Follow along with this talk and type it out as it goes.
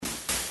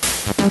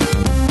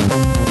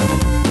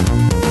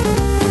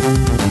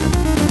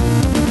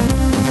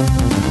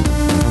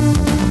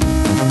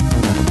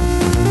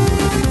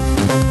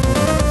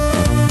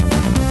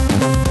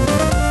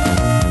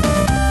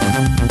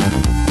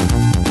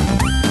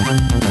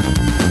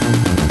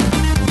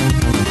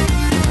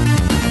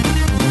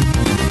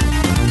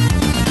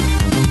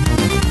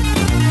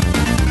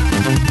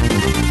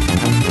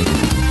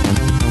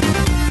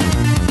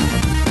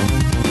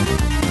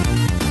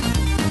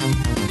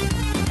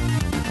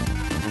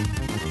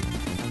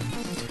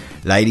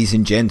Ladies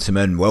and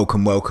gentlemen,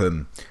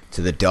 welcome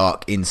to the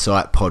Dark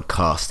Insight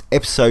Podcast,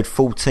 episode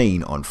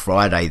 14 on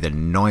Friday the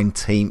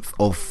 19th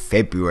of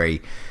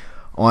February.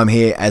 I'm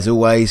here, as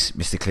always,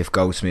 Mr. Cliff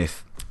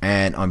Goldsmith,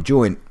 and I'm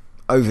joined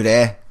over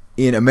there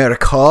in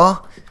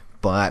America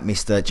by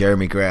Mr.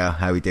 Jeremy Greer.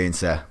 How are we doing,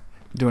 sir?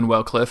 Doing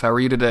well, Cliff. How are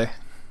you today?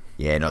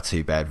 Yeah, not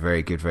too bad.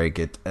 Very good, very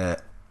good.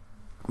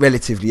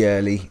 Relatively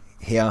early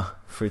here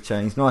for a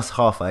change. Nice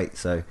 8:30,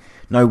 so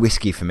no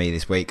whiskey for me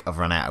this week. I've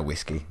run out of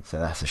whiskey, so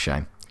that's a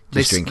shame.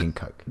 Just drinking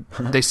Coke.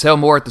 They sell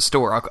more at the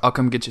store. I'll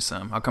come get you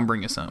some. I'll come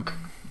bring you some.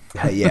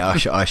 Yeah,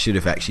 I should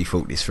have actually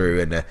thought this through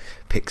and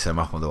picked some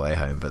up on the way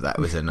home, but that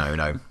was a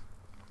no-no.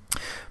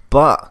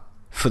 But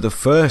for the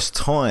first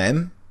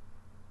time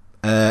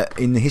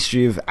in the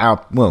history of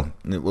our... Well,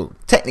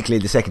 technically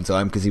the second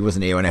time, because he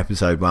wasn't here on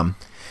episode 1.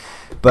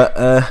 But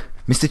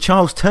Mr.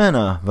 Charles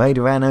Turner,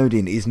 Vader Van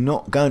Odin, is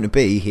not going to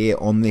be here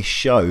on this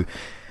show,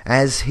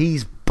 as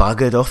he's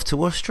buggered off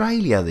to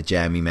Australia, the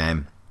jammy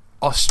man.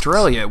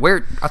 Australia?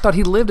 Where? I thought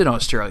he lived in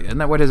Australia. Isn't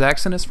that what his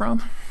accent is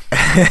from?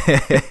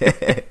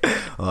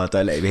 Oh,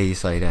 don't let me hear you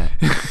say that.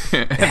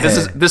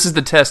 This is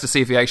the test to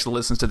see if he actually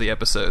listens to the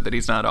episode that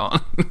he's not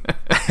on.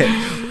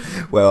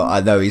 Well,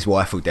 I know his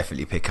wife will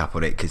definitely pick up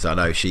on it, because I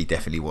know she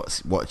definitely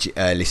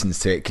listens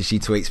to it, because she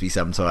tweets me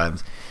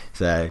sometimes.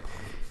 So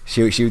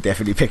she'll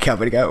definitely pick up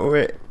and go, all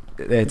right,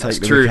 there, that's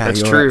true.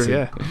 That's true.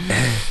 Yeah.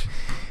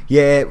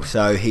 Yeah.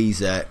 So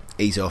he's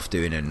off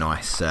doing a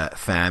nice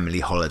family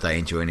holiday,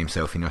 enjoying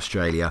himself in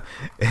Australia.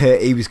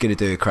 He was going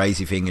to do a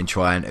crazy thing and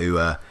try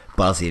and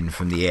buzz in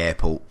from the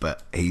airport,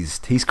 but he's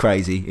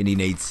crazy and he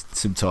needs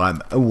some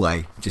time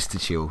away just to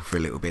chill for a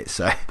little bit.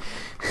 So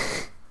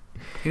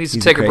he needs to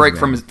take a break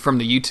from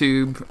the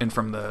YouTube and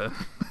from the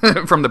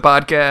from the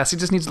podcast. He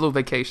just needs a little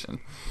vacation.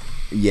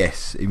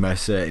 Yes, he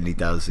most certainly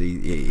does.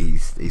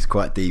 He's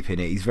quite deep in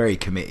it. He's very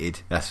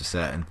committed, that's for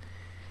certain.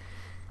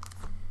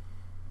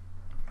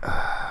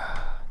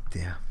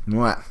 Dear.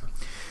 Right.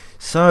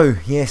 So,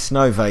 yes,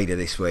 no Vader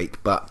this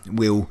week, but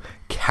we'll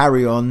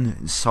carry on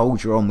and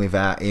soldier on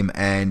without him,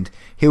 and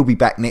he'll be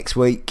back next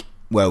week.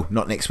 Well,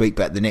 not next week,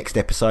 but the next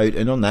episode.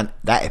 And on that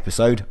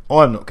episode,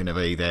 I'm not going to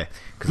be there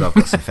because I've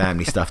got some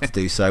family stuff to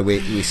do. So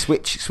we're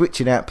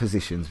switching out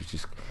positions,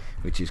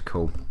 which is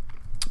cool.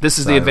 This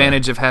is the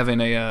advantage of having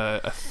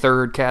a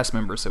third cast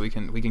member, so we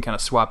can kind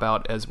of swap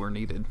out as we're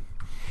needed.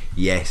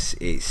 Yes,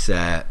 it's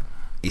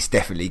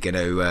definitely going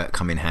to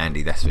come in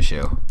handy, that's for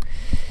sure.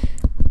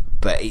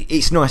 But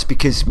it's nice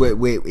because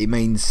it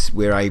means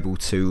we're able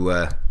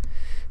to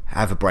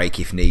have a break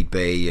if need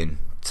be and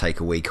take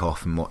a week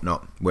off and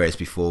whatnot. Whereas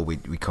before we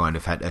kind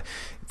of had to.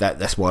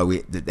 That's why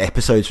the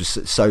episodes were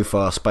so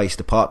far spaced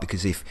apart,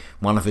 because if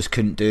one of us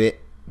couldn't do it,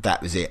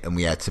 that was it, and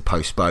we had to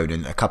postpone.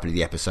 And a couple of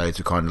the episodes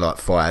were kind of like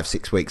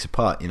 5-6 weeks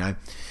apart, you know.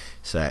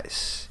 So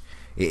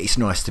it's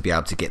nice to be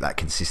able to get that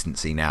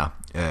consistency now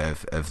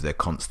of the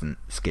constant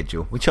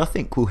schedule, which I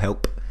think will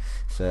help.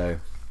 So,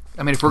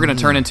 I mean, if we're going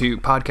to turn into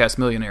podcast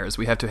millionaires,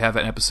 we have to have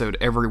an episode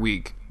every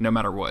week, no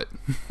matter what.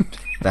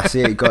 That's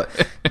it.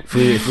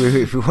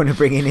 If we want to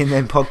bring in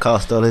them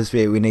podcast dollars,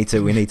 we need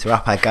to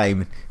up our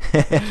game.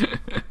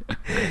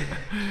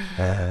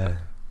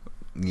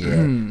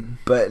 Yeah.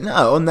 But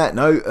no, on that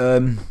note,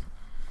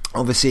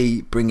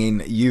 obviously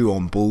bringing you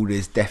on board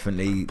has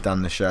definitely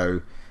done the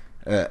show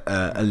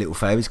a little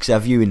favours, because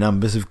our viewing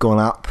numbers have gone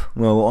up.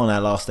 Well, on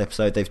our last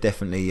episode, they've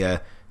definitely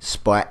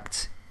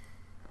spiked.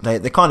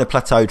 They kind of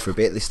plateaued for a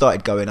bit. They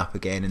started going up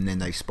again, and then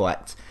they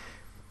spiked,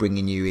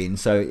 bringing you in.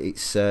 So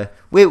it's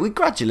we're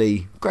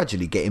gradually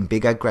getting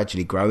bigger,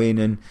 gradually growing,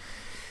 and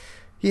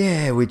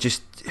yeah, we're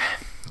just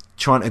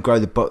trying to grow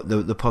the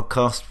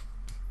podcast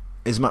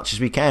as much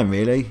as we can,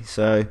 really.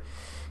 So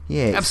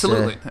yeah,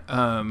 absolutely.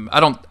 I'm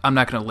not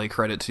going to lay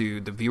credit to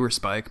the viewer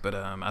spike, but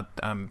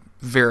I'm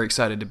very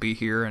excited to be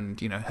here,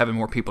 and having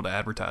more people to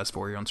advertise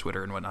for you on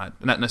Twitter and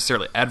whatnot. Not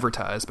necessarily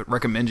advertise, but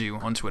recommend you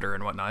on Twitter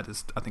and whatnot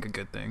is, I think, a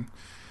good thing.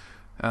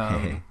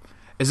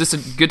 Is this a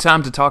good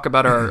time to talk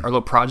about our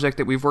little project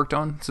that we've worked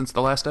on since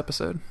the last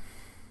episode?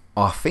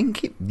 I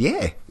think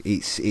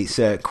it's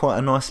quite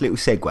a nice little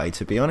segue,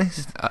 to be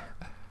honest.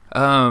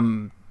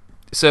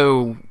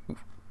 So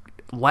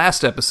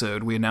last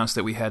episode we announced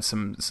that we had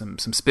some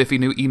spiffy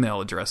new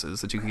email addresses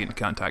that you can get in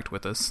contact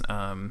with us.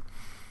 I'm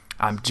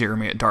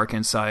Jeremy at Dark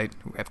Insight.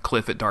 We have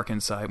Cliff at Dark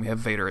Insight. We have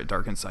Vader at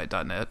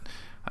darkinsight.net.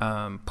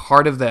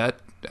 Part of that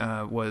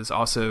was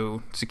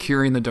also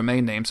securing the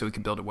domain name so we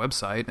could build a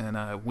website,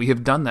 and we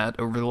have done that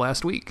over the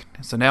last week.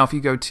 So now if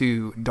you go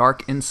to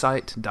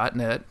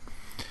darkinsight.net,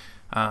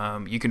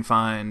 You can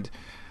find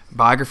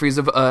biographies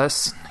of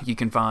us. You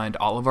can find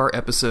all of our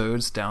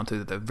episodes down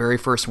to the very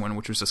first one,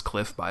 which was just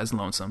Cliff by his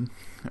lonesome,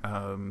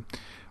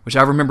 which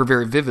I remember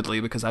very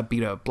vividly because I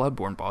beat a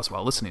Bloodborne boss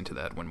while listening to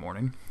that one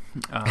morning.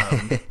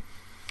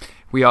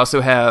 We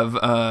also have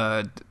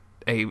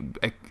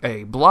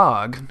a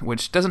blog,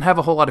 which doesn't have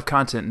a whole lot of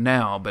content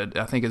now, but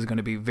I think is going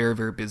to be very,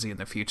 very busy in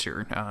the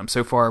future.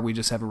 So far, we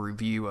just have a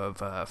review of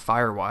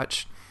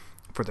Firewatch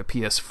for the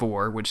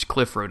PS4, which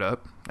Cliff wrote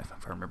up, if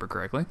I remember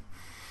correctly.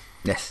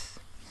 Yes.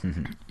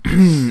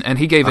 And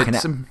he gave it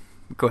some...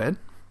 Go ahead.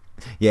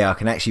 Yeah, I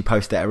can actually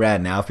post that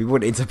around now. I've been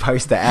wanting to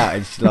post that out.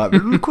 And she's like,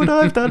 look what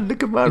I've done.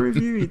 Look at my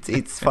review.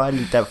 It's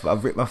finally done.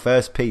 I've written my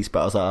first piece,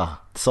 but I was like,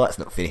 the site's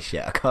not finished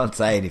yet. I can't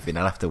say anything.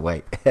 I'll have to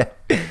wait.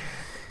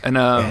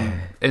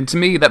 And to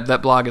me,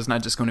 that blog is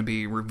not just going to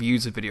be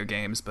reviews of video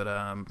games, but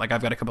like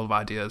I've got a couple of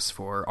ideas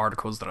for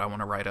articles that I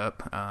want to write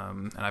up,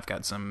 and I've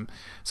got some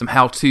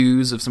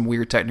how-tos of some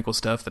weird technical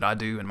stuff that I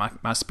do in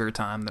my spare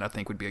time that I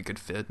think would be a good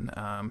fit.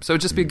 So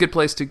it'd just be a good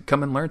place to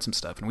come and learn some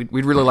stuff, and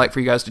we'd really like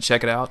for you guys to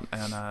check it out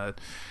and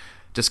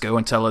just go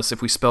and tell us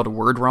if we spelled a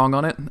word wrong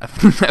on it. I've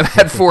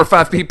had 4 or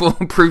 5 people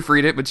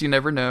proofread it, but you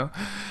never know.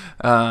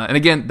 And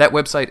again, that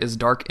website is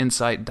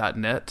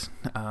darkinsight.net.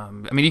 I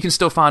mean, you can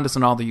still find us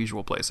in all the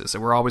usual places. So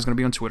we're always going to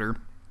be on Twitter.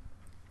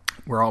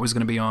 We're always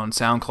going to be on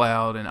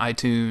SoundCloud and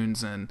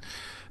iTunes and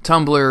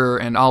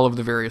Tumblr and all of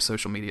the various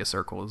social media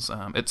circles.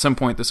 At some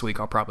point this week,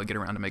 I'll probably get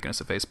around to making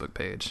us a Facebook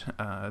page.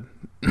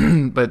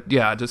 But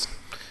yeah, just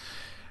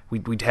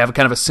we'd have a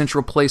kind of a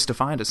central place to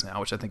find us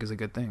now, which I think is a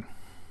good thing.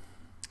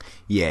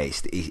 Yeah,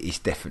 it's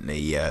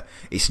definitely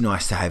it's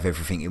nice to have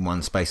everything in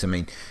one space. I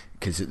mean,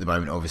 because at the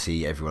moment,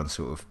 obviously, everyone's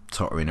sort of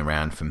tottering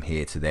around from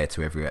here to there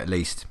to everywhere. At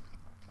least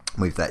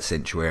with that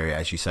central area,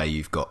 as you say,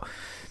 you've got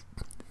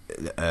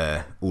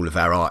all of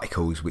our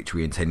articles, which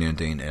we intend on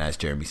doing. And as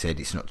Jeremy said,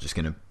 it's not just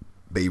going to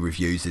be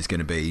reviews. There's going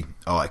to be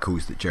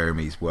articles that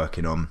Jeremy's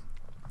working on,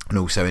 and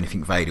also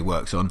anything Vader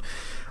works on.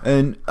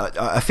 And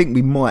I think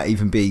we might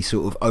even be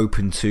sort of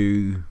open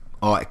to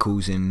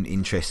articles and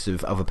interests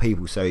of other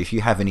people. So if you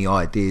have any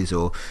ideas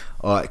or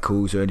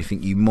articles or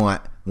anything you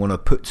might want to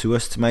put to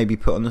us to maybe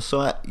put on the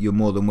site, you're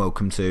more than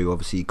welcome to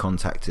obviously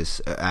contact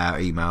us at our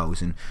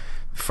emails and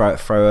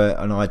throw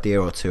an idea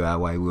or two our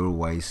way. We're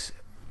always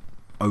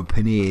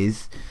open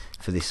ears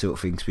for this sort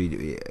of thing, because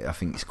I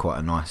think it's quite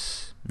a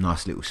nice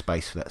little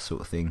space for that sort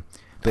of thing.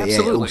 But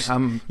absolutely, yeah,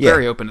 I'm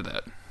very open to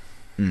that.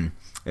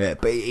 Yeah,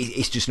 but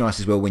it's just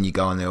nice as well when you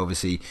go on there.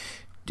 Obviously,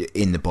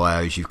 in the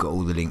bios, you've got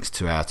all the links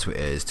to our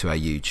Twitters, to our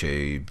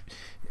YouTube.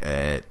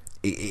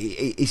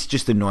 It's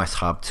just a nice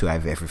hub to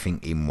have everything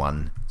in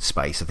one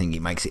space. I think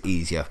it makes it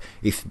easier.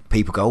 If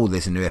people go,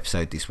 there's a new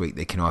episode this week,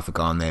 they can either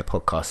go on their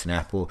podcasting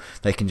app or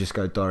they can just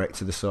go direct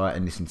to the site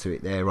and listen to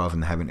it there rather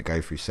than having to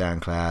go through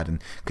SoundCloud, and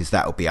because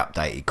that will be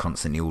updated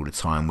constantly all the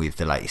time with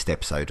the latest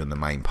episode on the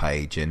main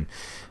page and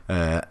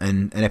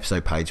an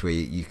episode page where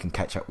you can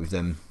catch up with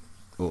them,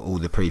 all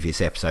the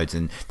previous episodes,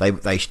 and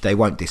they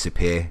won't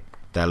disappear.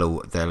 They'll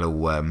all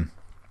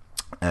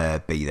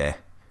be there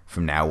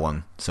from now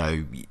on.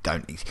 So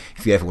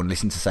if you ever want to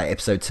listen to, say,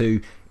 episode 2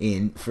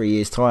 in 3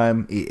 years'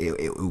 time,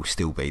 it will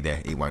still be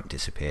there. It won't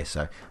disappear.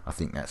 So I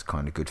think that's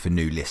kind of good for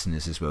new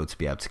listeners as well, to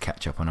be able to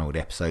catch up on old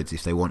episodes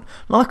if they want.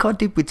 Like I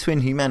did with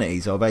Twin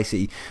Humanities. I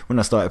basically, when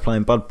I started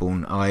playing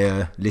Bloodborne,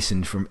 I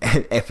listened from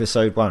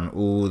episode 1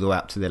 all the way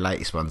up to the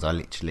latest ones. I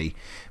literally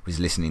was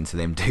listening to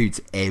them dudes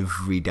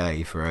every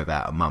day for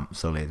about a month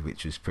solid,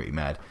 which was pretty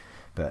mad.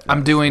 But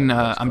I'm doing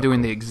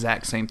the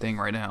exact same thing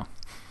right now.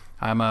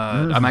 I'm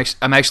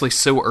actually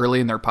so early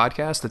in their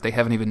podcast that they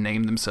haven't even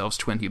named themselves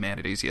Twin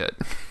Humanities yet.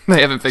 They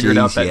haven't figured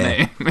out that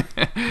name.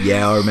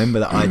 Yeah, I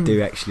remember that. I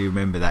do actually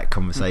remember that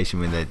conversation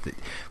when they.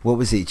 What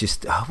was it?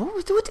 Just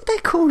what did they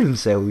call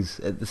themselves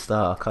at the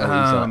start?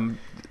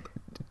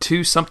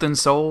 Two something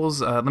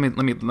souls. Let me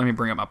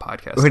bring up my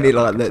podcast. Wasn't it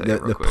like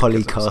the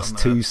Polycast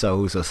 2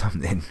 Souls or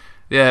something?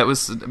 Yeah, it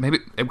was. Maybe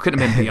it couldn't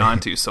have been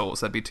Beyond 2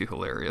 Souls. That'd be too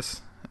hilarious.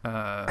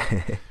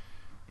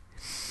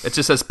 It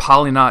just says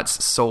Polynauts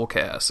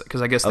Soulcast,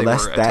 because I guess they were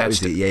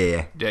attached.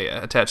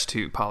 Attached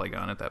to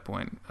Polygon at that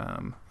point.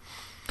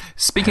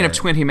 Speaking of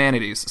Twin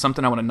Humanities,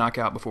 something I want to knock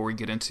out before we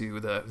get into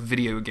the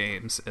video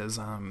games is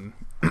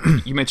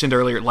you mentioned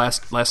earlier,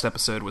 last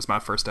episode was my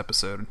first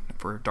episode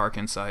for Dark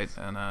Insight,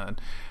 and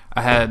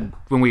I had,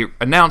 when we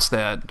announced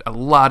that, a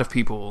lot of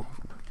people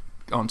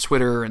on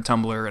Twitter and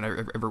Tumblr and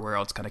everywhere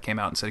else kind of came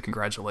out and said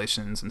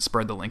congratulations and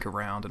spread the link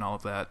around and all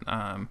of that.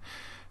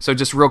 So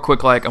just real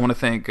quick, I want to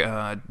thank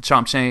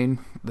Chomp Chain,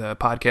 the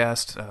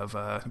podcast of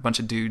a bunch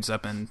of dudes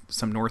up in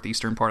some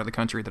northeastern part of the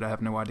country that I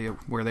have no idea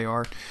where they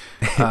are.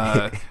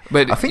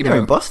 But I think they're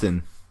in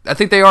Boston. I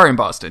think they are in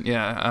Boston,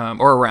 yeah,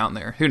 or around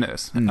there. Who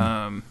knows?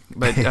 But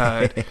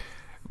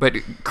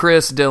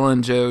Chris,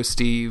 Dylan, Joe,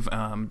 Steve,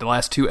 the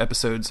last 2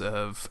 episodes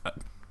of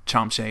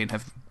Chomp Chain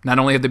have not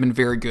only have they been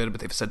very good,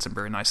 but they've said some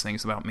very nice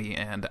things about me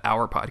and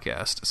our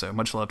podcast. So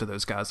much love to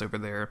those guys over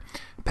there.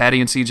 Patty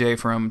and CJ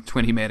from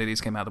Twin Humanities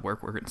came out of the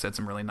work and said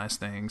some really nice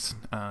things.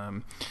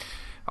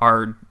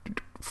 Our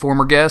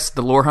former guest,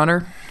 the Lore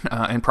Hunter,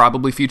 and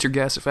probably future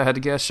guest, if I had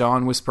to guess,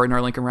 Sean was spreading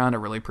our link around. I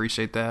really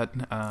appreciate that.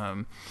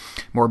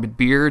 Morbid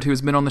Beard,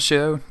 who's been on the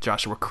show,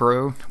 Joshua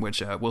Crow,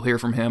 which we'll hear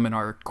from him in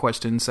our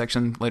questions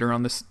section later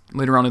on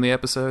in the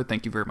episode.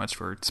 Thank you very much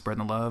for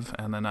spreading the love.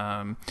 And then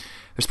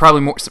there's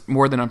probably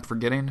more than I'm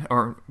forgetting,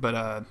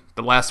 but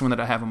the last one that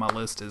I have on my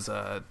list is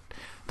the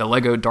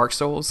Lego Dark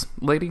Souls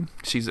lady.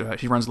 She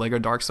runs Lego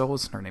Dark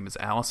Souls. Her name is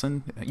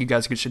Allison. You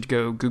guys should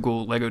go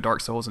Google Lego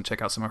Dark Souls and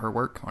check out some of her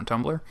work on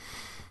Tumblr.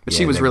 But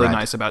she was really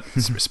nice about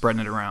spreading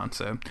it around.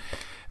 So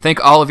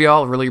thank all of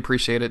y'all. Really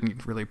appreciate it,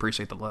 and really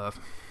appreciate the love.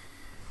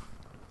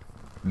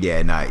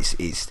 Yeah, no,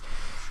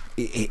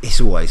 it's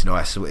always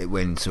nice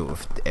when sort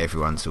of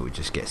everyone sort of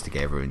just gets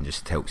together and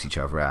just helps each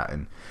other out,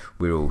 and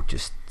we're all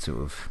just sort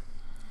of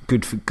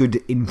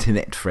good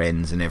internet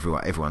friends, and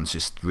everyone's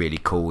just really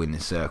cool in the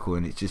circle,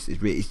 and it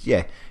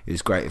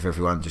was great of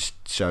everyone just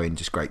showing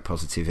just great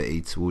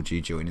positivity towards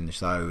you joining the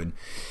show, and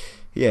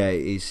yeah,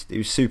 it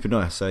was super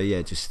nice. So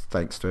yeah, just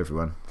thanks to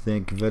everyone.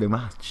 Thank you very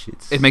much.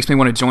 It makes me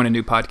want to join a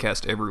new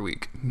podcast every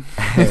week.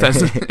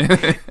 Just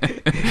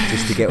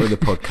to get all the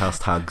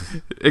podcast hugs.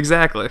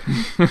 Exactly.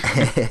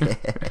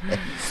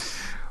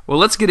 Well,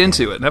 let's get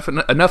into it.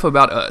 Enough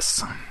about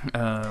us.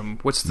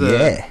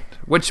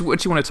 What you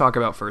want to talk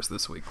about first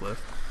this week,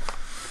 Cliff?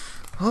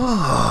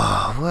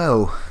 Oh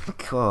well,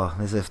 God,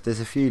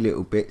 there's a few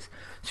little bits.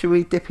 Should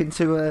we dip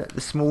into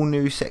the small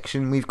news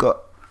section we've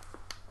got?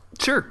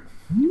 Sure.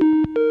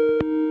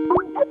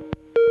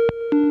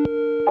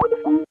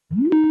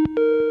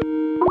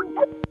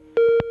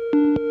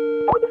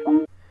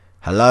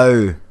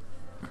 Hello,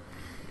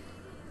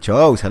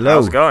 Charles. Hello.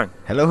 How's it going?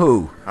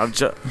 Hello.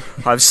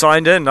 I've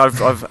signed in.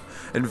 I've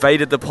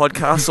invaded the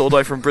podcast all the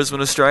way from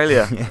Brisbane,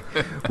 Australia.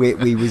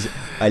 we was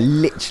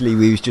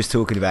just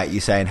talking about you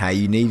saying how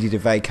you needed a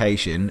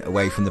vacation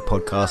away from the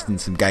podcast and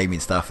some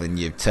gaming stuff, and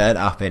you've turned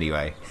up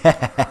anyway.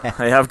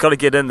 Hey, I've got to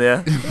get in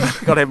there.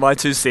 Got to have my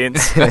 2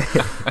 cents.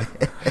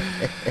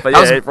 But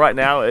yeah, right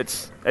now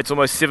it's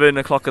almost 7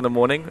 o'clock in the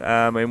morning,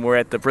 and we're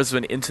at the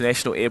Brisbane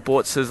International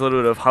Airport. So there's a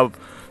little bit of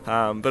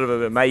bit of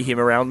a mayhem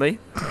around me.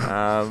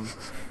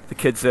 The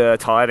kids are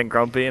tired and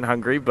grumpy and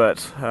hungry,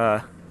 but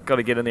got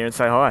to get in there and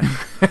say hi.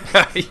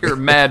 You're a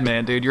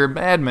madman, dude. You're a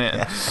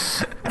madman.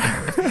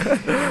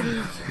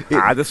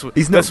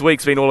 This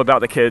week's been all about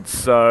the kids,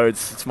 so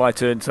it's my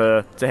turn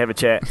to have a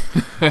chat.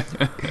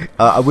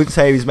 I wouldn't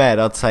say he was mad.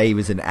 I'd say he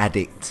was an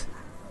addict.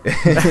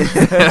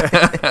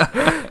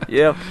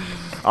 Yeah,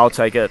 I'll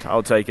take it.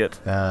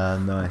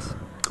 Nice.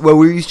 Well,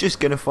 we was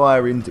just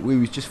firing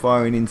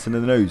into the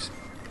news.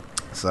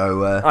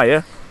 So. Oh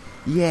yeah.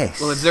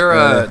 Yes. Well, is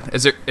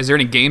there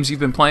any games you've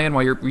been playing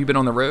while you've been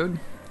on the road,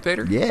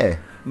 Vader? Yeah.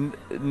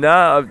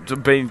 No,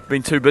 I've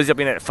been too busy. I've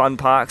been at fun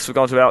parks. We've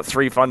gone to about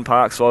 3 fun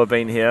parks while I've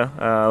been here.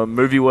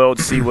 Movie World,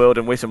 Sea World,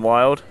 and Wet n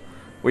Wild.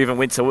 We even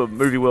went to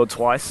Movie World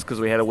twice because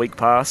we had a week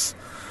pass.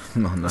 Oh,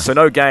 nice. So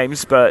no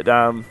games, but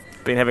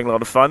been having a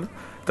lot of fun.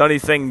 The only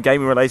thing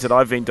gaming related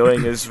I've been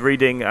doing is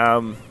reading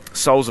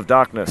Souls of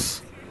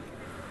Darkness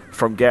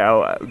from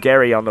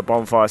Gary on the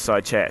Bonfire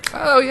Side chat.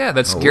 Oh yeah,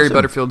 that's Gary awesome.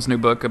 Butterfield's new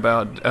book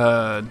about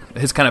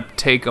his kind of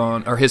take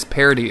on, or his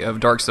parody of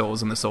Dark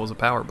Souls and the Souls of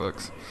Power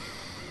books.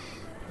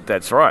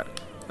 That's right.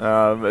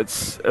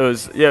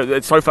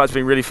 So far it's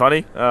been really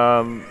funny.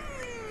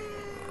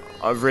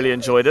 I've really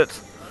enjoyed it,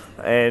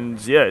 and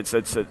yeah,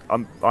 I think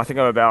I'm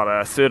about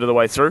a third of the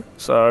way through.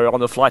 So on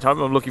the flight home,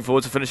 I'm looking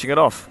forward to finishing it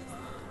off.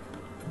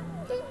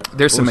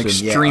 There's some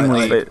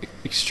Awesome.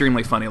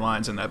 extremely funny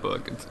lines in that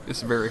book.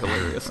 It's very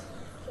hilarious.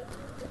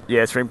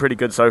 Yeah, it's been pretty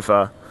good so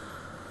far.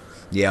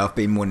 Yeah, I've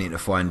been wanting to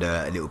find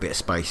a little bit of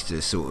space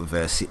to sort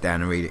of sit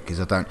down and read it, because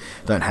I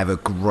don't have a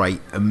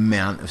great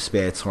amount of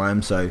spare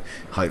time. So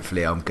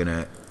hopefully I'm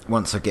gonna,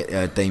 once I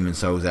get Demon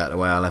Souls out of the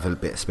way, I'll have a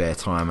bit of spare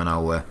time, and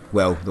I'll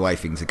the way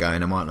things are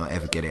going, I might not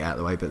ever get it out of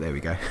the way, but there we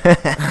go.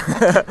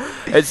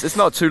 It's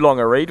not too long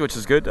a read, which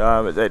is good,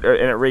 and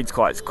it reads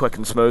quite quick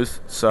and smooth.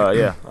 So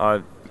yeah,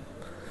 I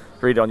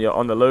read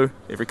on the loo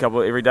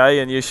every day,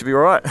 and you should be all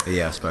right.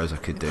 Yeah, I suppose I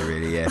could do,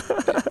 really. Yeah.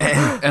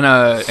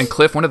 And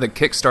Cliff, one of the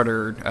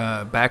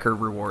Kickstarter backer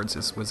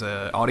rewards was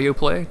a audio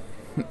play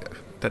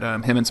that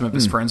him and some of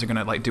his friends are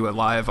gonna do a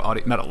live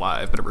audio, not a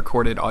live, but a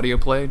recorded audio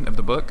play of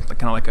the book,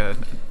 like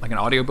an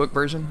audiobook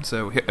version.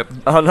 So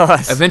oh,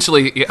 nice.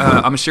 Eventually,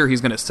 I'm sure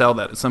he's gonna sell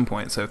that at some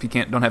point. So if you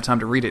don't have time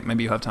to read it,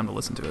 maybe you'll have time to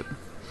listen to it.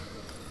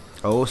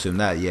 Oh, awesome!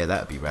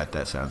 That'd be rad.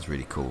 That sounds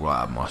really cool.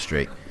 Right up my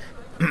street.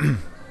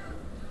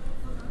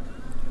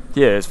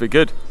 Yeah, it's been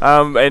good.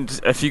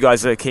 And if you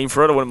guys are keen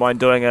for it, I wouldn't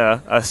mind doing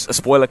a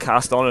spoiler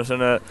cast on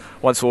it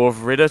once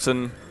we've read it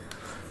and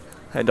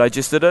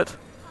digested it.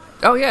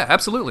 Oh yeah,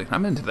 absolutely.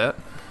 I'm into that.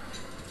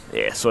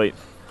 Yeah, sweet.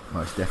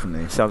 Most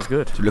definitely. Sounds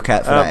good. So look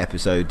out for that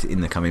episode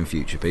in the coming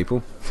future,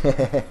 people.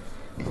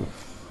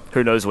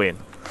 Who knows when?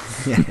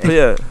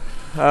 But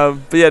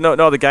yeah, no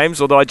other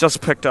games. Although I just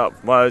picked up,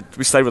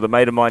 we stayed with a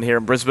mate of mine here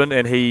in Brisbane,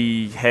 and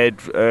he had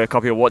a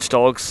copy of Watch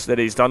Dogs that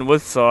he's done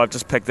with. So I've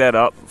just picked that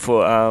up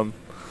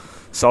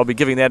So I'll be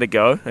giving that a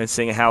go and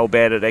seeing how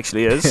bad it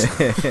actually is.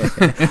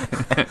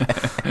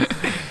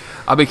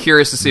 I'll be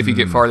curious to see if you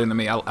get farther than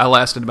me. I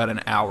lasted about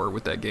an hour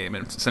with that game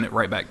and sent it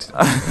right back to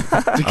I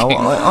think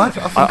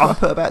I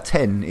put about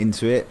 10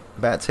 into it.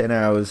 About 10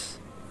 hours.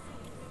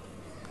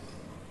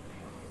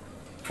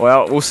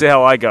 Well, we'll see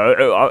how I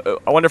go.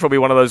 I wonder if it'll be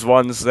one of those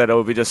ones that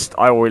it'll be just,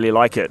 I really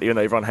like it, even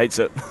though everyone hates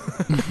it.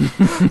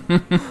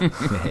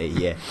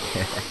 Yeah.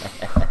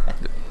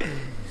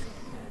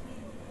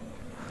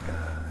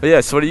 But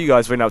yeah, so what have you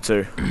guys been up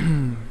to?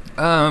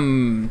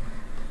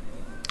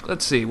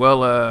 Let's see.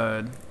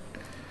 Well,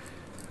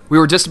 we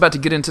were just about to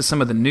get into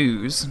some of the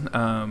news.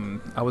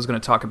 I was going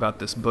to talk about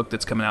this book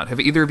that's coming out. Have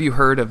either of you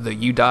heard of the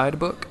You Died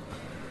book?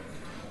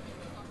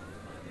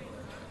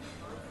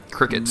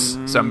 Crickets,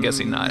 so I'm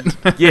guessing not.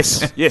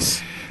 Yes,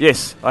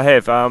 I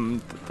have.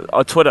 On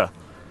Twitter.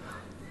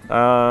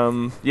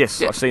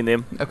 Yes, yeah. I've seen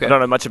them. Okay. I don't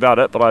know much about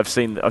it, but I've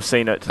seen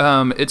it.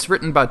 It's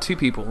written by two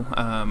people.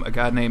 A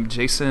guy named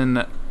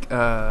Jason.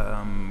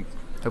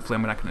 Hopefully,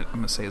 I'm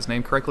gonna say his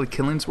name correctly.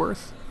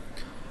 Killingsworth,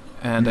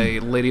 and a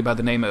lady by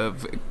the name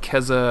of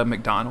Keza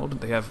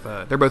McDonald. They have.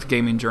 They're both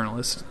gaming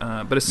journalists,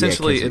 but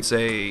essentially, it's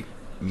a.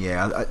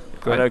 Yeah,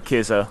 I know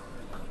Keza.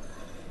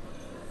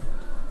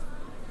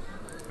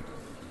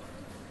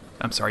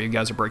 I'm sorry, you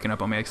guys are breaking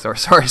up on me.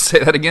 Sorry, say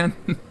that again.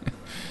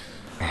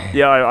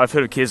 Yeah, I've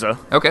heard of Keza.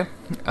 Okay.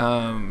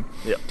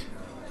 Yeah.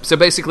 So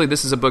basically,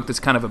 this is a book that's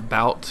kind of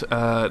about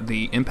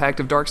the impact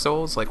of Dark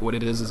Souls, like what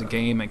it is as a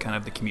game and kind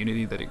of the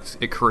community that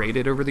it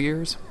created over the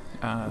years.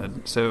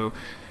 So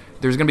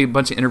there's going to be a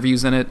bunch of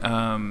interviews in it.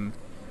 And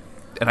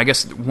I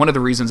guess one of the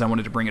reasons I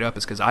wanted to bring it up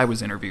is because I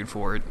was interviewed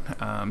for it.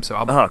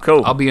 So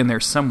cool. I'll be in there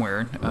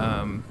somewhere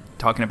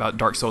talking about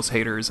Dark Souls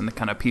haters and the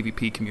kind of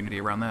PvP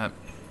community around that.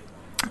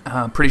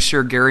 Pretty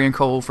sure Gary and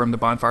Cole from the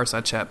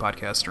Bonfireside Chat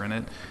podcast are in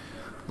it.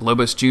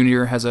 Lobos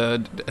Jr. has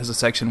a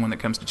section when it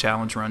comes to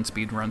challenge runs,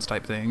 speed runs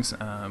type things.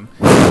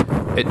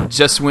 It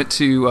just went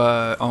to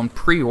on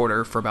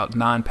pre-order for about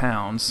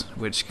 £9,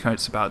 which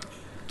costs about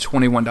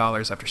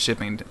 $21 after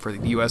shipping for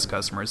the U.S.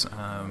 customers.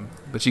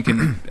 But you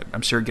can,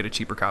 I'm sure, get a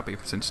cheaper copy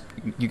since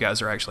you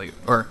guys are actually,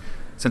 or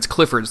since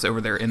Clifford's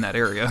over there in that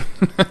area.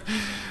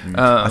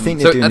 I think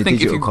they're doing a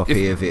digital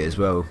copy of it as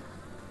well.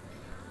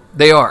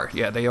 They are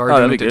doing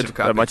a digital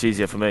copy. Much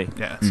easier for me.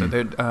 Yeah, so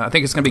I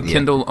think it's going to be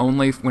Kindle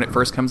only when it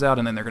first comes out,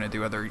 and then they're going to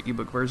do other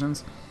ebook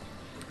versions.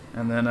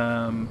 And then,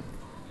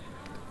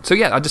 so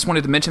yeah, I just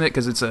wanted to mention it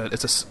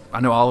because I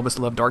know all of us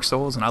love Dark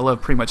Souls, and I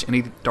love pretty much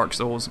any Dark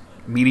Souls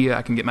media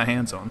I can get my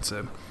hands on.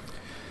 So,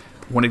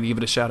 wanted to give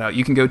it a shout out.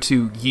 You can go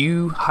to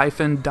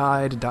you-died.com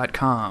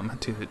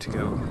to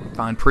go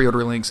find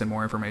pre-order links and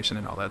more information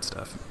and all that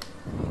stuff.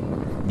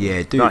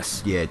 Yeah,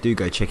 nice. Do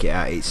go check it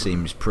out. It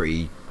seems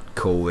pretty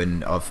cool,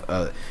 and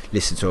I've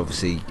listened to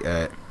obviously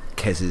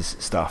Keza's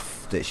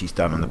stuff that she's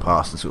done in the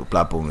past, and sort of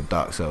Bloodborne and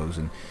Dark Souls,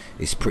 and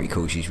it's pretty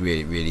cool. She's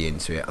really, really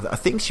into it. I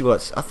think she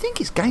writes. I think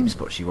it's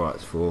GameSpot she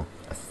writes for.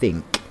 I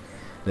think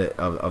that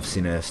I've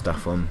seen her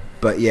stuff on.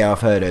 But yeah,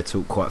 I've heard her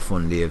talk quite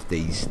fondly of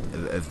the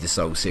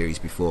Soul series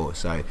before,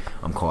 so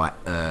I'm quite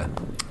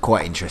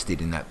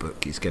interested in that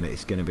book. It's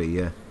gonna be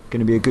a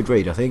good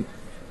read, I think.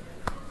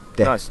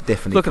 Nice.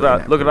 Definitely. Look at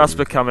that! Look at us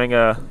becoming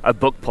a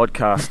book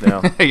podcast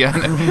now. Yeah,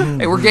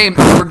 hey, we're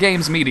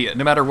games media.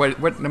 No matter what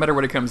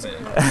it comes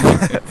in.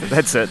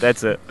 That's it.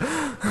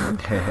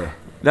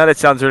 No, that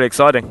sounds really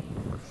exciting.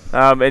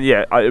 And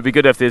yeah, it'd be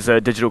good if there's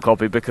a digital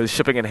copy because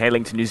shipping and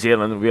handling to New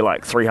Zealand would be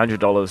like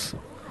 $300.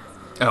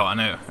 Oh, I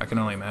know. I can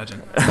only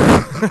imagine.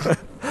 The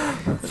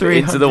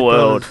ends of the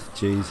world.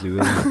 Jeez,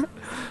 Louise.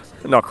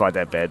 Not quite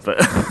that bad, but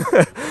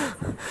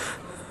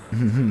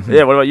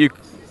yeah. What about you?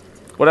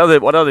 What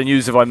other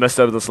news have I missed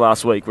over this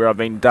last week where I've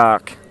been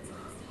dark?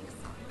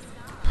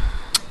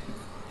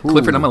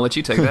 Clifford, I'm going to let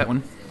you take that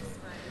one.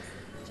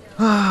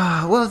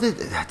 Well,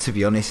 to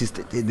be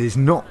honest, there's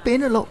not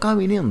been a lot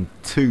going on,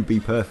 to be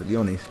perfectly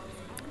honest.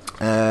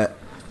 Don't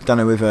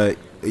know whether...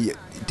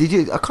 Did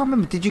you? I can't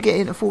remember. Did you get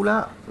into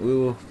Fallout?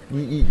 Or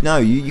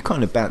you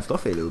kind of bounced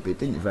off it a little bit,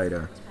 didn't you,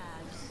 Vader?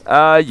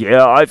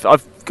 Yeah,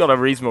 I've got a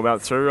reasonable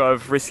amount through.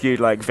 I've rescued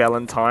like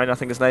Valentine, I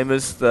think his name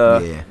is,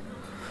 the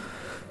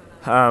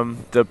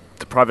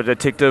private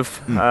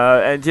detective,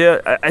 and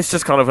yeah, it's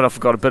just kind of when I've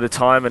got a bit of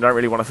time and don't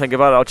really want to think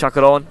about it, I'll chuck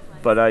it on.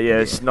 But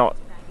it's not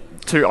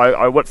too.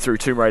 I whipped through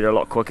Tomb Raider a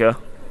lot quicker.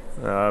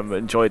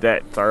 Enjoyed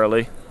that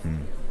thoroughly.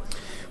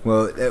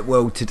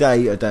 Well,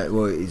 today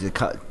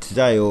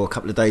today or a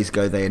couple of days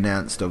ago they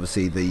announced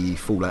obviously the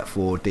Fallout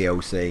 4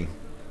 DLC.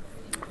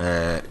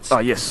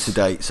 Yes. To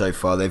date so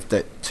far,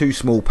 they've two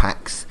small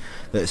packs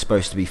that are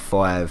supposed to be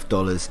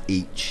 $5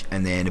 each,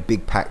 and then a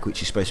big pack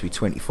which is supposed to be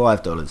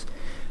 $25.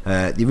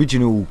 The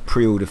original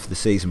pre-order for the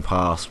season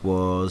pass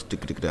was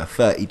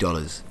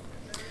 $30,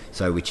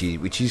 so which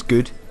is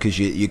good because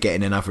you're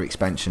getting another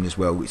expansion as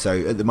well.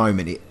 So at the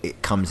moment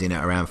it comes in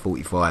at around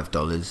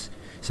 $45,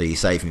 so you're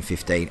saving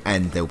 $15,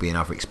 and there'll be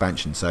another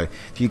expansion. So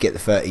if you get the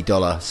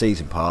 $30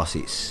 season pass,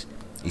 it's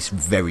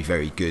very,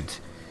 very good.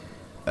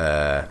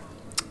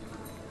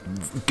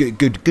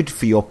 Good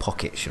for your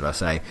pocket, should I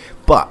say?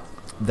 But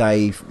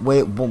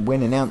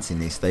when announcing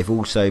this, they've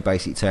also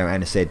basically turned around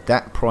and said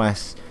that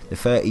price, the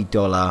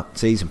 $30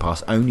 season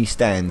pass, only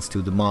stands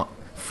till the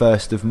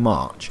 1st of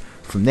March.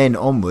 From then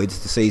onwards,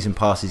 the season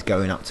pass is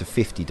going up to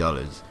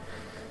 $50.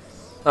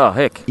 Oh,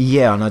 heck.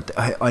 Yeah, and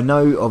I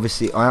know,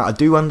 obviously, I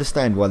do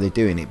understand why they're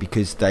doing it,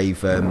 because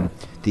they've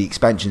the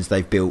expansions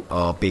they've built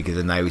are bigger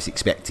than they was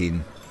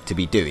expecting to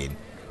be doing,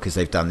 because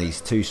they've done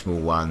these 2 small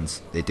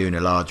ones, they're doing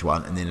a large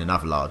one, and then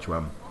another large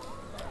one.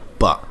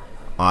 But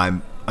I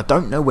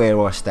don't know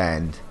where I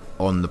stand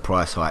on the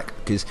price hike,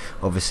 because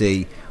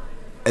obviously,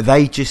 are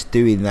they just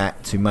doing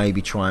that to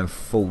maybe try and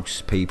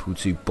force people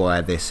to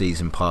buy their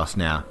season pass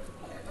now?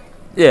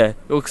 Yeah,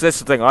 well, because that's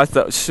the thing. I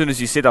thought as soon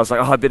as you said, I was like,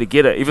 "Oh, I better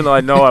get it," even though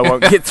I know I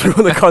won't get through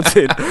all the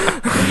content.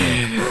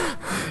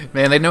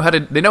 Man, they know how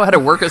to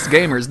work us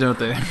gamers, don't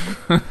they?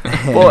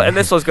 Well, and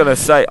that's what I was gonna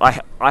say.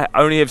 I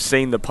only have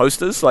seen the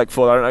posters, like I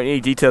don't know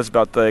any details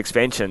about the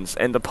expansions,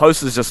 and the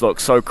posters just look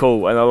so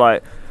cool, and I'm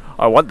like,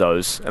 I want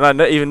those, and I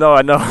know, even though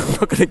I know I'm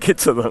not gonna get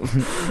to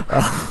them.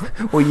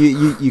 Well,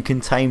 you can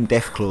tame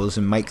Deathclaws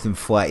and make them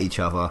fight each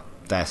other.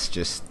 That's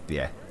just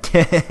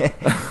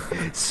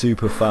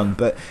super fun.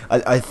 But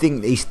I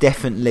think it's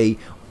definitely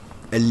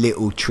a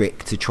little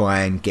trick to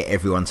try and get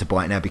everyone to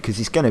buy it now, because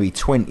it's going to be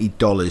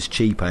 $20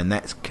 cheaper, and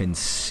that's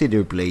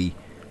considerably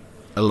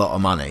a lot of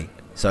money.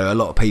 So a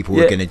lot of people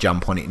are going to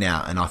jump on it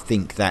now, and I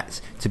think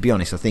that's, to be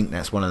honest, I think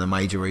that's one of the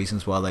major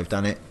reasons why they've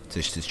done it,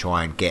 just to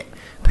try and get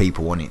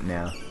people on it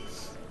now.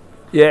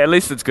 Yeah, at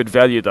least it's good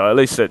value though. At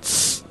least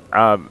it's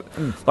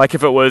like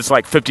if it was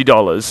like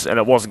 $50 and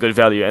it wasn't good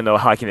value and they were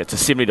hiking it to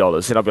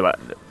 $70, then I'd be like,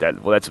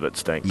 that's a bit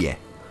stink. Yeah.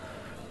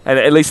 And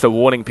at least they're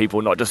warning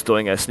people, not just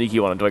doing a sneaky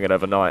one and doing it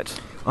overnight.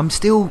 I'm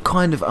still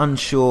kind of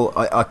unsure.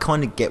 I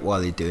kind of get why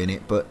they're doing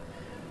it, but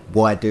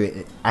why do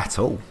it at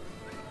all?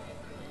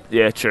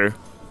 Yeah, true.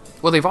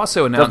 Well, they've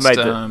also announced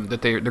that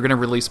they're going to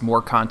release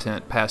more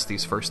content past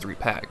these first 3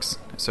 packs.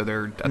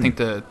 So I think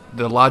the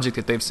logic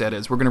that they've said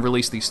is we're going to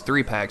release these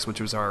 3 packs, which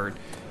was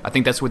I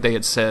think that's what they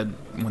had said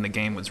when the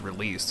game was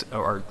released,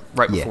 or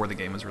right before the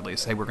game was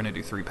released. Hey, we're going to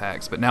do 3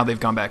 packs. But now they've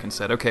gone back and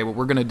said, okay, what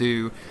we're going to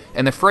do,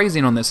 and the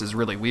phrasing on this is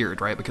really weird,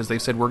 right? Because they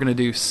said we're going to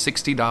do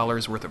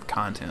 $60 worth of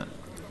content.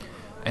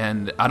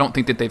 And I don't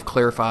think that they've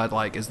clarified,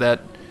 like, does that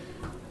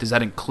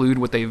include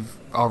what they've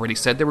already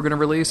said they were going to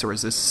release, or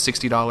is this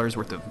 $60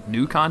 worth of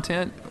new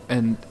content?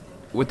 And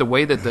with the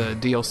way that the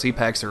DLC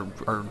packs are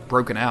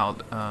broken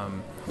out,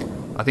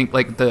 I think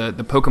like the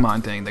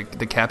Pokemon thing,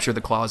 the capture the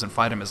claws and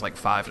fight them is like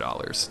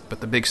 $5, but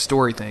the big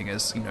story thing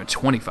is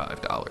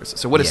 $25.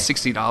 So what does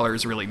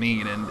 $60 really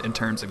mean in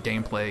terms of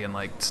gameplay and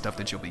like stuff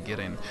that you'll be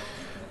getting?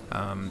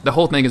 The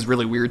whole thing is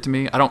really weird to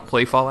me. I don't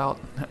play Fallout.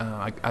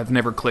 I've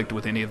never clicked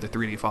with any of the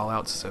 3D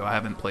Fallouts, so I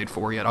haven't played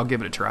 4 yet. I'll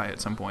give it a try at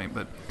some point,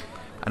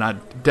 and I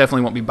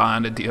definitely won't be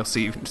buying a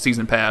DLC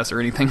season pass or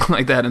anything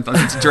like that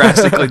unless it's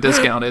drastically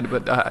discounted.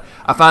 But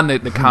I find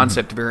the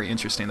concept very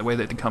interesting, the way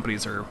that the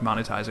companies are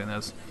monetizing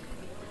this.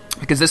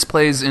 Because this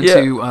plays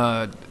into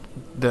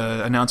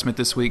the announcement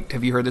this week.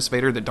 Have you heard this,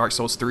 Vader, that Dark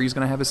Souls 3 is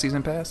going to have a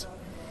season pass?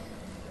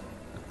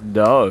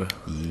 No.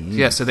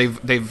 Yeah, so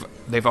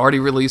they've already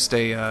released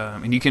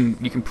and you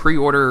can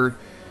pre-order.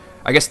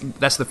 I guess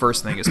that's the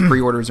first thing, is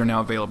pre-orders are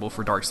now available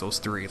for Dark Souls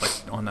 3, like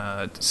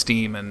on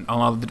Steam and on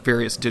all the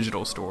various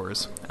digital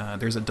stores.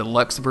 There's a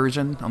deluxe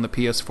version on the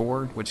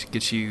PS4, which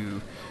gets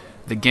you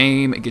the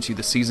game, it gets you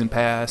the season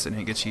pass, and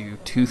it gets you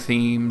 2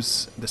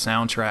 themes, the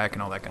soundtrack,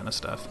 and all that kind of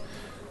stuff.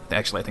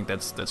 Actually, I think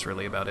that's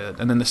really about it.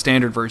 And then the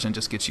standard version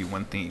just gets you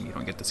 1 theme. You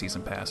don't get the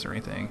season pass or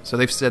anything. So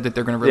they've said that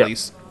they're going to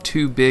release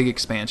 2 big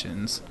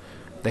expansions.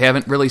 They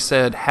haven't really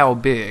said how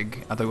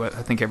big, although I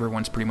think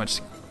everyone's pretty much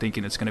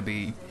thinking it's got to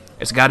be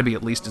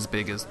at least as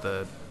big as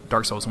the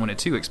Dark Souls 1 and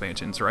 2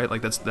 expansions, right?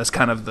 Like that's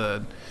kind of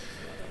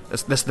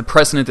that's the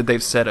precedent that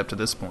they've set up to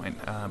this point.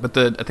 But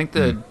I think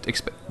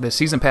the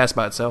season pass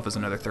by itself is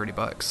another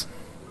 $30.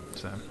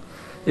 So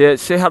yeah,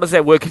 so how does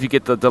that work if you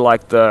get the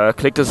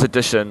collector's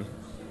edition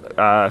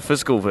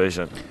physical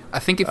version? I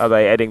think are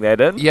they adding that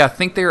in? Yeah, I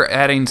think they're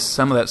adding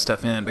some of that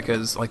stuff in,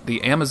 because like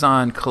the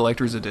Amazon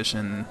collector's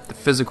edition, the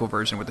physical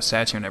version with the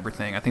statue and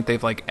everything, I think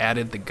they've like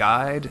added the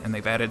guide and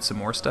they've added some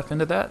more stuff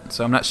into that.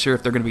 So I'm not sure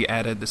if they're going to be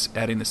adding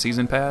the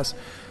season pass.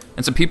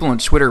 And some people on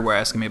Twitter were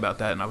asking me about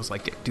that, and I was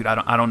like, dude,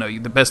 I don't know.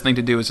 The best thing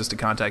to do is just to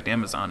contact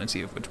Amazon and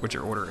see what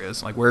your order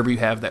is, like wherever you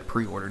have that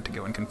pre-ordered, to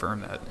go and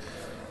confirm that.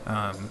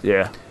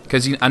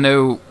 Because I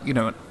know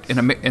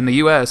in the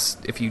U.S.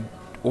 if you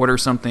order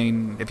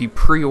something, if you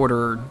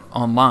pre-order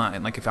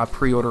online, like if I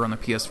pre-order on the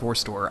PS4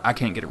 store, I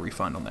can't get a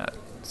refund on that.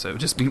 So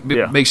just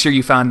make sure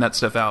you find that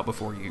stuff out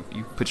before you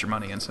put your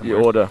money in somewhere.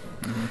 You order.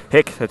 Mm-hmm.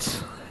 Heck,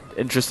 that's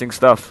interesting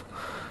stuff.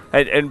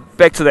 And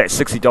back to that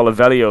 $60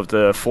 value of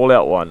the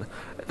Fallout one,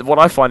 what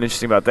I find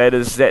interesting about that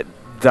is that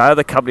they're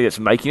the company that's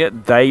making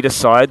it. They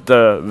decide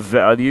the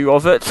value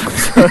of it.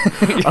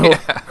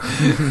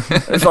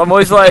 So I'm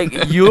always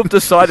like, you've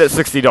decided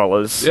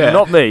 $60,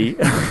 not me.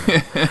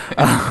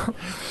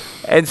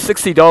 And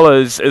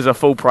 $60 is a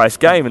full price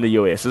game in the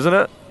US, isn't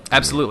it?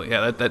 Absolutely,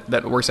 yeah.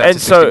 That works out to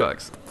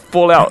 $60.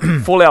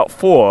 Fallout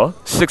 4,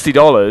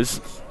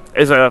 $60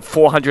 is a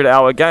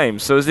 400-hour game.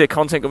 So is their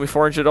content going to be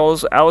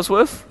 $400 hours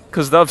worth?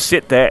 Because they've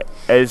set that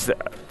as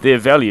their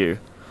value.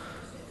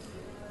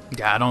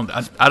 Yeah,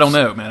 I don't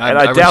know, man.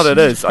 I doubt it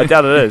is. I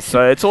doubt it is.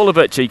 So it's all a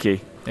bit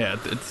cheeky. Yeah,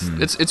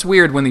 it's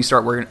weird when they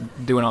start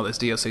doing all this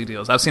DLC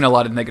deals. I've seen a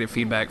lot of negative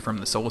feedback from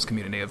the Souls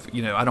community of,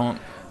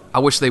 I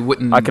wish they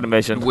wouldn't. I can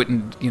imagine.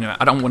 Wouldn't,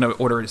 I don't want to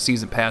order a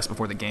season pass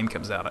before the game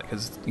comes out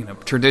because,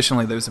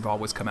 traditionally those have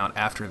always come out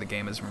after the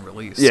game has been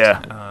released.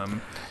 Yeah.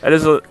 It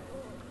is a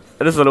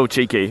little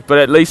cheeky, but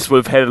at least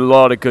we've had a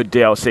lot of good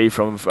DLC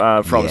from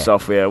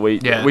Software. We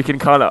can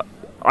kind of.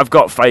 I've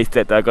got faith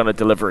that they're going to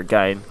deliver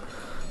again.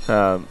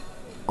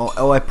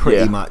 I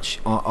pretty much.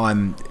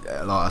 I'm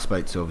like I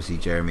spoke to obviously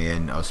Jeremy,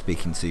 and I was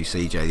speaking to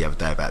CJ the other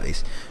day about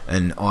this,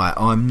 and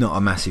I'm not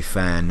a massive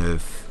fan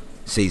of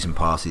season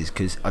passes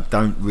because I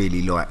don't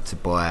really like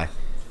to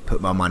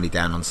put my money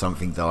down on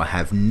something that I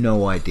have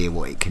no idea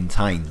what it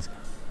contains.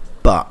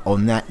 But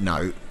on that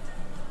note,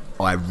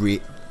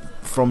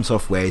 From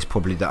Software is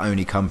probably the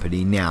only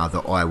company now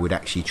that I would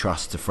actually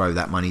trust to throw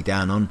that money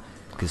down on,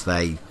 because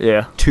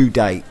to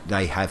date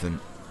they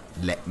haven't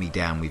let me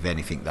down with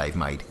anything they've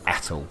made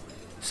at all.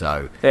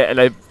 So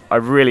and I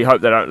really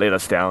hope they don't let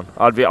us down.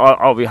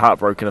 I'll be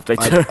heartbroken if they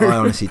do. I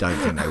honestly don't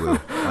think they will.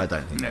 I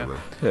don't think they will.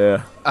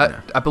 Yeah.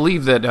 I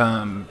believe that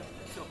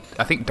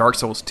I think Dark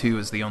Souls 2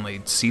 is the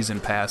only season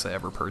pass I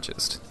ever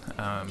purchased.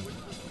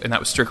 And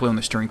that was strictly on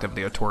the strength of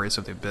the Notorious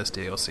of the Abyss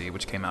DLC,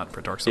 which came out for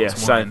Dark Souls 1.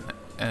 Same.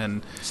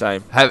 And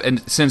Same.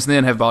 Since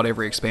then have bought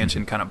every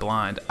expansion kind of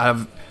blind.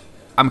 I'm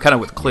kind of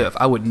with Cliff.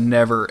 I would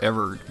never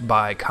ever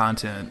buy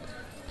content.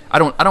 I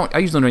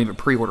usually don't even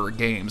pre-order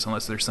games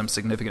unless there's some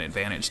significant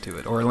advantage to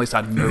it, or at least I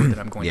know that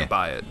I'm going to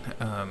buy it.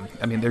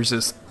 There's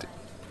just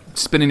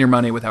spending your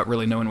money without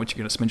really knowing what you're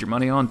going to spend your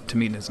money on. To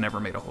me, has never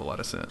made a whole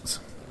lot of sense.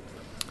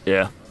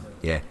 Yeah.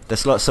 Yeah,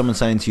 that's like someone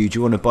saying to you, "Do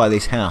you want to buy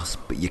this house?"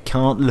 But you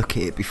can't look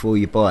at it before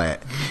you buy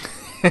it.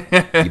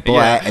 You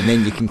buy it, and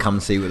then you can come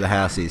and see what the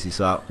house is. It's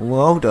like,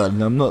 well, hold on,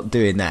 I'm not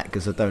doing that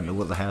because I don't know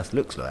what the house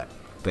looks like.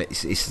 But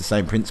it's the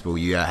same principle.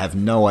 You have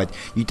no idea.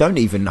 You don't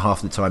even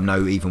half the time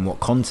know even what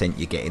content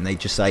you're getting. They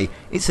just say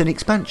it's an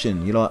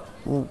expansion. You're like,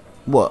 well,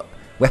 what?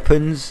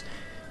 Weapons,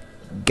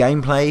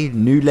 gameplay,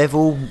 new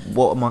level.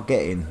 What am I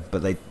getting?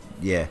 But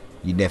you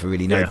never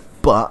really know. Yeah.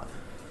 But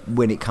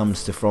when it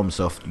comes to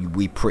FromSoft,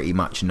 we pretty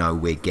much know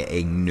we're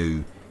getting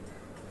new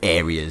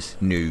areas,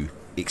 new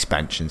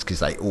expansions,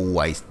 because they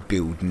always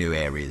build new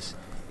areas.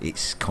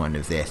 It's kind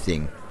of their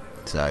thing.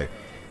 So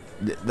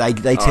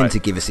they tend to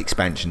give us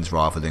expansions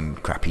rather than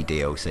crappy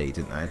DLC,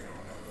 don't they?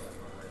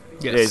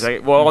 Yes. Yeah,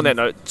 well, on that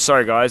note,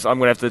 sorry guys, I'm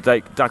going to have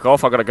to duck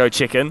off. I've got to go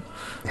check in.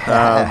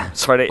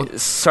 Sorry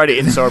to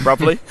end so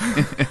abruptly.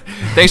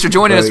 Thanks for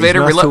joining us,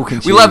 Vader.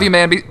 Nice we love you,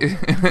 man.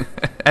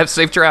 Have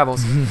safe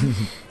travels.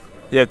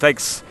 Yeah,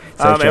 thanks.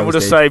 And we'll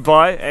just say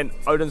bye, and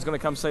Odin's going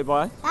to come say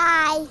bye.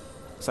 Bye.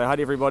 Say hi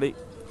to everybody.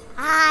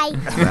 Hi.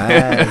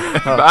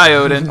 Bye. Bye,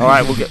 Odin. All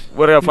right, we've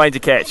got a plane to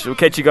catch. We'll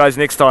catch you guys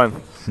next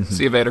time.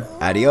 See you, Vader.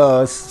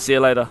 Adios. See you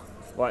later.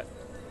 Bye.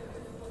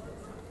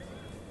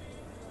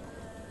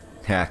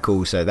 Yeah,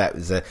 cool. So that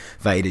was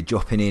Vader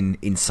dropping in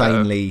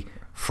insanely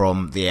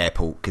from the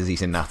airport because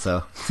he's a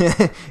nutter.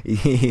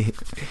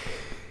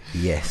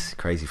 Yes,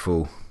 crazy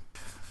fool.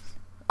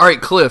 All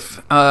right,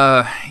 Cliff,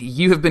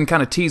 you have been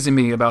kind of teasing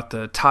me about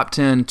the top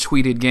 10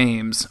 tweeted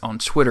games on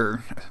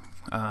Twitter.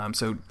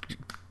 So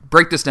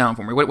break this down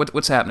for me.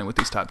 What's happening with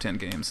these top 10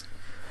 games?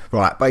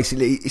 Right,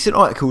 basically, it's an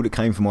article that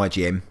came from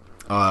IGN.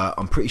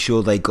 I'm pretty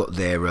sure they got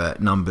their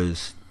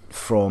numbers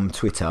from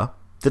Twitter.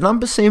 The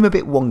numbers seem a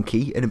bit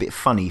wonky and a bit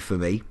funny for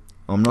me.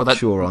 I'm not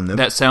sure on them.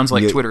 That sounds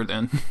like Twitter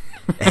then.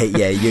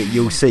 Yeah,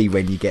 you'll see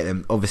when you get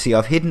them. Obviously,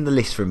 I've hidden the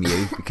list from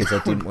you because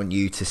I didn't want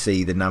you to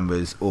see the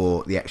numbers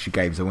or the actual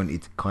games. I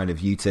wanted kind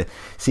of you to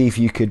see if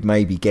you could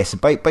maybe guess.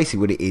 Basically,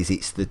 what it is,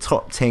 it's the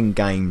top 10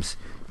 games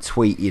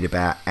tweeted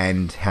about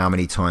and how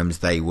many times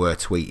they were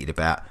tweeted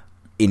about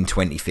in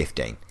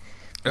 2015.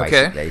 Basically.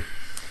 Okay.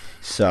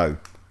 So,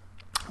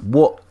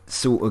 what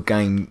sort of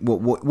game?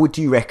 What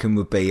do you reckon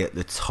would be at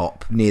the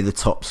top, near the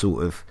top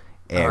sort of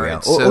area,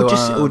 right,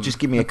 so, or just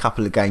give me a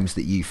couple of games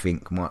that you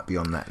think might be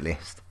on that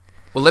list?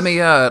 Well, let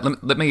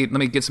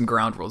me get some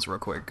ground rules real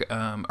quick.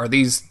 Are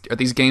these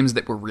games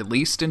that were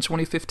released in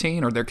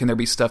 2015, or can there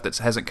be stuff that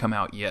hasn't come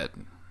out yet?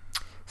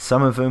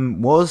 Some of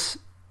them was,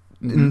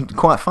 and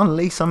quite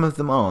funnily, some of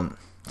them aren't.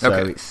 So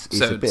okay.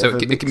 it's a bit of a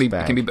it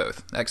can be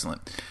both.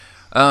 Excellent.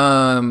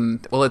 Well,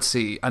 let's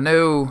see. I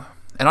know,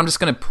 and I'm just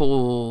gonna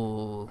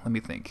pull. Let me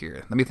think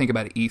here. Let me think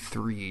about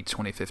E3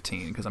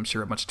 2015 because I'm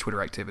sure a bunch of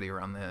Twitter activity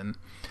around then.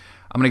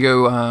 I'm going to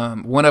go,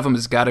 one of them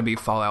has got to be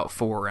Fallout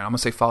 4, and I'm going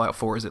to say Fallout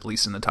 4 is at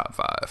least in the top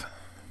 5.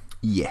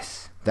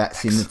 Yes,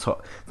 that's in the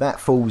top. That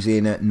falls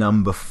in at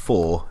number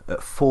 4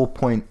 at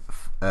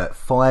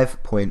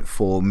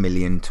 5.4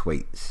 million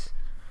tweets.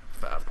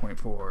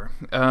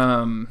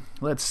 5.4.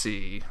 Let's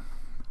see.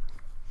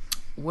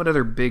 what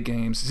other big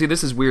games? See,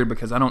 this is weird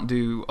because I don't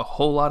do a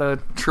whole lot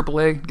of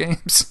AAA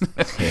games.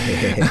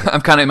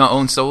 I'm kind of in my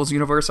own Souls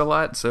universe a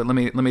lot, so let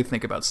me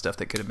think about stuff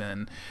that could have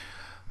been.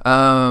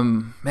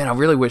 Man, I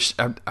really wish.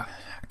 I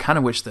kind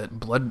of wish that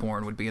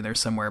Bloodborne would be in there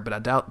somewhere, but I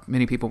doubt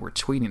many people were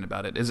tweeting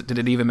about it. Did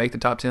it even make the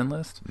top 10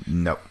 list?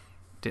 Nope.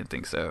 Didn't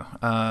think so.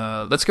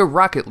 Let's go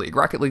Rocket League.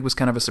 Rocket League was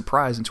kind of a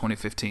surprise in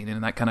 2015,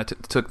 and that kind of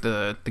took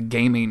the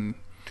gaming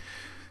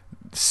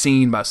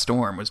scene by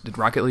storm. Did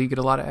Rocket League get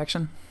a lot of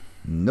action?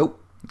 Nope.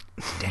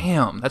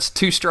 Damn, that's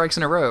 2 strikes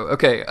in a row.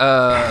 Okay,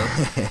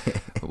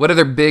 what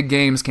other big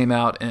games came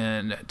out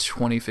in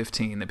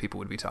 2015 that people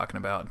would be talking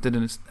about?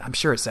 I'm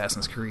sure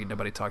Assassin's Creed.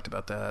 Nobody talked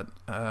about that.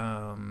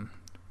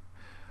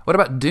 What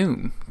about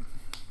Doom?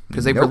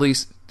 Because they've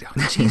released.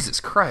 Oh, Jesus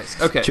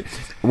Christ. Okay.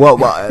 Well,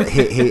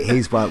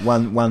 here's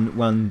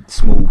one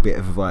small bit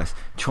of advice.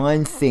 Try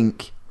and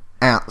think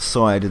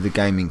outside of the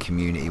gaming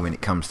community when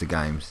it comes to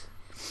games.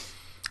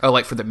 Oh,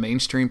 like for the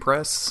mainstream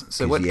press.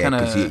 So what kind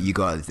of? Because you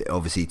got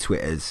obviously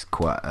Twitter's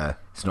quite.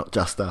 It's not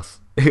just us.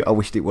 I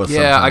wished it was.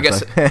 Yeah, I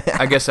guess.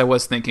 I guess I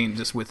was thinking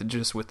just with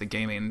the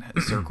gaming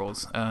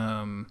circles.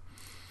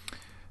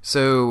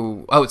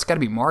 So it's got to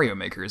be Mario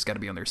Maker. It's got to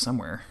be on there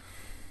somewhere.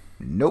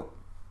 Nope.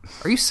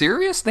 Are you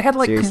serious? They had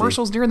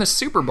commercials during the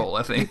Super Bowl,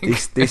 I think.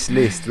 This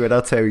list, when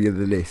I'll tell you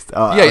the list.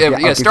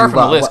 Yeah. Start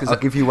from the list. I'll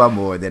give you one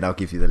more, and then I'll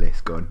give you the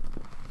list. Go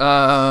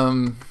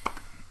on.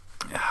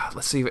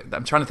 Let's see.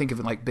 I'm trying to think of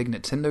like big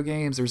Nintendo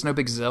games. There's no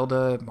big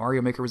Zelda.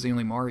 Mario Maker was the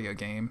only Mario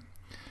game.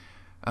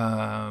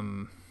 I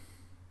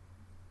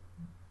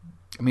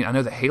mean, I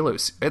know the Halo.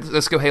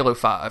 Let's go Halo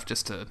 5,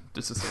 just to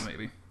say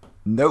maybe.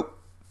 Nope.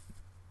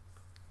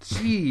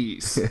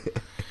 Jeez.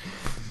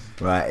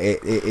 Right,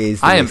 it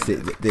is.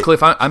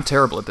 Cliff, I'm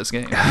terrible at this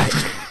game.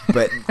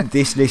 But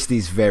this list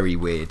is very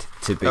weird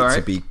to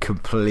be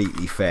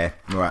completely fair.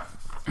 Right,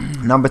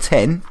 number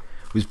 10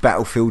 was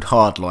Battlefield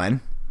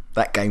Hardline.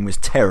 That game was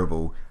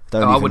terrible.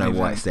 Don't even know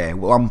why it's there.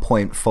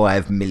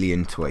 1.5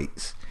 million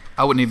tweets.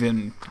 I don't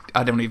even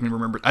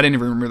remember. I didn't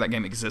even remember that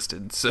game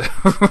existed. So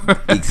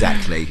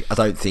exactly. I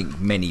don't think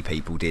many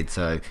people did.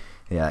 So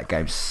yeah, that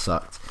game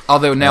sucked.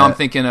 Although now I'm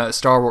thinking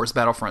Star Wars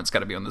Battlefront's got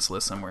to be on this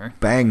list somewhere.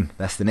 Bang!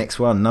 That's the next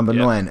one. Number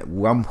 9,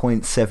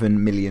 1.7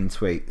 million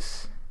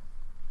tweets.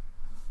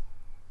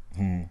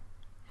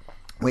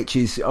 Which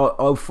is,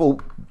 I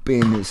thought,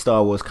 being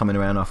Star Wars coming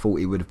around, I thought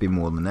it would have been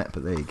more than that,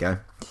 but there you go.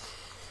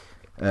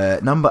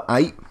 Number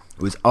 8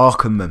 was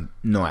Arkham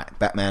Knight,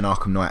 Batman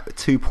Arkham Knight, with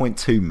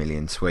 2.2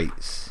 million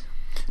tweets.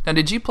 Now,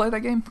 did you play that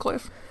game,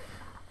 Cliff?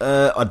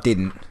 I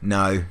didn't,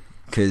 no,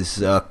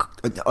 because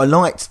I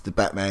liked the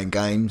Batman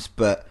games,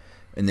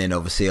 and then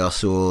obviously I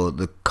saw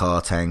the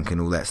car tank and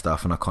all that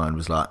stuff, and I kind of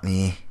was like,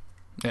 meh.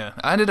 Yeah,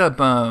 I ended up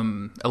a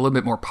little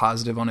bit more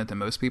positive on it than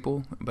most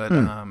people, but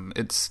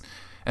it's,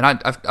 and I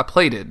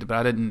played it, but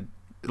I didn't,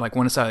 like,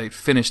 once I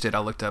finished it, I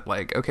looked up,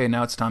 like, okay,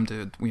 now it's time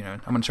to, I'm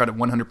going to try to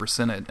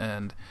 100% it,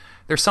 and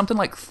there's something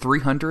like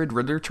 300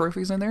 Riddler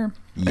trophies in there.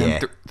 Yeah.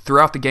 And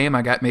throughout the game,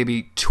 I got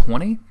maybe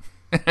 20.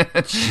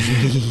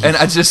 And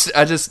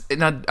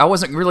I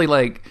wasn't really,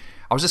 like,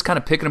 I was just kind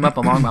of picking them up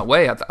along my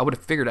way. I would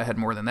have figured I had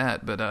more than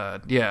that, but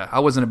I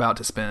wasn't about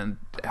to spend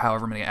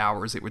however many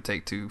hours it would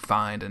take to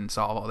find and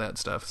solve all that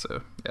stuff,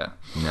 so, yeah.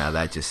 No,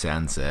 that just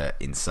sounds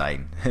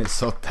insane.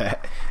 Sod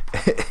that.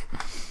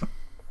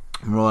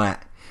 Right.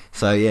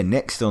 So, yeah,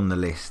 next on the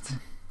list,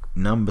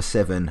 number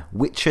 7,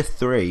 Witcher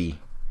 3.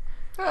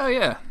 Oh,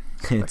 yeah.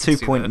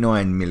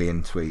 2.9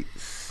 million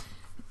tweets.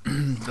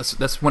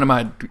 That's one of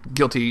my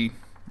guilty,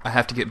 I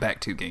have to get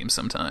back to games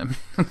sometime.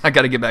 I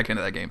got to get back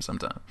into that game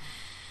sometime.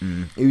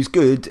 It was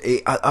good.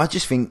 I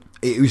just think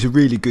it was a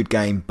really good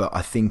game, but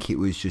I think it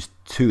was just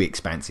too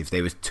expansive.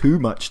 There was too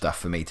much stuff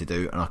for me to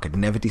do, and I could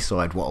never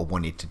decide what I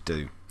wanted to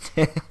do.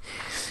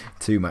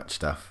 Too much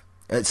stuff.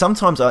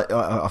 Sometimes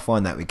I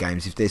find that with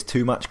games, if there's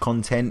too much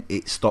content,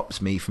 it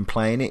stops me from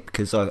playing it,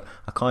 because I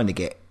kind of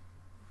get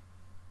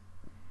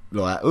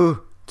like,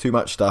 oh, too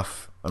much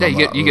stuff. And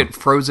yeah, you get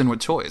frozen with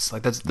choice.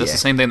 Like that's the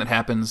same thing that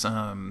happens.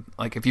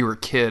 Like if you were a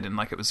kid and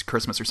like it was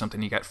Christmas or something,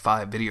 you got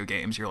 5 video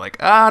games. You're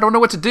like, I don't know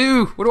what to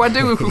do. What do I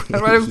do? How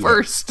do I do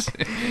first?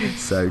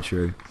 So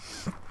true.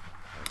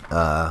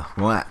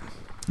 Right.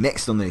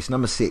 Next on this,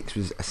 number 6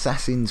 was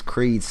Assassin's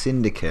Creed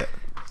Syndicate.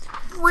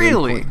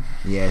 Really?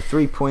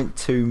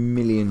 3.2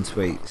 million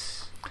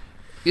tweets.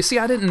 You see,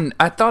 I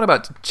thought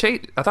about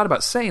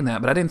saying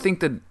that, but I didn't think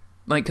that,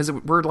 like, because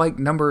we're like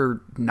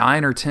number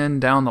 9 or 10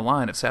 down the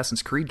line of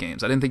Assassin's Creed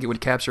games. I didn't think it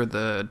would capture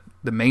the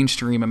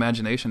mainstream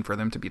imagination for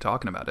them to be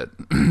talking about it.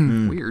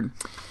 Weird.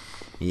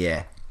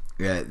 Yeah.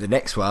 The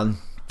next one,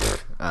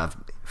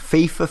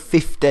 FIFA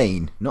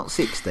 15, not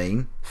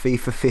 16,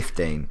 FIFA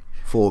 15.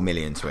 4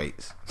 million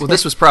tweets. Well,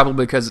 this was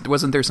probably because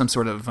wasn't there some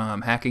sort of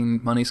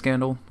hacking money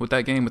scandal with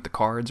that game with the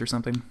cards or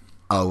something?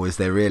 Oh, was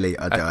there really?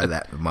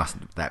 That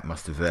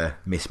must have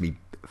missed me,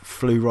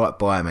 flew right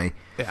by me.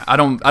 Yeah, I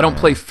don't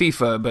play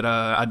FIFA, but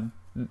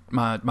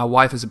my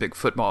wife is a big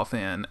football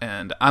fan,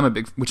 and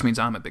which means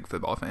I'm a big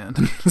football fan.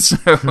 So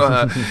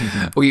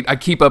I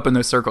keep up in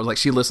those circles. Like,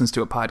 she listens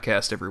to a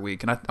podcast every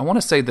week, and I want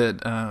to say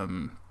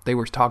that they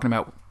were talking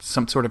about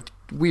some sort of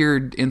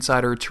weird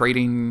insider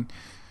trading.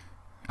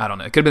 I don't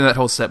know. It could have been that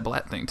whole Sepp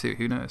Blatt thing too.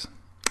 Who knows?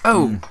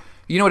 Oh,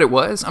 you know what it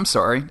was? I'm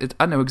sorry.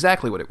 I know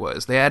exactly what it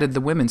was. They added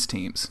the women's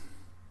teams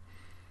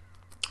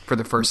for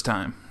the first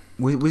time.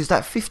 Was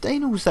that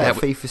 15 or was that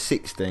FIFA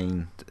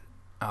 16?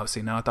 Oh,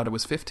 see, no, I thought it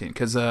was 15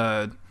 because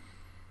I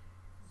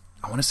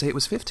want to say it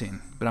was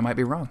 15, but I might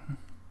be wrong.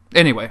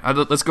 Anyway,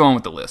 let's go on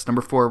with the list.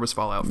 Number 4 was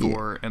Fallout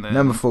 4, and then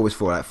number 4 was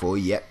Fallout 4.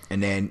 Yep,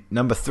 and then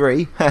number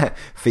 3,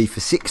 FIFA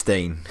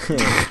 16,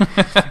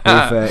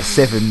 with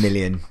 7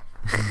 million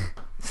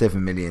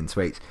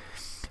tweets.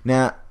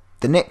 Now,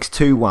 the next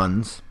two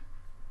ones,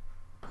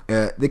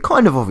 they're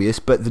kind of obvious,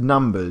 but the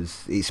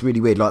numbers, it's really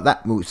weird. Like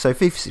that. So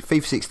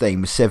FIFA 16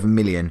 was 7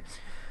 million.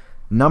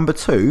 Number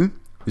 2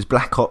 was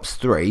Black Ops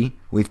 3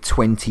 with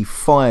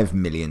 25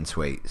 million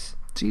tweets.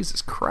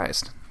 Jesus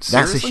Christ.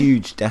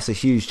 Seriously? That's a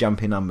huge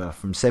jump in number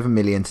from 7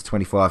 million to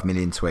 25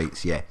 million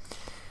tweets, yeah.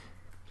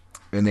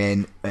 And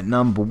then at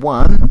number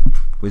 1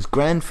 was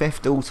Grand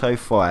Theft Auto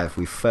 5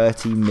 with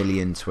 30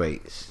 million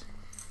tweets.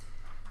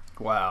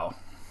 Wow.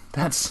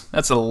 That's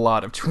a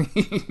lot of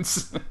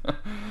tweets.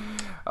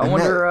 I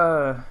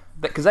wonder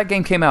because that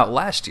game came out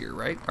last year,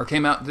 right? Or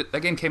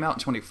that game came out in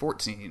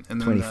 2014 and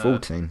then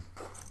 2014.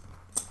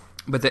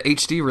 But the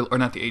HD, or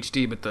not the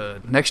HD, but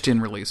the next-gen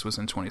release was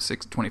in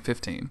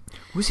 2015.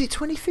 Was it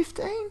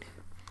 2015?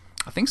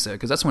 I think so,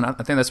 because I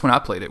think that's when I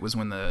played it, was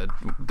when the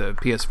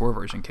PS4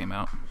 version came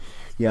out.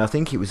 Yeah, I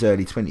think it was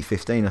early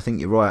 2015. I think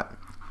you're right.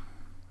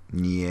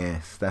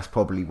 Yes, that's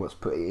probably what's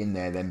put it in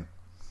there then.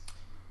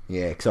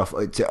 Yeah, because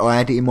I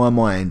had it in my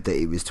mind that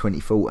it was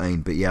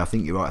 2014, but yeah, I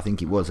think you're right. I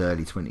think it was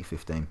early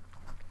 2015.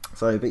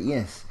 So, but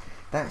yes,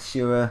 that's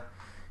your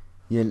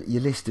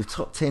list of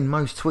top 10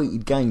 most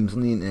tweeted games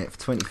on the internet for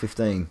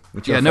 2015.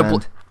 Which yeah, no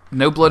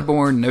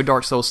Bloodborne, no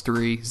Dark Souls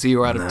 3,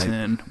 0 out of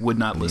 10. Would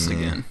not list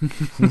again.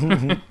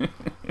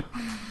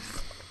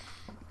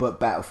 But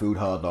Battlefield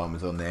Hardline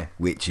was on there,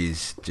 which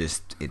is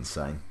just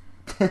insane.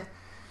 But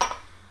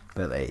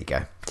there you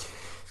go.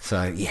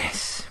 So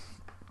yes.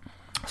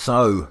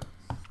 So,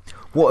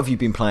 what have you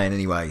been playing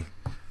anyway?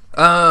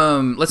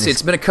 Let's see,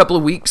 it's been a couple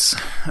of weeks.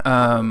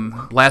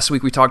 Last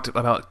week we talked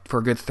about for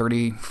a good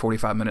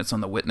 30-45 minutes on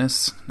The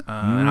Witness.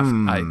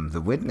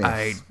 The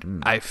Witness.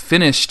 I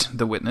finished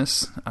The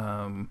Witness,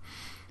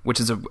 which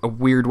is a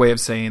weird way of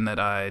saying that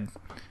I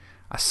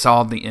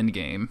saw the end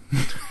game.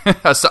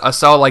 I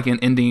saw like an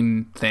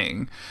ending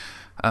thing.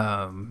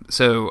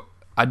 So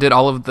I did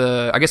all of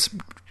I guess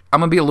I'm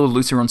going to be a little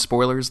looser on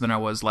spoilers than I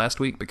was last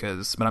week but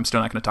I'm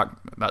still not going to talk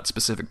about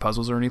specific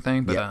puzzles or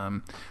anything, but yep.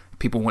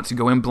 People want to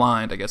go in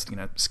blind, I guess,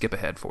 skip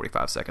ahead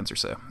 45 seconds or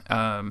so.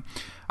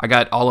 I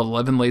got all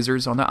 11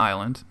 lasers on the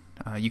island.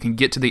 You can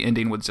get to the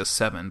ending with just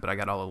 7, but I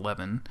got all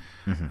 11.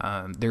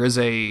 Mm-hmm. There is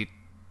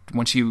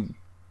once you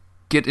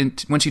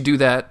do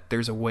that,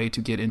 there's a way to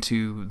get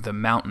into the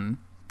mountain,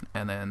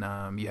 and then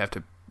you have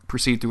to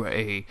proceed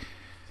through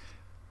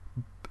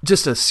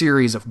just a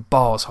series of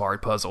balls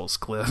hard puzzles,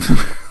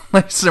 Cliff.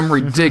 Like some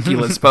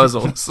ridiculous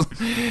puzzles.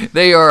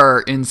 They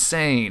are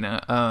insane.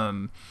 At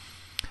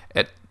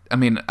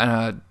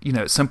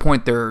some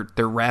point they're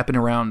wrapping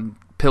around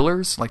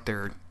pillars, like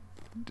they're,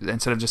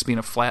 instead of just being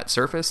a flat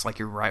surface, like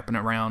you're wrapping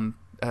around.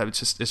 It's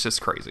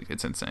just crazy.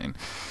 It's insane.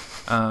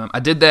 I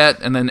did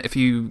that, and then if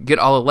you get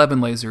all 11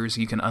 lasers,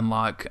 you can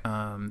unlock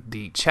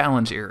the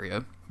challenge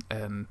area.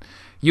 And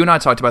you and I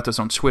talked about this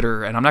on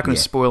Twitter, and I'm not going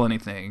to spoil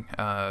anything,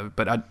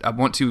 but I'm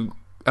not going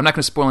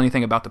to spoil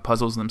anything about the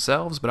puzzles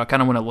themselves, but I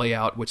kind of want to lay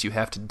out what you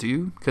have to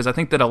do, because I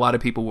think that a lot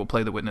of people will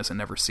play The Witness and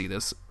never see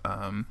this.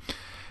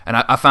 And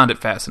I found it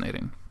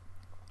fascinating.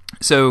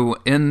 So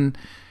in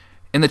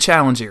the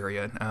challenge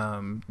area,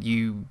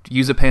 you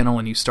use a panel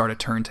and you start a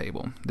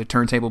turntable. The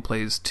turntable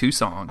plays 2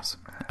 songs,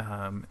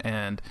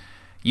 and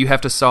you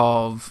have to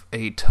solve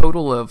a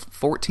total of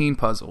 14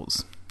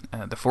 puzzles.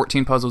 The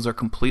 14 puzzles are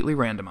completely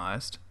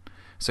randomized,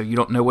 so you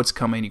don't know what's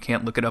coming. You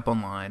can't look it up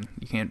online.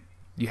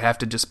 You have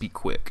to just be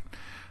quick.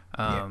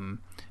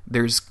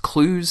 There's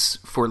clues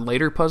for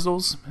later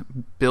puzzles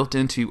built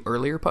into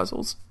earlier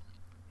puzzles.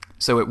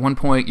 So at one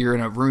point you're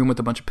in a room with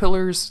a bunch of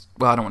pillars.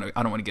 Well, I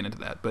don't want to get into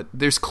that, but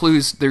there's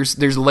clues.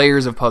 There's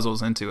layers of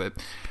puzzles into it.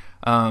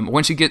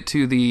 Once you get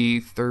to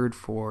the 3rd,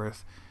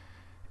 4th,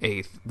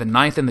 8th, the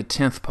 9th, and the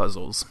 10th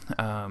puzzles,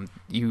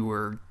 you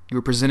were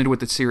presented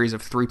with a series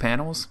of 3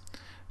 panels.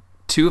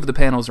 2 of the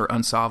panels are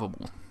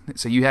unsolvable.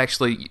 So you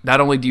actually,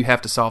 not only do you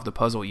have to solve the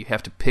puzzle, you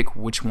have to pick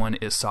which one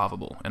is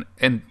solvable.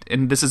 And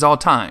this is all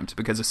timed,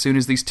 because as soon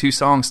as these 2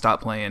 songs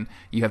stop playing,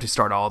 you have to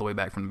start all the way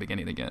back from the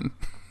beginning again.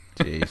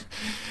 Jeez.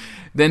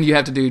 Then you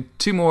have to do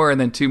 2 more, and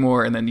then 2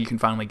 more, and then you can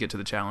finally get to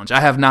the challenge. I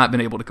have not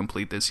been able to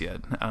complete this yet.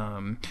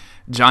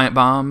 Giant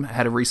Bomb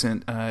had a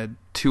recent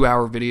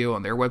 2-hour video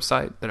on their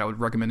website that I would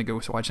recommend to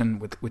go watching,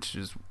 which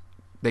is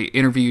they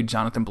interviewed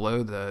Jonathan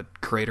Blow, the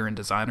creator and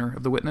designer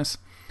of The Witness.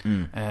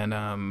 And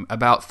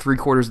about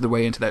 3/4 of the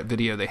way into that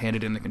video, they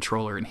handed him the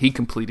controller, and he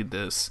completed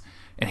this.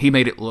 And he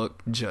made it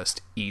look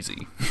just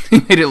easy.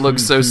 He made it look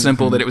so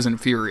simple that it was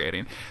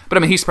infuriating. But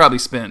I mean, he's probably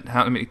spent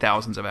how many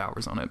thousands of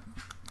hours on it.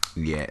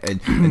 Yeah,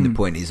 and the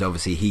point is,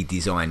 obviously, he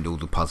designed all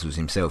the puzzles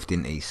himself,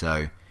 didn't he?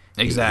 So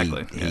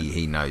exactly,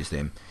 he knows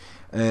them.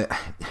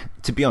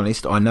 To be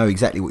honest, I know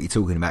exactly what you're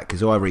talking about,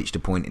 because I reached a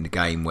point in the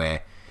game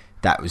where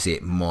that was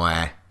it.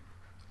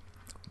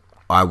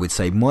 I would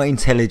say my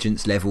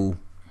intelligence level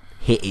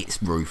hit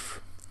its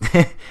roof,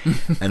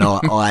 and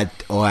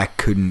I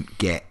couldn't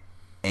get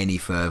any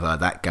further.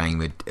 That game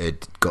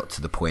had got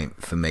to the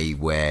point for me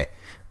where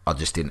I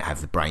just didn't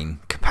have the brain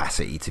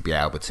capacity to be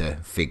able to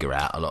figure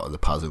out a lot of the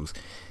puzzles.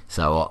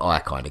 So I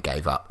kind of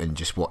gave up and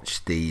just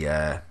watched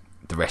the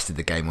rest of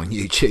the game on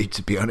YouTube.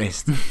 To be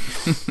honest,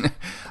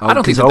 I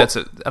don't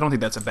think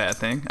that's a bad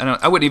thing.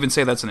 I wouldn't even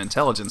say that's an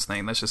intelligence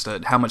thing. That's just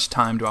how much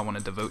time do I want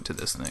to devote to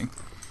this thing.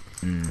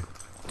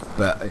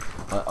 But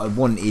I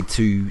wanted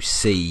to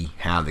see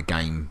how the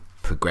game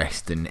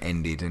progressed and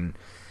ended, and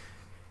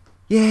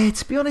yeah,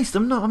 to be honest,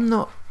 I'm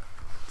not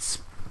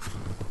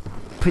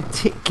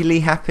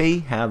particularly happy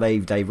how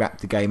they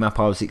wrapped the game up.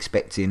 I was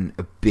expecting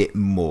a bit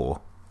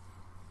more.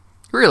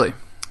 Really?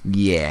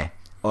 Yeah.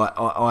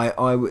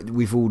 I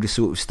with all the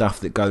sort of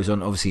stuff that goes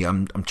on. Obviously,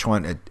 I'm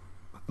trying to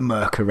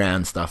murk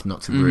around stuff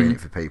not to ruin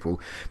it for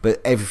people.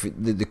 But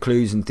everything, the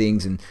clues and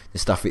things, and the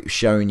stuff it was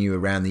showing you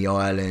around the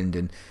island,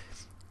 and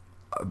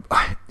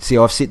see,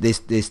 I've seen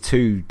there's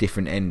 2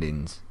 different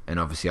endings, and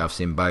obviously I've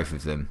seen both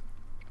of them.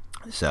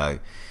 So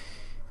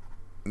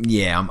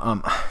yeah,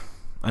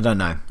 I don't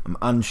know. I'm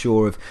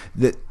unsure of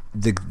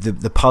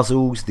the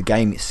puzzles, the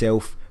game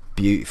itself.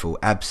 Beautiful,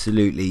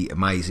 absolutely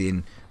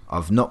amazing.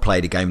 I've not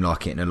played a game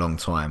like it in a long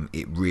time.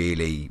 It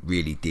really,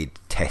 really did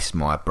test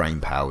my brain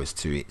powers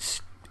to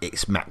its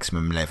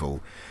maximum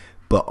level.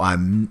 But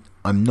I'm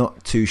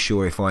not too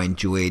sure if I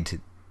enjoyed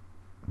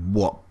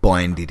what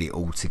binded it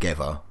all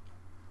together.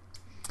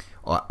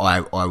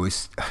 I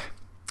was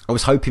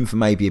hoping for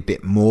maybe a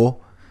bit more.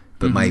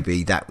 But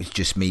maybe that was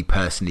just me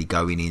personally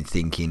going in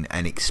thinking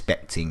and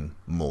expecting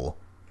more.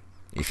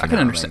 I can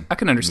understand.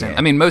 Yeah.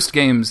 I mean, most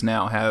games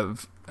now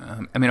have.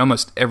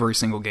 Almost every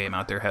single game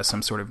out there has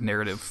some sort of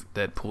narrative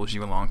that pulls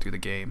you along through the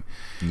game.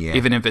 Yeah.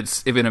 Even if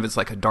it's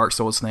like a Dark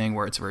Souls thing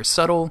where it's very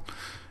subtle,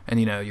 and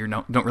you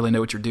don't really know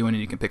what you're doing, and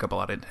you can pick up a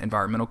lot of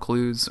environmental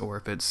clues, or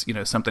if it's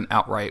something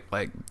outright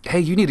like, hey,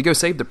 you need to go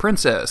save the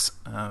princess.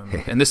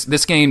 And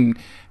this game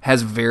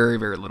has very,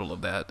 very little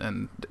of that.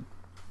 And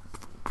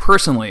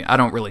personally, I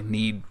don't really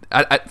need...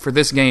 for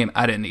this game,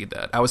 I didn't need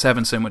that. I was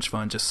having so much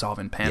fun just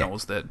solving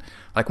panels that...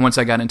 Like, once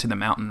I got into the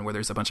mountain where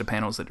there's a bunch of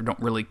panels that don't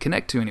really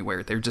connect to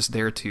anywhere, they're just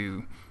there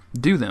to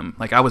do them.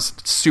 Like, I was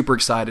super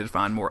excited to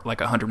find more, like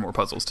 100 more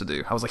puzzles to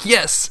do. I was like,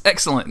 yes,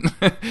 excellent.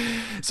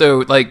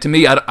 So, like, to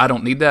me, I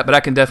don't need that, but I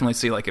can definitely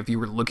see, like, if you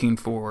were looking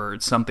for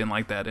something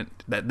like that,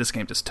 that this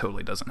game just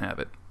totally doesn't have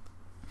it.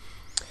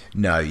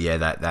 No, yeah,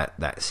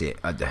 that's it.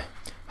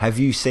 Have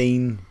you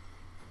seen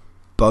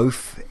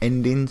both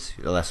endings?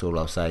 Well, that's all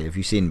I'll say. Have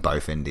you seen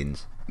both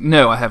endings?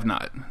 No, I have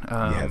not. You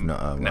have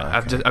not? Oh, no,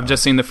 okay. I've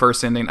just seen the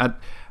first ending.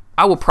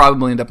 I will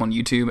probably end up on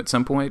YouTube at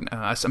some point.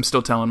 I'm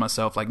still telling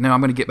myself, like, no, I'm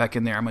going to get back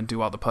in there. I'm going to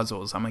do all the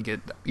puzzles. I'm going to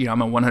get, I'm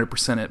going to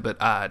 100% it,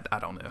 but I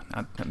don't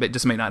know. I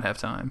just may not have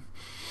time.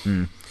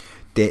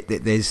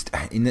 There's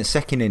in the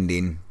second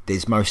ending,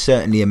 there's most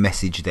certainly a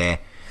message there,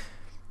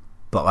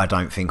 but I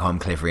don't think I'm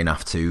clever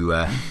enough to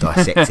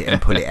dissect it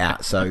and pull it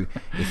out. So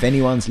if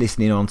anyone's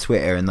listening on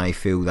Twitter and they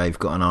feel they've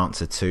got an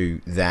answer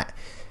to that,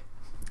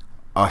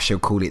 I shall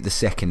call it the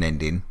second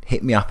ending.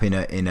 Hit me up in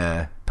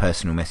a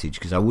personal message,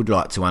 because I would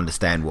like to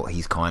understand what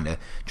he's kind of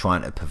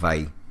trying to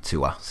purvey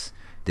to us.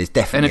 There's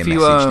definitely a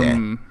message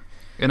there.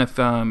 And if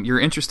you're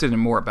interested in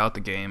more about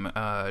the game,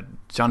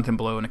 Jonathan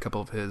Blow and a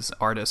couple of his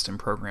artists and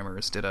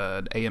programmers did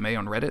an AMA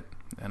on Reddit,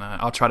 and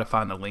I'll try to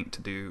find a link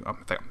to do. In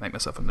fact, I'll make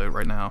myself a note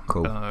right now.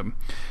 Cool.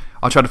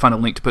 I'll try to find a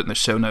link to put in the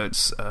show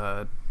notes,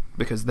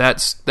 because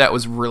that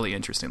was really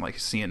interesting, like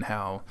seeing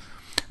how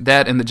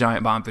that and the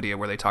Giant Bomb video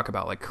where they talk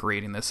about like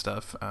creating this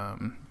stuff.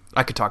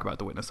 I could talk about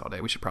The Witness all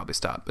day. We should probably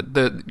stop. But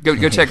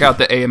go check out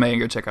the AMA and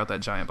go check out that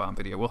Giant Bomb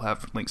video. We'll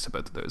have links to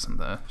both of those in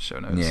the show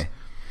notes. Yeah.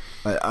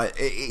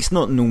 It's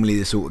not normally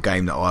the sort of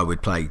game that I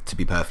would play, to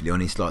be perfectly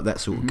honest. Like that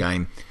sort of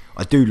game,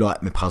 I do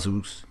like my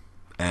puzzles,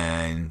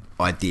 and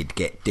I did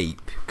get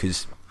deep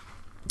because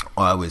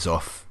I was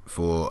off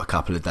for a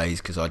couple of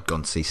days because I'd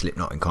gone to see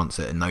Slipknot in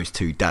concert, and those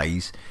 2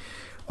 days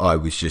I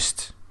was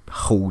just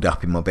hauled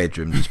up in my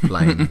bedroom just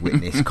playing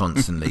Witness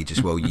constantly,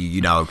 just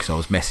because I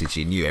was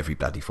messaging you every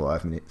bloody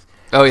 5 minutes.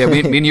 Oh yeah, me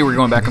and you were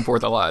going back and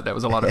forth a lot. That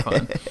was a lot of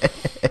fun.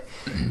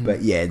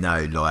 But yeah,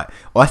 no, like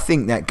I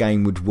think that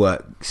game would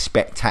work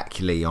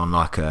spectacularly on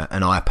like an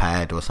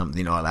iPad or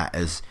something like that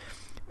as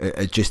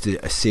just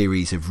a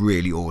series of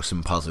really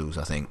awesome puzzles.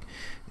 I think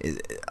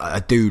I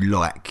do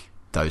like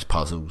those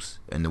puzzles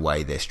and the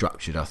way they're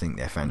structured. I think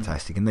they're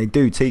fantastic, and they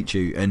do teach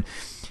you. And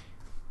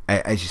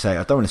as you say,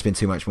 I don't want to spend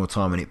too much more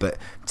time on it, but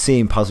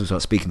seeing puzzles,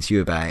 like speaking to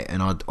you about it,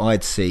 and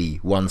I'd see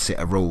one set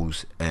of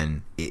rules,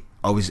 and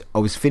I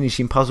was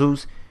finishing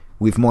puzzles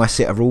with my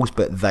set of rules,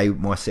 but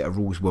my set of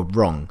rules were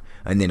wrong.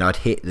 And then I'd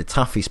hit the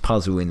toughest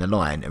puzzle in the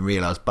line and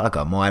realise,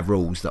 bugger, my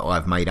rules that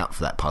I've made up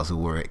for that puzzle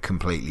were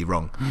completely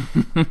wrong.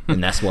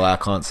 And that's why I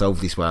can't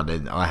solve this one,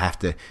 and I have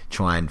to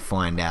try and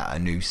find out a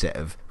new set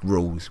of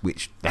rules,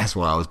 that's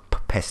why I was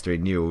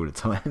pestering you all the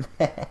time.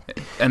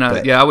 And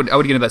I would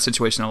get into that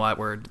situation a lot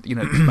where,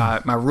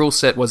 my rule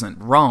set wasn't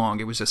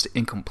wrong, it was just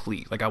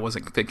incomplete. Like I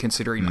wasn't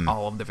considering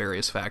all of the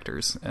various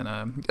factors.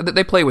 And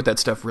they play with that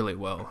stuff really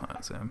well.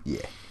 So.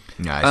 Yeah.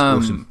 No, it's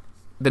awesome.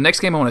 The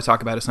next game I want to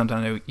talk about is something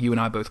I know you and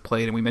I both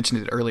played, and we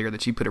mentioned it earlier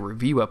that you put a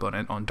review up on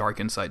it on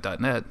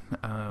darkinsight.net,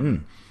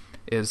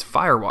 is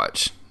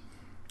Firewatch.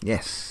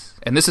 Yes.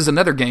 And this is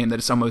another game that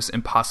is almost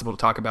impossible to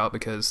talk about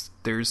because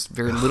there's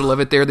very little of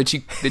it there that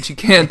you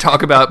can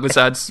talk about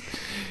besides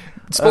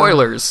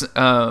spoilers.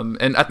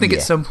 And I think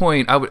at some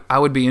point I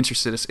would be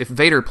interested if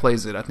Vader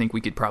plays it. I think we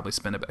could probably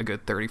spend a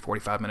good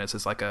 30-45 minutes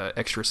as like a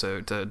extra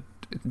so to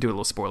do a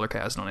little spoiler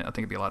cast on it. I think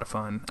it'd be a lot of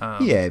fun.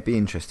 It'd be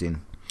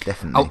interesting.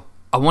 Definitely.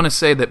 I want to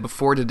say that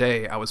before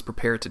today, I was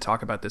prepared to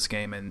talk about this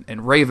game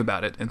and rave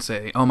about it and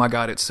say, oh my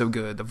god, it's so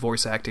good. The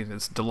voice acting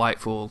is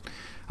delightful.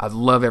 I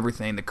love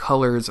everything. The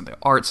colors and the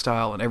art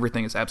style and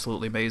everything is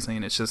absolutely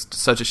amazing. It's just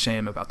such a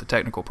shame about the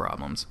technical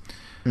problems.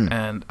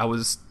 And that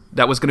was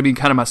going to be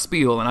kind of my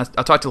spiel, and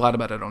I talked a lot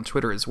about it on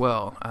Twitter as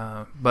well.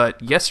 But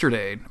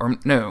yesterday,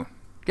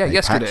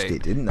 yesterday, patched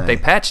it, didn't they? They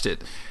patched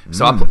it.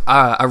 So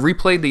I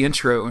replayed the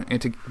intro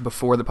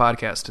before the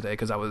podcast today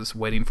because I was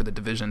waiting for the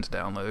Division to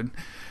download.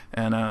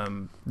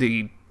 And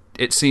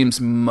it seems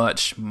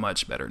much,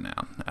 much better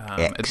now.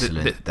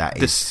 Excellent. That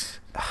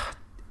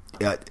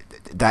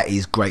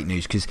is great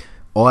news, because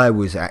I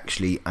was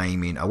actually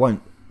aiming, I'll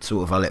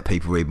let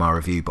people read my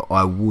review, but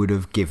I would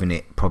have given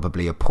it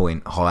probably a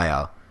point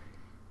higher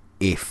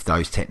if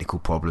those technical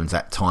problems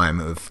at time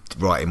of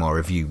writing my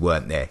review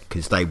weren't there,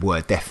 because they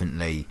were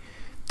definitely...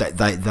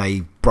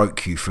 They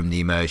broke you from the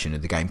immersion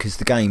of the game, because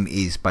the game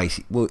is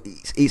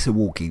it's a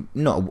walking,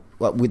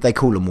 they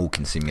call them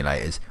walking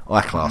simulators.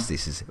 I class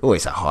this as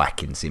it's a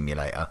hiking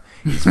simulator.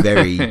 It's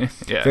very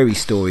very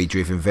story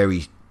driven,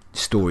 very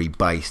story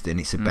based, and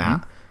it's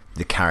about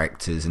the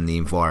characters and the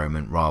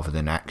environment rather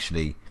than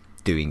actually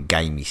doing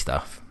gamey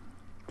stuff.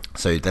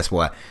 So that's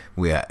why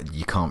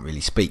you can't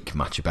really speak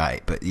much about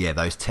it. But yeah,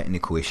 those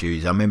technical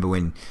issues. I remember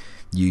when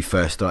you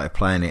first started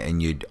playing it,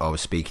 and I was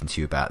speaking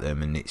to you about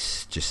them, and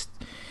it's just.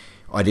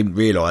 I didn't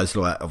realise,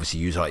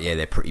 obviously you was like, yeah,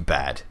 they're pretty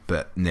bad.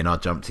 But then I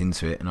jumped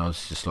into it and I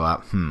was just like,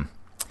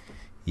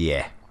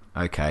 yeah,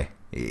 okay.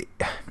 It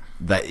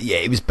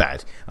was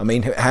bad. I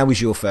mean, how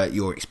was your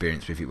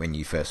experience with it when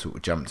you first sort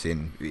of jumped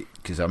in?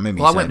 Because I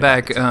remember. Well, I went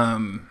back.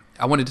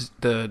 I wanted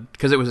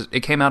because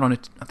it came out on a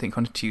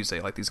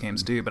Tuesday, like these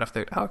games do. But I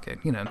thought, okay,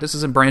 this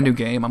is a brand new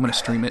game. I'm going to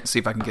stream it and see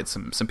if I can get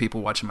some people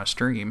watching my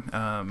stream.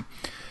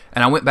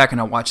 And I went back and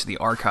I watched the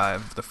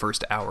archive, the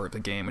first hour of the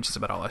game, which is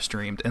about all I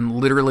streamed. And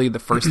literally the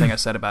first thing I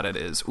said about it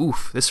is,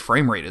 oof, this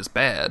frame rate is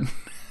bad.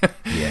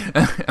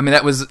 Yeah. I mean,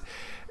 that was...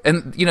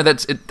 And,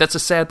 that's a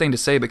sad thing to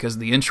say, because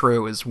the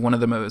intro is one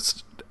of the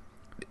most...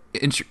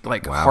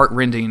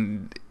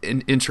 heart-rending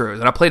intros.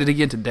 And I played it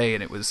again today,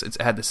 and it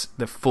had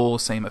the full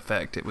same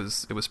effect. It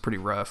was pretty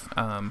rough.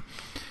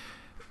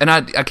 And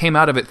I came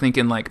out of it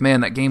thinking, like, man,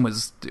 that game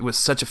was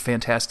such a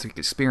fantastic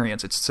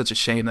experience. It's such a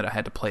shame that I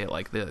had to play it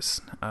like this.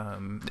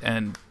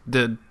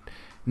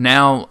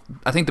 Now,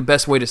 I think the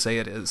best way to say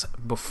it is,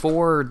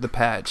 before the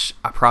patch,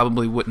 I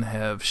probably wouldn't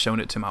have shown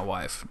it to my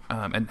wife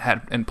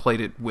and played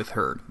it with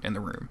her in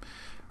the room.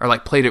 Or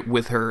like played it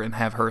with her and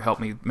have her help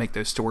me make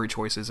those story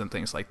choices and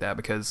things like that,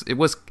 because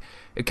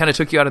it kind of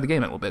took you out of the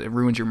game a little bit. It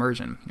ruined your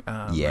immersion.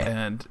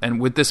 And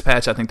with this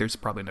patch, I think there's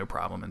probably no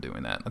problem in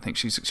doing that. I think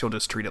she'll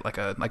just treat it like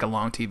a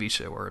long TV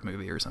show or a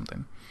movie or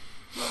something.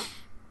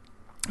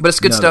 But it's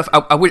good stuff.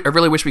 I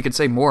really wish we could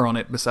say more on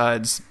it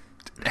besides,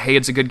 hey,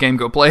 it's a good game,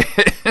 go play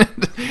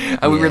it.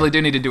 We really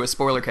do need to do a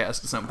spoiler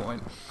cast at some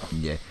point.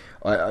 Yeah,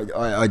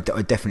 I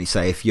definitely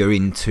say if you're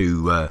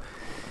into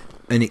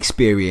an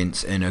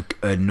experience and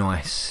a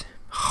nice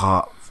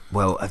heart,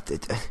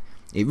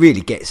 it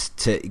really gets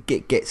the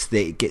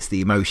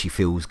emoji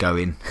feels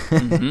going.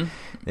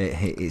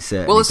 It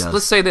certainly does.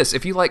 Let's say this: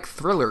 if you like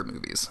thriller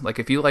movies, like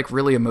if you like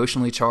really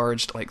emotionally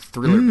charged like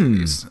thriller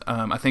movies,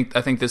 I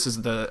think this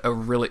is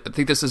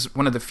this is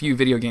one of the few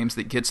video games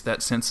that gets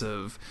that sense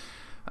of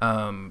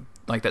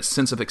that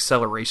sense of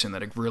acceleration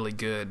that a really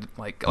good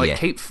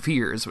Cape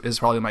Fear is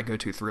probably my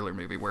go-to thriller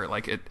movie, where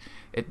like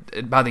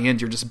it by the end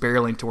you're just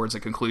barreling towards a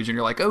conclusion.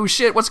 You're like, oh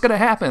shit, what's gonna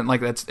happen?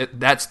 Like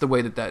that's the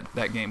way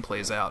that game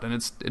plays out, and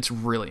it's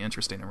really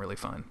interesting and really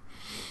fun.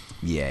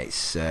 Yeah,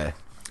 it's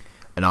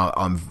and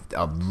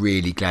I'm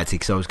really glad to,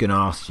 because I was going to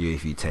ask you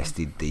if you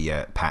tested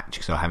the patch,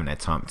 because I haven't had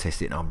time to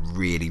test it, and I'm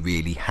really,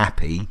 really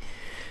happy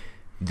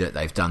that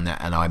they've done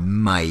that, and I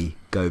may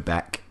go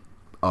back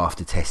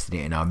after testing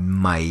it, and I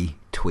may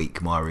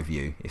tweak my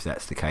review if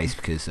that's the case,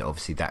 because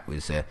obviously that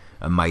was a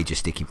major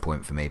sticking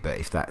point for me. But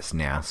if that's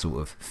now sort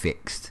of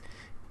fixed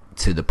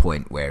to the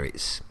point where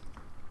it's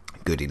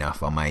good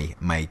enough, I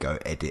may go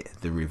edit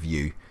the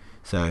review.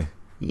 So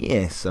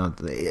yes,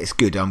 it's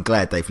good. I'm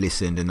glad they've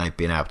listened and they've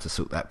been able to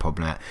sort that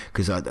problem out,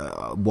 because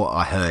what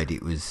I heard,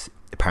 it was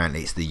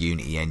apparently it's the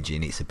Unity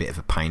engine. It's a bit of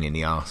a pain in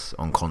the arse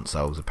on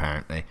consoles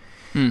apparently.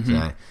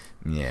 So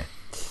yeah.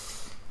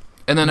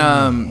 And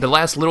then the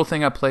last little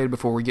thing I played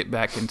before we get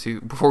into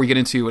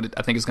what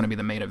I think is going to be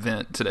the main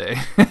event today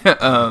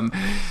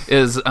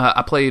is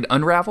I played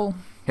Unravel.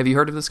 Have you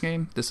heard of this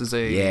game? This is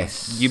a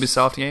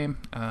Ubisoft game.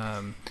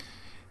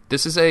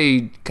 This is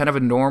a kind of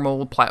a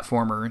normal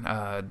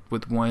platformer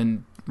with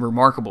one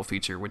remarkable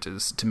feature, which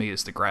is, to me,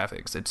 is the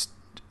graphics. It's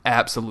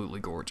absolutely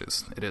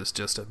gorgeous. It is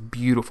just a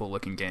beautiful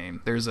looking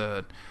game. There's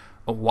a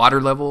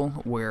water level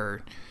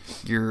where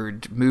you're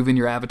moving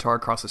your avatar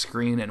across the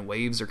screen and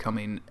waves are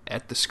coming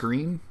at the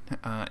screen,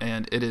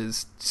 and it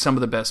is some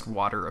of the best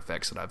water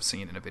effects that I've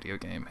seen in a video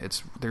game.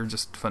 They're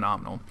just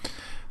phenomenal.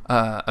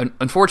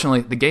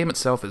 Unfortunately, the game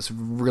itself is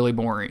really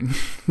boring.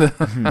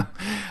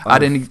 I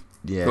didn't.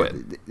 Yeah,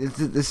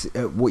 this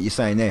what you're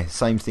saying there.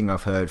 Same thing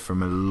I've heard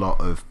from a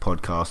lot of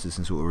podcasters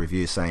and sort of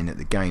reviewers saying that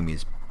the game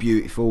is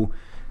beautiful,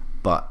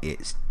 but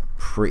it's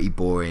pretty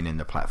boring and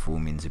the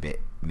platforming's a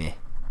bit meh.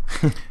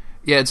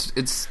 Yeah,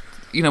 it's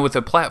with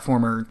a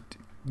platformer,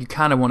 you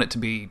kind of want it to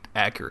be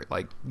accurate.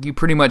 Like, you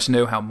pretty much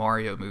know how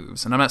Mario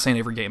moves, and I'm not saying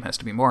every game has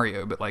to be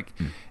Mario, but like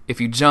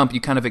if you jump,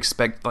 you kind of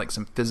expect like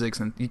some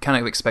physics, and you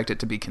kind of expect it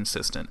to be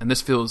consistent. And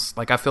this feels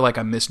like, I feel like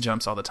I miss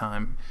jumps all the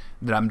time,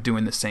 that I'm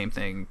doing the same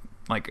thing.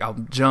 Like,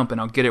 I'll jump and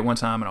I'll get it one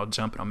time, and I'll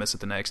jump and I'll miss it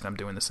the next, and I'm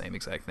doing the same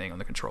exact thing on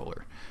the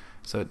controller.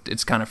 So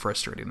it's kind of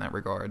frustrating in that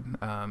regard.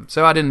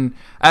 So I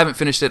haven't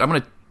finished it.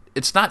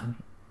 It's not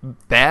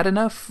bad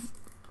enough.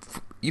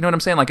 You know what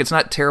I'm saying? Like, it's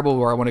not terrible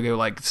where I want to go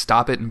like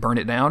stop it and burn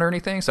it down or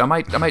anything. So I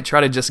might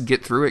try to just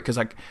get through it, because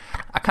I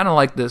kind of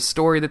like the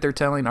story that they're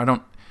telling.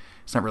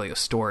 It's not really a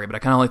story, but I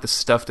kind of like the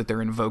stuff that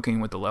they're invoking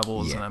with the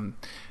levels. Yeah. And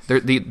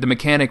the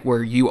mechanic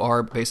where you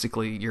are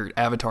basically, your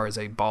avatar is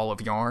a ball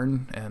of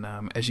yarn, and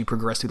as you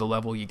progress through the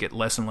level, you get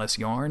less and less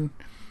yarn.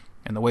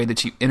 And the way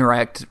that you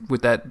interact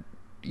with that,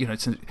 you're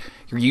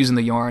using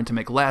the yarn to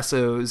make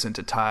lassos and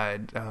to tie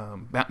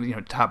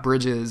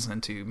bridges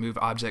and to move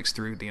objects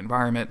through the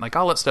environment. Like,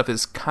 all that stuff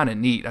is kind of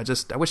neat. I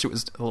wish it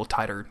was a little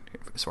tighter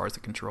as far as the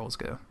controls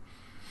go.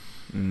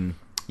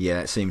 Yeah,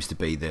 that seems to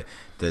be the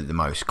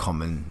most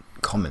common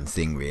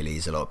thing, really,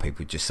 is a lot of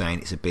people just saying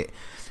it's a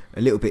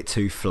little bit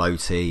too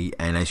floaty,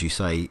 and as you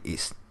say,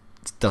 it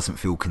doesn't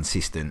feel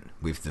consistent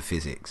with the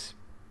physics.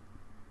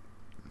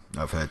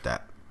 I've heard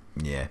that.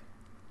 Yeah.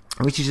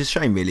 Which is a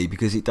shame, really,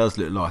 because it does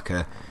look like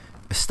a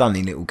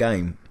stunning little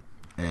game.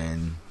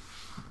 And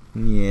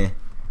yeah,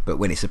 but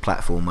when it's a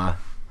platformer,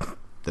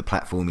 the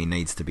platforming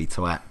needs to be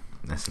tight.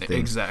 That's the thing.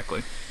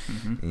 Exactly.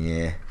 Mm-hmm.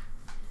 Yeah.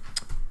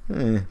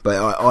 But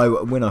I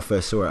when I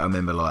first saw it, I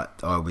remember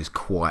I was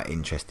quite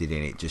interested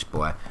in it just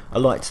by, I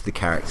liked the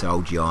character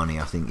Old Gianni.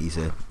 I think he's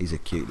a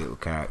cute little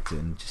character,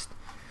 and just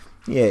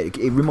it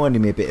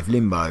reminded me a bit of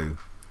Limbo,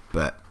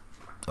 but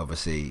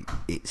obviously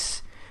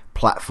its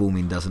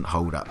platforming doesn't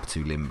hold up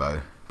to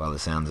Limbo by the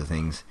sounds of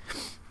things.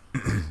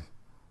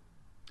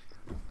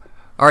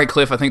 All right,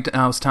 Cliff, I think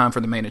now it's time for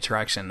the main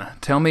attraction.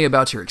 Tell me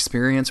about your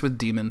experience with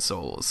Demon's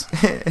Souls.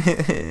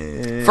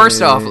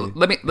 First off,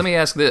 let me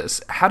ask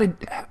this: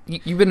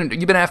 you've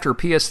been after a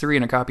PS3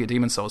 and a copy of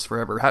Demon's Souls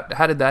forever?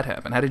 How did that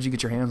happen? How did you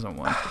get your hands on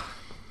one?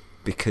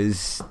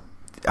 Because,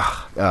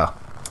 to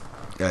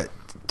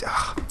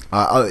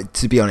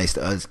be honest,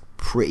 I was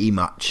pretty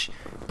much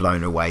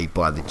blown away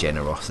by the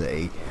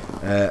generosity.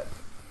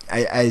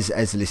 As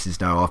the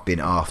listeners know,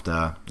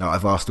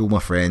 I've asked all my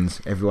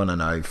friends, everyone I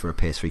know, for a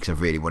PS3, because I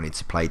really wanted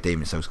to play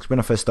Demon's Souls. Because when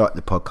I first started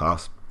the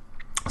podcast,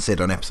 I said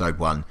on episode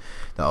 1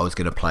 that I was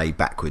going to play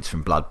backwards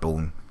from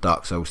Bloodborne,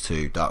 Dark Souls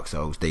 2, Dark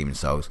Souls, Demon's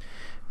Souls,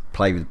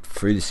 play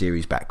through the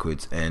series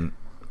backwards, and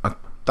I've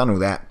done all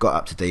that, got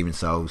up to Demon's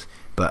Souls,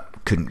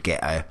 but couldn't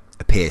get a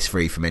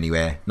PS3 from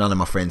anywhere. None of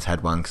my friends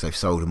had one because they've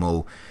sold them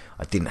all.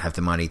 I didn't have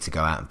the money to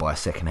go out and buy a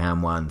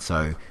second-hand one,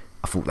 so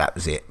I thought that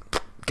was it.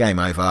 Game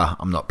over,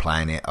 I'm not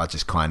playing it. I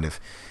just kind of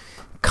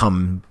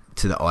come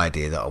to the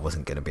idea that I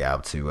wasn't going to be able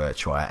to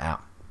try it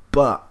out.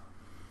 But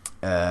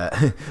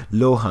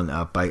Lore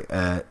Hunter,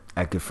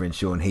 our good friend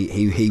Sean,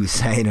 he was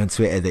saying on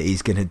Twitter that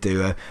he's going to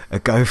do a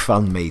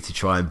GoFundMe to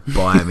try and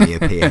buy me a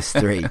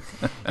PS3,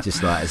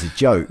 just like as a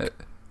joke.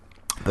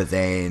 But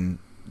then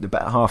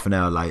about half an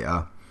hour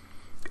later,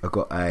 I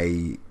got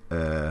a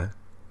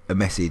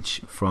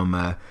message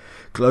from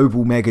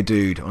Global Mega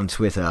Dude on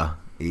Twitter.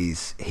 He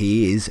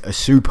is a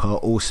super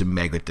awesome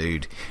mega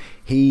dude.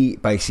 He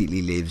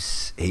basically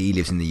lives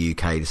in the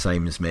UK, the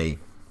same as me,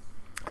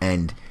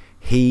 and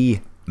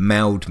he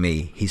mailed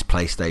me his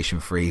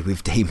PlayStation 3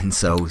 with Demon's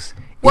Souls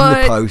in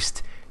the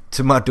post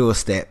to my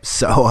doorstep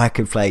so I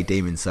could play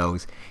Demon's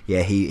Souls.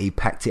 Yeah, he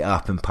packed it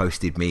up and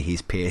posted me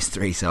his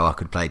PS3 so I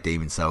could play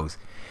Demon's Souls.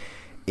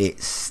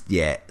 It's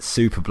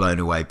super blown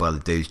away by the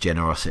dude's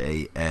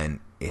generosity, and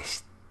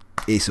it's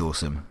it's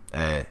awesome.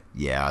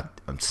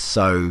 I'm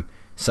so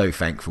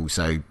thankful.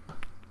 So,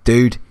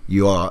 dude,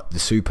 you are the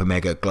super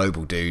mega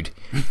global dude.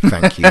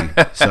 Thank you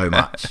so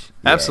much.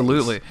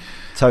 Absolutely.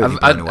 Totally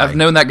I've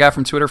known that guy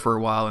from Twitter for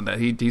a while, and that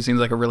he seems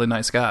like a really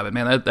nice guy. But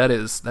man, that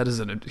is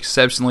an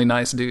exceptionally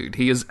nice dude.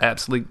 He is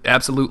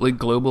absolutely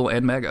global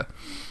and mega.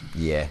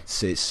 Yeah,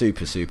 so it's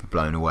super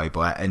blown away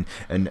by it,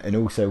 and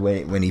also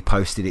when he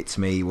posted it to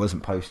me, he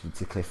wasn't posted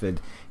to Clifford.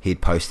 He'd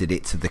posted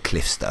it to the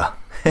Cliffster.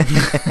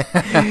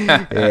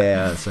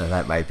 Yeah, so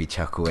that made me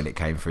chuckle when it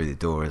came through the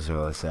door as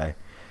well. So,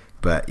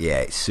 but yeah,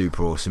 it's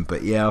super awesome.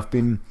 But yeah, I've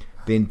been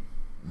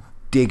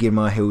digging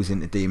my heels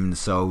into Demon's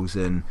Souls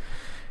and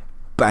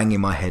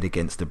banging my head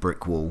against a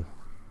brick wall.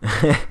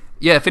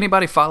 Yeah, if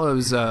anybody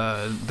follows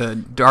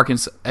the Dark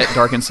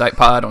Insight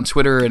Pod on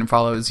Twitter and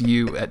follows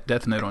you at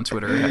Death Note on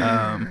Twitter,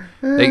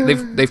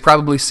 they've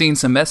probably seen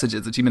some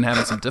messages that you've been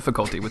having some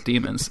difficulty with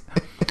demons.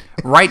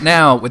 Right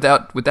now,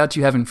 without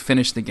you having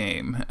finished the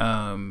game,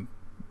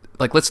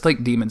 like let's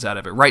take demons out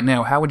of it. Right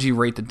now, how would you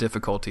rate the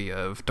difficulty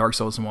of Dark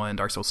Souls 1,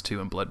 Dark Souls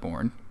 2, and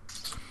Bloodborne?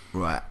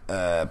 Right,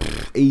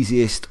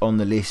 easiest on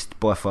the list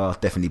by far,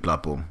 definitely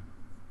Bloodborne.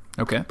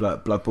 Okay,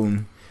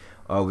 Bloodborne,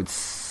 I would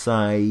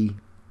say.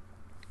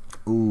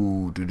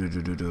 Ooh,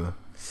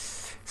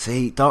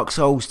 See, Dark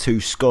Souls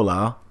 2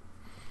 Scholar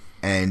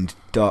and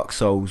Dark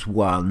Souls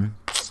 1,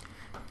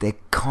 they're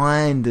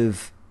kind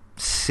of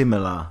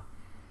similar,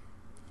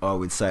 I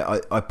would say.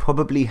 I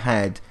probably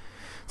had...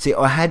 See,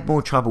 I had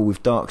more trouble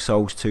with Dark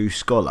Souls 2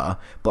 Scholar,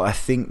 but I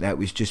think that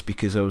was just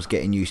because I was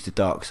getting used to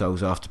Dark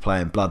Souls after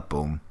playing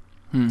Bloodborne.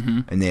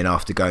 Mm-hmm. And then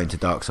after going to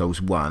Dark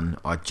Souls 1,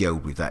 I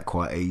gelled with that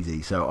quite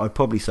easy. So I'd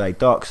probably say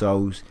Dark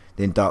Souls,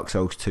 then Dark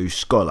Souls 2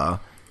 Scholar.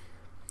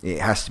 It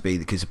has to be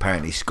because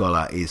apparently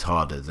Scholar is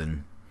harder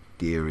than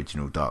the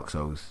original Dark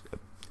Souls,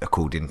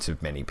 according to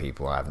many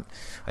people. I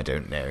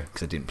don't know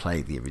because I didn't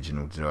play the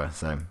original, did I?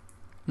 So,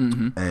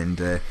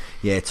 and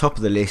yeah, top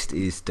of the list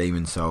is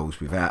Demon's Souls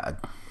without a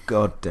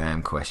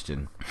goddamn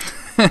question.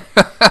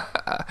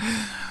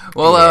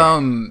 Well,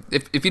 yeah.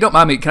 If you don't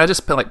mind me, can I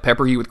just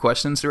pepper you with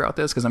questions throughout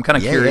this, because I'm kind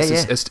of curious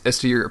as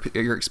to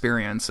your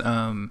experience.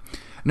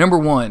 Number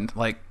one,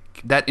 like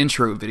that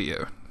intro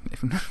video.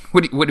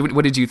 What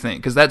did you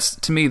think? Because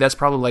that's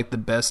probably like the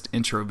best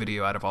intro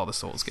video out of all the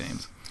Souls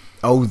games.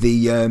 Oh, the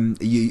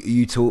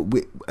you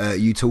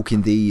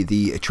talking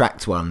the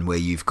Attract one where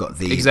you've got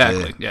the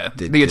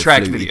the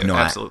Attract video. Ignite.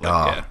 Absolutely,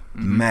 yeah.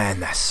 Man,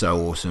 that's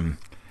so awesome.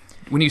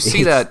 When you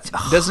see that,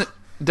 doesn't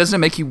it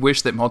make you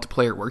wish that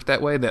multiplayer worked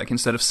that way? That like,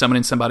 instead of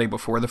summoning somebody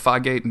before the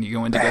fog gate and you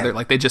go in together,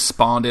 like they just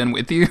spawned in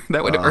with you.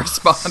 That would or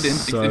spawned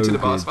into the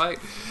boss fight.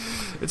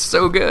 It's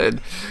so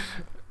good.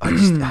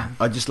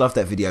 I just love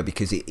that video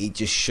because it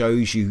just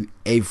shows you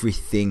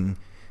everything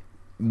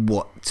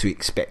what to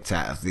expect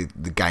out of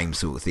the game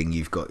sort of thing.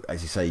 You've got,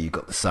 as you say, you've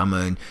got the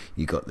summon,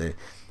 you've got the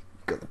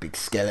big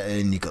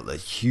skeleton, you've got the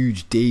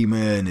huge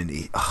demon,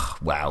 and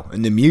wow!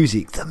 And the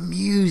music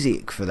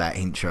for that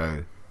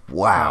intro,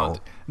 wow!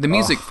 The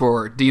music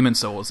for Demon's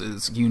Souls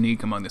is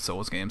unique among the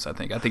Souls games. I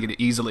think it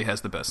easily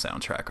has the best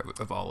soundtrack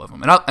of all of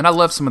them. And I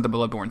love some of the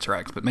Bloodborne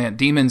tracks, but man,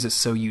 Demons is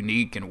so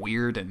unique and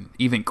weird and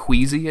even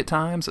queasy at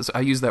times. I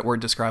used that word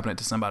describing it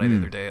to somebody the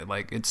other day.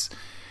 Like it's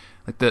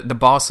like the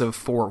boss of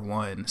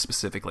 4-1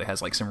 specifically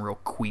has like some real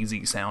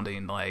queasy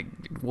sounding, like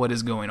what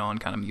is going on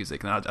kind of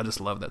music, and I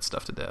just love that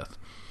stuff to death.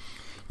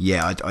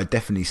 Yeah, I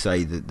definitely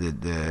say that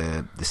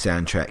the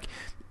soundtrack.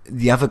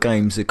 The other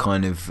games are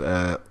kind of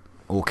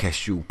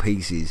orchestral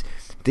pieces.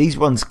 These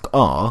ones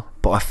are,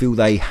 but I feel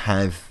they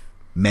have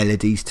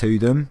melodies to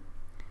them.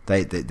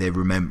 They're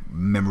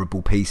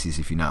memorable pieces,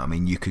 if you know what I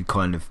mean. You could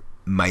kind of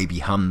maybe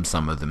hum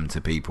some of them to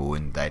people,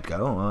 and they'd go,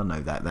 "Oh, I know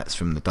that's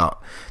from the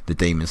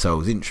Demon's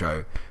Souls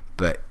intro."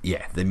 But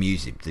yeah, the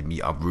music,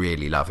 I'm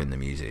really loving the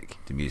music.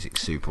 The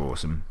music's super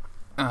awesome.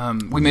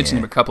 We mentioned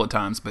him a couple of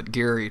times, but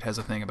Gary has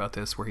a thing about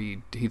this where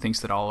he thinks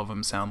that all of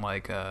them sound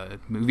like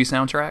movie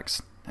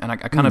soundtracks, and I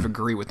kind of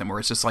agree with him. Where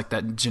it's just like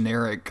that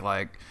generic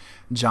like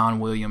John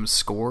Williams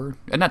score,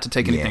 and not to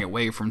take anything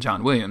away from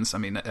John Williams, I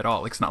mean at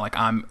all. It's not like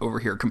I'm over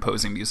here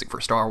composing music for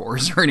Star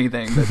Wars or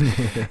anything,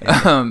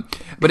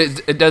 but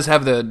it does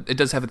have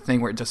a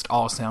thing where it just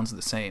all sounds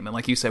the same. And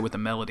like you said with the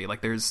melody,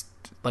 like there's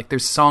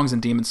songs in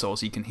Demon's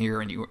Souls you can hear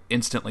and you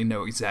instantly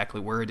know exactly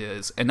where it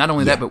is, and not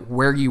only that, but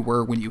where you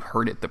were when you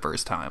heard it the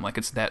first time. Like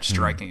it's that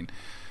striking.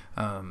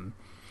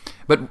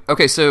 But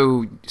okay,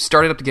 so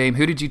started up the game.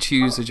 Who did you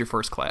choose as your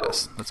first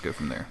class? Let's go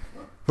from there.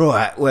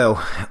 Right,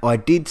 well, I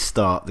did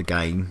start the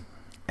game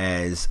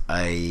as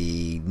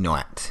a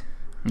knight.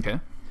 Okay.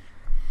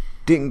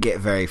 Didn't get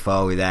very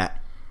far with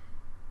that.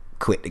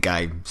 Quit the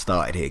game,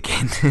 started it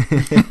again.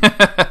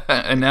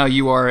 And now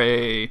you are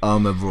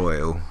I'm a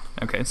royal.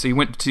 Okay, so you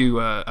went to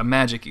a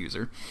magic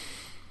user.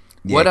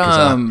 Yeah, what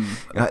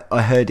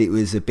I heard it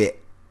was a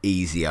bit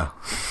easier.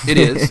 It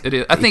is.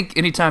 I think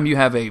anytime you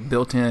have a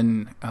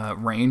built-in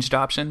ranged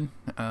option,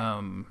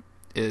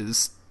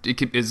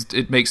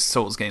 it makes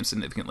Souls games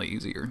significantly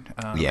easier.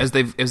 As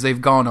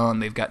they've gone on,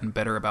 they've gotten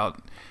better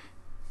about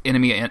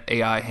enemy and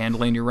AI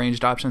handling your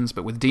ranged options.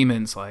 But with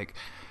demons, like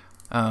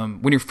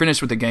When you're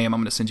finished with the game,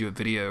 I'm going to send you a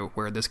video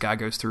where this guy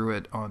goes through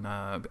it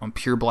on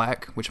Pure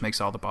Black, which makes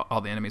all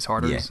the enemies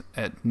harder. Yeah.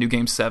 At New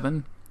Game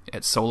 7,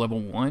 at Soul Level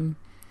 1.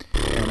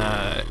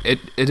 And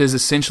it is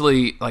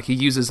essentially like he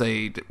uses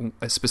a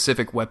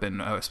specific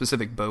weapon, a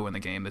specific bow in the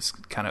game that's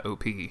kind of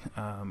OP.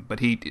 But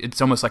it's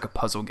almost like a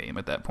puzzle game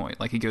at that point.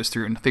 Like he goes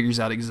through and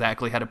figures out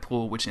exactly how to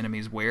pull which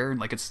enemies where.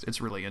 Like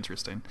it's really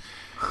interesting.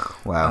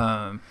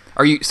 Wow.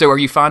 Are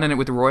you finding it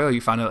with the Royal? Are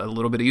you finding it a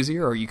little bit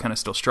easier, or are you kind of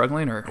still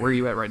struggling, or where are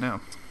you at right now?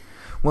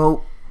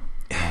 Well,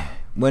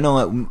 when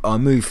I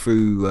moved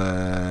through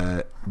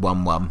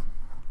 1-1,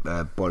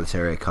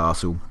 Boletaria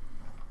Castle,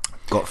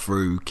 got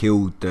through,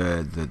 killed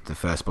the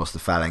first boss, the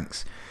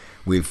Phalanx,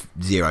 with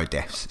 0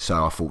 deaths.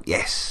 So I thought,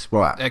 yes,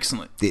 right,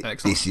 Excellent.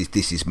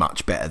 This is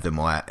much better than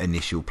my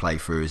initial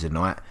playthrough as a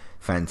knight.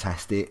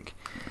 Fantastic.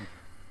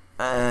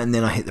 And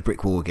then I hit the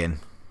brick wall again.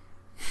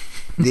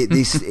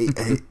 This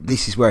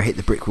is where I hit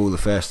the brick wall the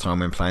first time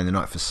when playing the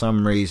knight. For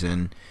some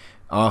reason,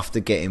 after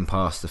getting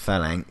past the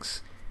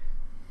Phalanx,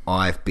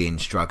 I've been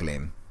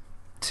struggling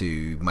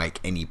to make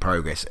any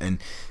progress, and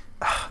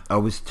I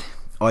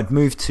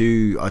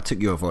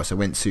took your advice. I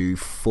went to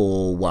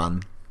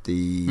 4-1,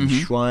 the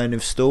Shrine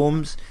of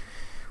Storms.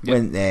 Yep.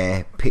 Went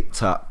there,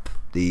 picked up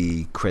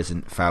the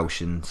Crescent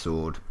Falchion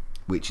sword,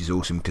 which is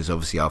awesome because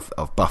obviously I've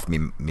buffed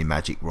me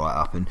magic right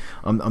up, and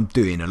I'm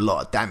doing a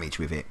lot of damage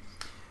with it.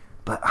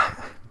 But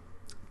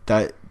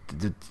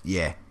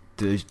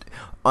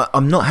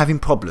I'm not having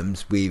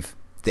problems with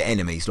the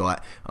enemies. Like,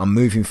 I'm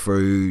moving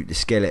through the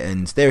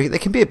skeletons. They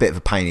can be a bit of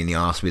a pain in the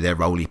arse with their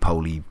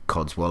roly-poly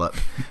codswallop,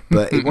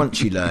 but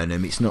once you learn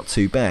them, it's not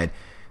too bad.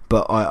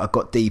 But I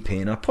got deep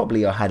in. I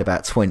had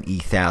about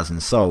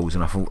 20,000 souls,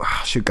 and I thought,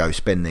 I should go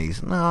spend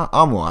these. No,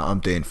 I'm alright. I'm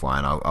doing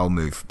fine.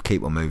 I'll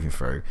keep on moving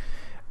through.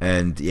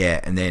 And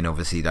then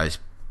obviously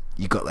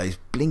you got those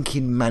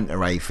blinking manta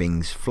ray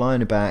things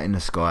flying about in the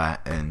sky,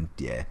 and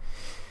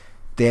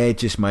they're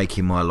just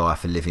making my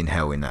life a living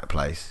hell in that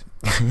place.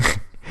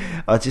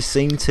 I just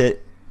seem to,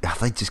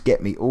 they just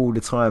get me all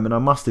the time, and I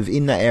must have,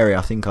 in that area,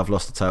 I think I've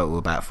lost a total of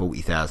about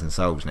 40,000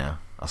 souls now.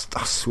 I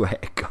swear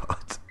to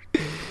God.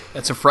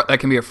 That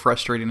can be a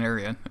frustrating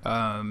area.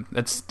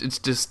 It's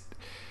just,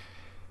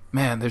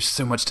 man, there's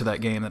so much to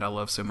that game that I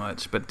love so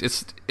much. But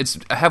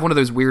I have one of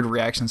those weird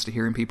reactions to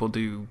hearing people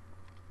do,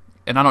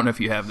 and I don't know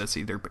if you have this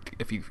either, but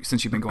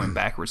since you've been going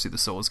backwards through the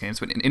Souls games,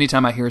 but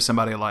anytime I hear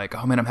somebody like,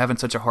 oh man, I'm having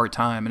such a hard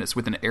time, and it's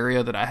with an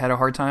area that I had a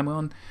hard time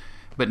on,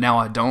 but now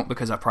I don't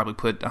because I probably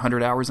put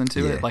 100 hours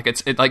into it. Like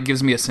it like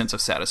gives me a sense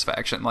of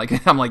satisfaction.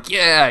 Like I'm like,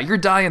 yeah, you're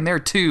dying there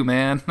too,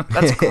 man.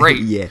 That's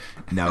great. Yeah,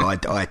 no,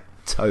 I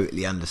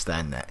totally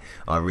understand that.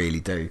 I really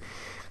do.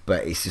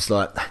 But it's just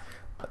like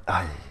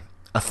I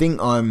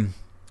think I'm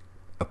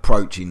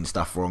approaching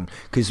stuff wrong,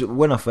 because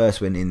when I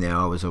first went in there,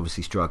 I was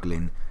obviously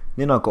struggling.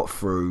 Then I got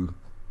through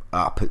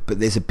up, but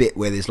there's a bit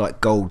where there's like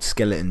gold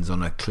skeletons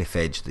on a cliff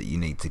edge that you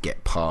need to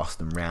get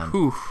past and round,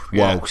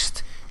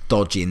 whilst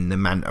dodging the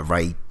manta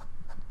ray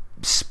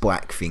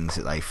spike things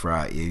that they throw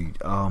at you.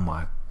 Oh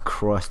my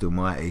Christ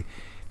almighty,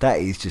 that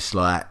is just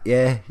like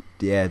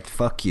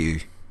fuck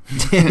you.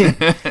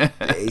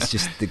 It's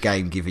just the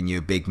game giving you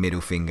a big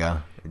middle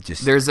finger.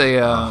 There's a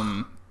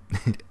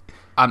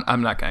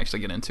I'm not gonna actually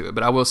get into it,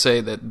 but I will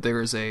say that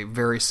there is a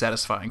very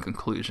satisfying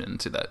conclusion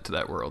to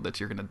that world that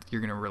you're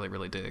gonna really,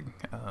 really dig.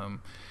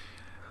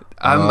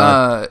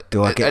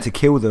 Do I get to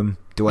kill them?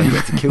 Do I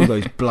get to kill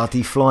those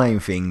bloody flying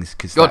things?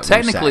 Because that will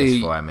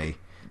satisfy me.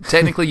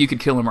 Technically, you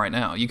could kill them right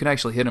now. You could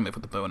actually hit them with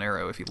a bow and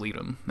arrow if you lead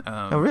them.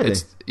 Oh, really?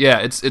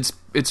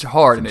 It's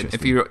hard, and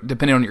if you,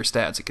 depending on your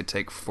stats, it could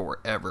take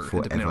forever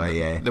depending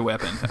on the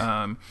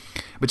weapon.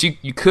 But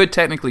you could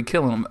technically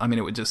kill them. I mean,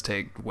 it would just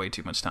take way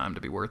too much time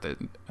to be worth it.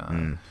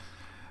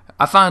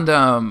 I find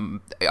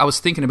I was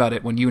thinking about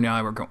it when you and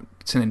I were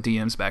sending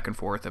DMs back and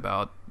forth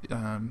about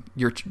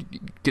you're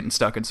getting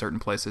stuck in certain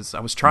places. I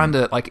was trying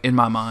to, like, in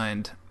my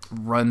mind,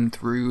 run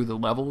through the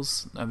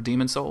levels of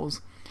Demon Souls.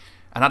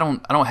 And I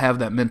don't have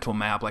that mental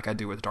map like I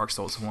do with Dark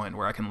Souls 1,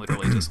 where I can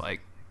literally just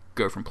like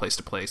go from place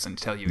to place and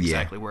tell you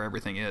exactly where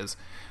everything is.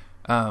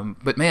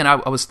 But man,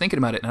 I was thinking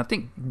about it, and I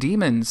think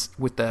Demons,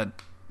 with the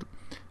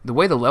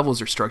way the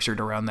levels are structured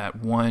around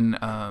that one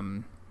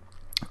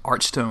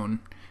archstone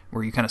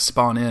where you kind of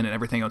spawn in and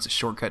everything else is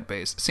shortcut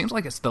based. It seems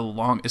like it's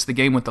the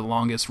game with the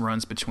longest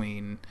runs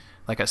between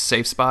like a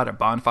safe spot, a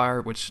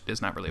bonfire, which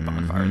is not really a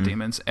bonfire in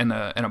Demons, and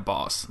a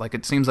boss. Like,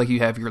 it seems like you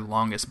have your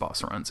longest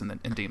boss runs in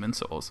Demon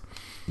Souls.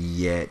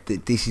 Yeah,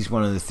 this is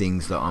one of the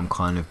things that I'm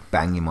kind of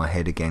banging my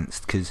head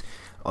against, because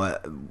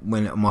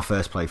when my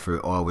first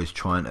playthrough, I was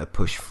trying to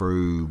push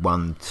through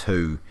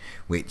 1-2,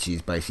 which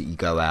is basically you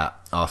go out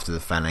after the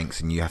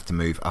Phalanx and you have to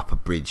move up a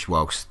bridge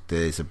whilst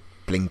there's a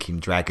blinking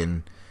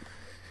dragon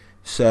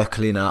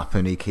circling up,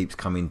 and he keeps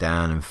coming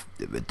down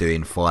and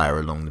doing fire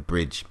along the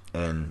bridge.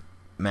 And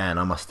man,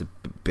 I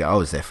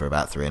was there for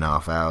about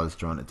 3.5 hours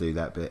trying to do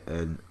that bit,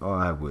 and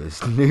I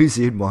was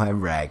losing my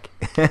rag.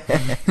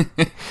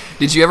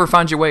 Did you ever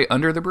find your way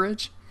under the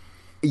bridge?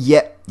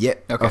 Yep.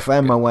 Okay, I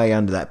found my way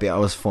under that bit. I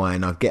was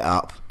fine. I'd get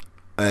up,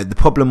 The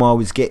problem I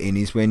was getting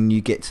is when you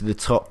get to the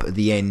top of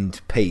the end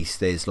piece,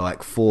 there's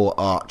like 4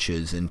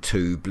 archers and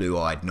 2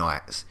 blue-eyed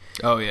knights.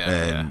 Oh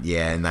yeah,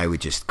 and they were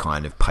just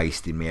kind of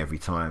pasting me every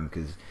time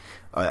because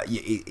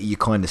you're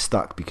kind of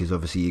stuck because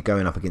obviously you're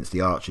going up against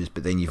the archers,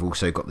 but then you've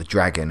also got the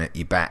dragon at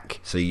your back,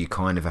 so you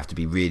kind of have to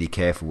be really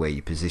careful where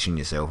you position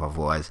yourself,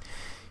 otherwise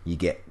you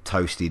get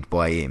toasted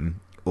by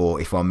him.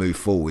 Or if I move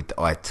forward,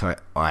 I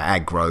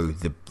aggro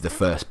the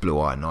first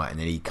blue-eyed knight,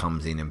 and then he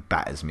comes in and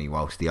batters me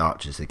whilst the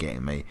archers are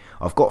getting me.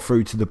 I've got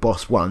through to the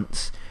boss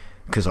once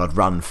because I'd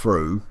run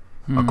through.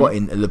 I got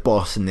into the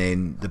boss, and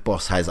then the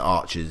boss has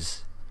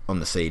archers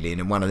on the ceiling,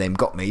 and one of them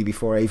got me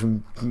before I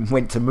even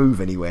went to move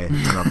anywhere,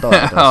 and I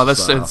died.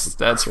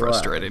 That's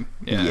frustrating.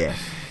 Yeah.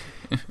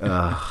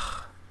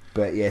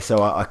 But yeah,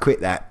 so I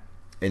quit that,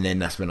 and then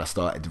that's when I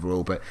started the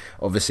rule. But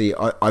obviously,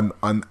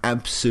 I'm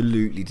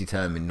absolutely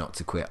determined not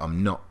to quit.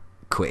 I'm not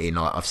quitting.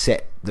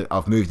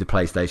 I've moved the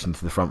PlayStation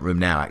to the front room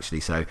now, actually.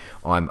 So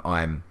I'm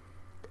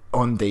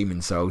on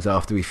Demon Souls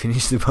after we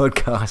finish the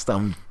podcast.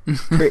 I'm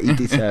pretty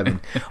determined.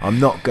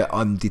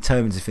 I'm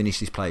determined to finish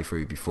this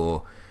playthrough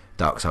before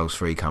Dark Souls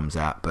 3 comes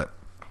out. But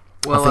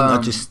I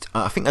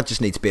think I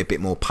just need to be a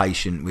bit more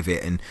patient with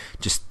it and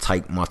just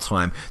take my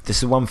time. This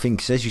is one thing,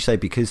 'cause as you say,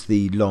 because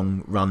the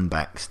long run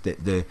backs,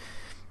 the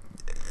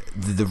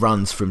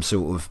runs from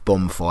sort of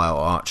Bonfire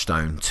or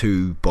Archstone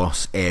to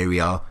boss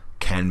area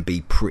can be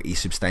pretty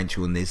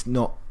substantial, and there's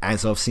not,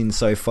 as I've seen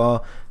so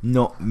far,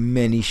 not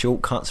many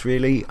shortcuts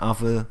really.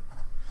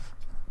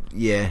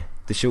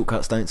 The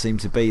shortcuts don't seem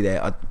to be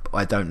there.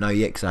 I don't know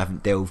yet because I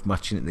haven't delved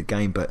much into the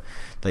game, but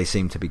they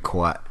seem to be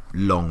quite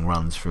long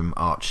runs from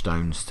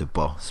Archstones to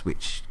boss,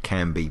 which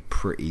can be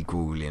pretty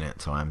grueling at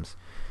times.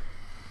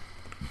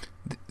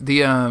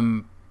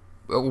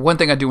 One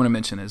thing I do want to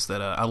mention is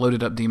that I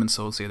loaded up Demon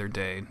Souls the other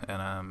day,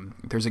 and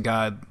there's a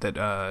guy that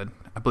I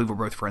believe we're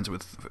both friends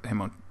with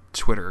him on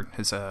Twitter.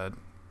 His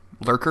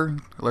Lurker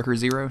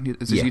Zero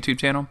is his YouTube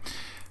channel.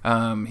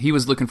 He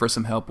was looking for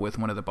some help with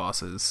one of the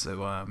bosses,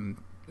 so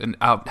and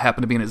I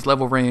happened to be in his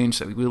level range,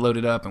 so we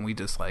loaded up and we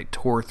just like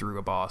tore through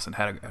a boss and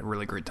had a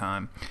really great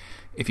time.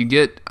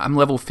 I'm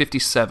level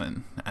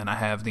 57 and I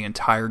have the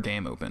entire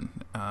game open,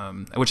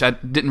 which I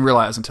didn't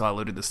realize until I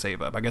loaded the save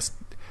up.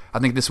 I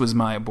think this was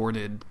my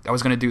aborted. I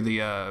was going to do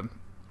the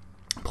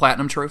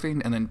platinum trophy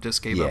and then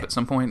just gave up at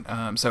some point.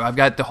 So I've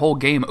got the whole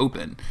game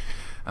open.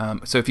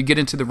 So if you get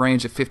into the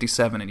range of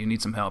 57 and you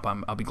need some help,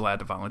 I'll be glad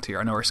to volunteer.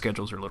 I know our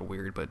schedules are a little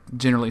weird, but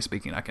generally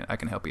speaking, I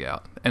can help you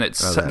out. And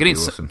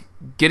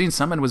getting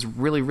summoned was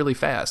really, really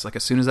fast. Like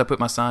as soon as I put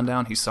my sign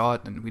down, he saw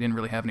it, and we didn't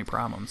really have any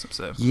problems.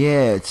 So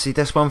yeah, see,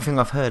 that's one thing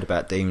I've heard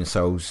about Demon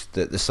Souls,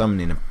 that the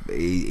summoning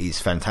is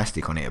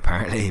fantastic on it.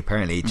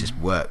 Apparently it just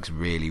works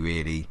really,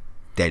 really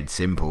dead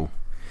simple.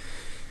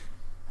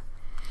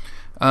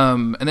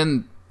 And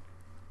then.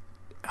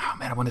 Oh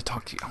man, I want to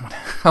talk to you.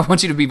 I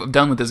want you to be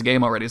done with this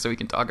game already, so we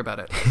can talk about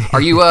it.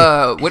 Are you?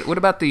 What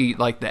about the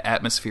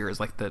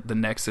atmospheres, like the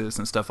Nexus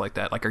and stuff like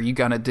that? Like, are you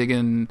kind of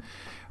digging?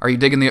 Are you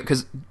digging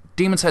because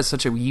Demons has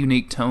such a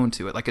unique tone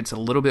to it. Like, it's a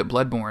little bit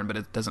Bloodborne, but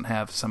it doesn't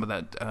have some of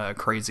that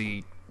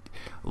crazy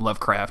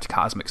Lovecraft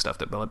cosmic stuff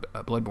that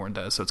Bloodborne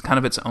does. So it's kind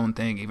of its own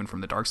thing, even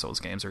from the Dark Souls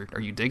games. Are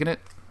you digging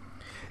it?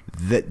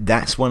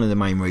 That's one of the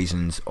main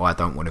reasons I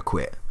don't want to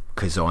quit,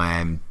 because I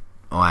am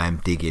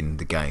digging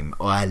the game.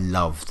 I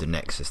love the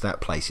Nexus.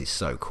 That place is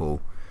so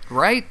cool.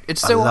 Right?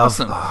 It's so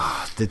awesome.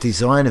 The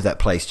design of that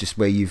place, just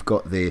where you've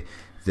got the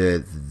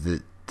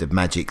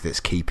magic that's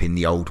keeping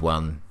the old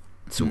one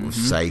sort of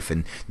safe,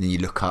 and then you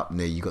look up and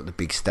there you got the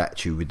big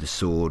statue with the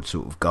sword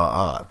sort of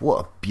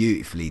what a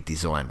beautifully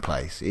designed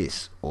place.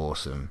 It's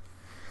awesome.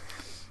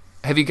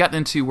 Have you gotten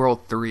into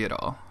World 3 at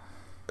all?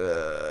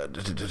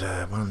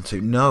 1, 2.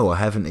 No, I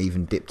haven't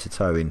even dipped a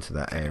toe into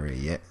that area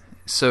yet.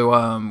 So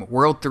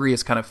World 3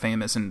 is kind of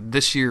famous, and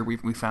this year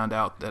we found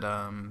out that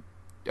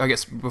I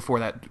guess before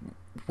that,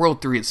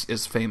 World 3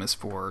 is famous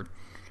for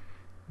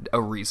a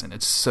reason.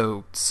 It's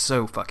so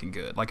fucking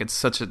good. Like, it's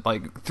such a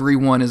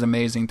 3-1 is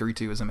amazing,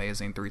 3-2 is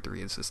amazing,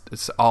 3-3 is just,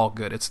 it's all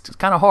good. It's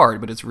kind of hard,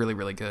 but it's really,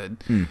 really good.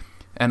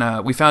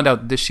 And we found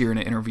out this year in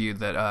an interview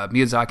that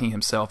Miyazaki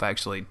himself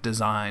actually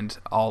designed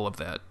all of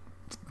that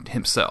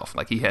himself.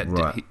 Like,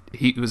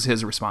 he was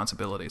his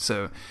responsibility.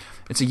 So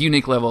it's a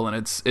unique level, and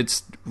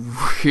it's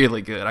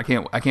really good. I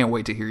can't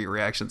wait to hear your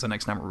reactions the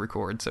next time we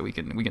record, so we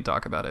can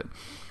talk about it.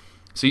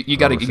 So you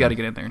got to get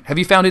in there. Have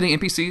you found any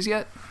NPCs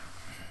yet?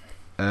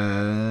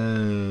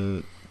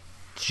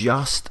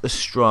 Just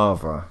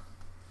Ostrava.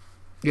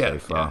 Yeah, so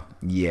far.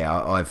 Yeah,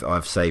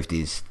 I've saved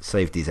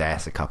his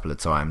ass a couple of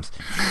times.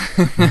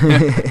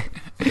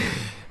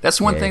 That's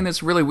one thing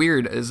that's really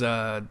weird is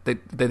that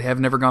they have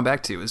never gone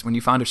back to, is when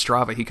you find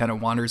Ostrava, he kind of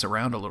wanders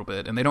around a little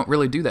bit, and they don't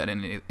really do that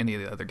in any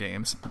of the other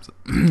games.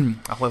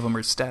 All of them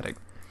are static.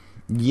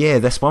 Yeah,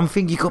 that's one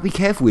thing. You got to be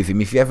careful with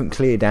him. If you haven't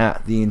cleared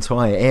out the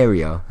entire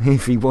area,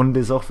 if he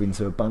wanders off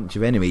into a bunch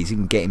of enemies, he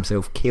can get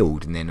himself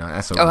killed, and then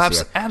that's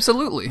obviously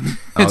absolutely.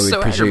 I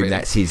would presume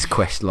that's his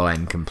quest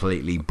line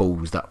completely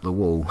ballsed up the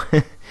wall.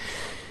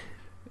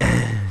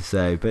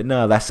 So, but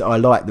no, I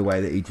like the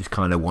way that he just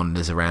kind of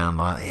wanders around.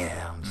 Like,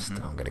 yeah, I'm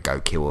going to go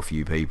kill a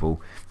few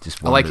people.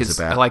 Just wanders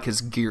about. I like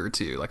his gear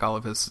too. Like all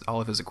of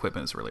his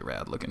equipment is really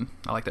rad looking.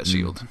 I like that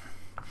shield.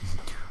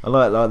 I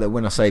like that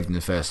when I saved him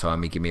the first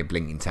time, he gave me a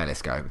blinking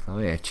telescope. Oh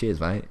yeah, cheers,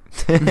 mate.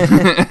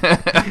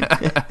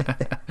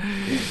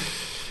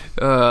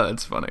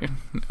 That's funny.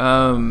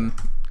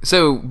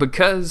 So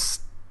because,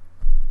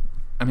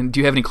 I mean,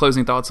 do you have any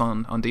closing thoughts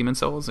on Demon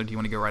Souls, or do you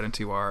want to go right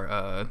into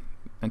our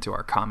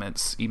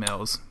comments,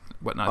 emails,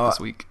 whatnot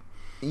this week?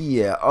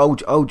 Yeah,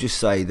 I'll just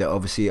say that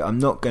obviously I'm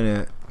not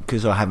gonna,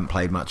 because I haven't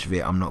played much of it,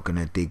 I'm not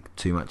gonna dig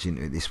too much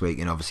into it this week,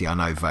 and obviously I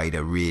know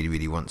Vader really,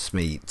 really wants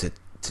me to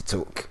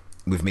talk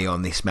with me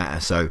on this matter.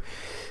 So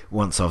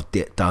once I've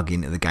dug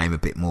into the game a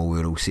bit more,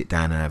 we'll all sit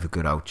down and have a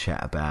good old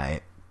chat about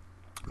it.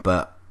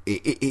 But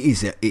it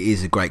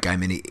is a great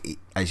game, and it,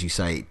 as you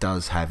say, it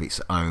does have its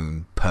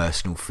own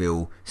personal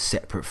feel,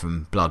 separate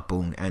from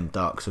Bloodborne and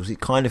Dark Souls. It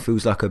kind of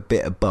feels like a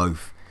bit of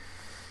both.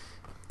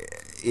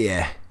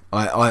 Yeah,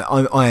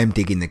 I am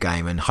digging the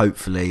game, and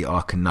hopefully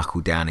I can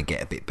knuckle down and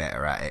get a bit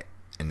better at it,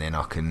 and then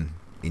I can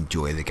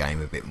enjoy the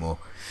game a bit more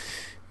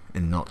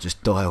and not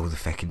just die all the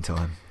fucking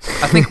time.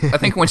 I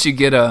think once you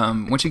get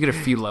a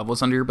few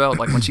levels under your belt,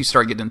 like once you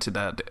start getting into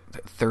that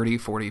 30,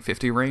 40,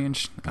 50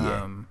 range,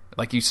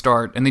 like you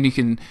start, and then you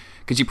can,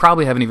 because you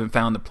probably haven't even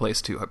found the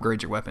place to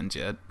upgrade your weapons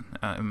yet.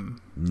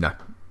 No.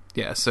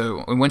 Yeah,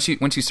 so once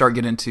you start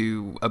getting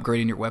into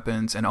upgrading your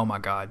weapons, and oh my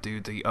god,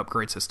 dude, the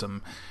upgrade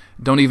system,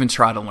 don't even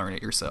try to learn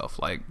it yourself.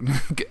 Like,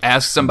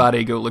 ask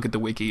somebody, go look at the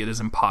wiki. It is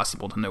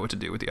impossible to know what to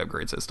do with the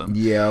upgrade system.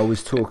 Yeah, I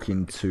was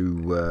talking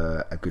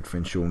to a good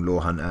friend, Sean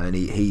Lawhunter, and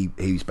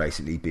he's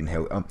basically been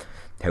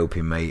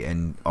helping me,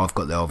 and I've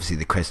got obviously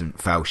the Crescent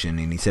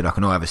Falchion, and he said I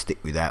can either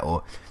stick with that,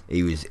 or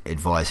he was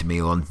advising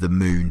me on the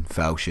Moon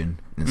Falchion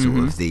and sort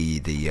of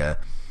the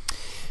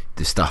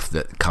stuff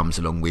that comes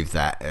along with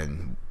that,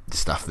 and the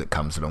stuff that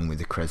comes along with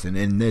the Crescent.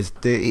 And there's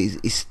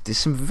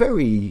some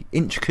very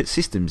intricate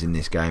systems in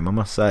this game, I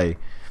must say.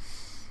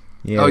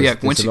 Yeah,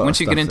 once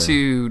you get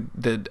into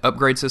the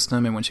upgrade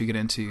system, and once you get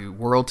into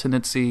world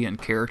tendency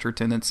and character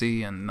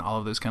tendency and all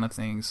of those kind of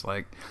things,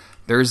 like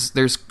there's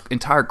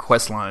entire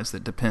quest lines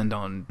that depend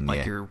on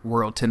like your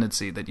world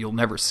tendency that you'll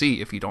never see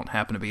if you don't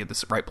happen to be at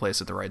the right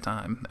place at the right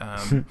time.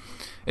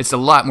 It's a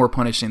lot more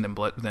punishing than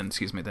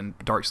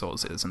Dark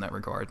Souls is in that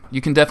regard.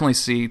 You can definitely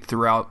see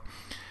throughout,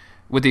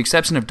 with the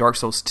exception of Dark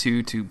Souls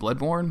 2 to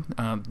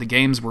Bloodborne, the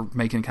games were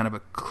making kind of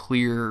a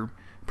clear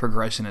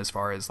progression as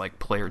far as like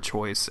player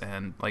choice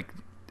and like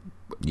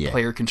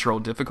player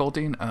controlled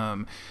difficulty.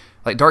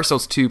 Like Dark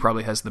Souls 2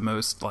 probably has the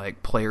most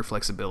like player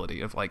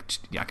flexibility of like,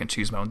 I can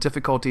choose my own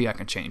difficulty, I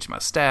can change my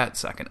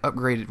stats, I can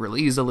upgrade it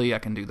really easily, I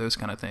can do those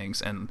kind of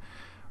things. And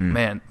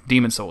man,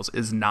 Demon Souls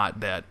is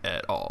not that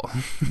at all.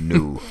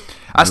 No.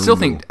 I still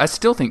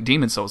think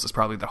Demon Souls is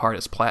probably the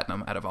hardest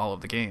platinum out of all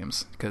of the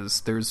games,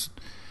 because there's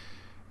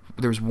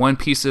one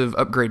piece of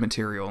upgrade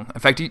material. In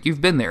fact,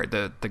 you've been there,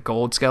 the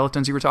gold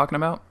skeletons you were talking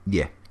about.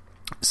 Yeah.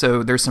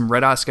 So there's some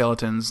red eye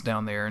skeletons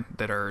down there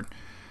that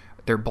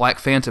they're Black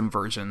Phantom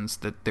versions,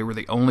 that they were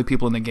the only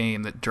people in the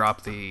game that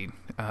dropped the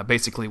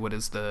basically what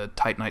is the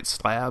Titanite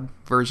slab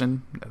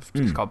version of,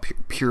 it's called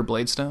Pure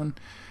Bladestone.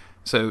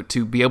 So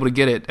to be able to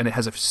get it, and it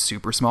has a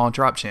super small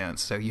drop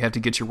chance, so you have to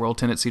get your world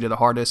tendency to the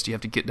hardest, you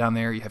have to get down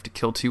there, you have to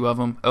kill 2 of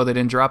them. Oh, they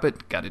didn't drop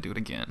it? Got to do it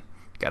again.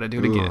 Gotta do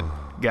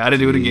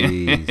it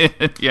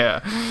again.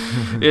 Yeah,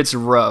 it's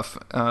rough.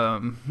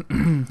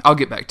 I'll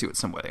get back to it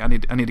some way. I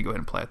need to go ahead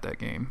and plat that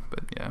game.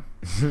 But yeah,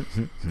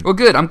 well,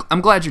 good.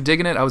 I'm glad you're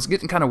digging it. I was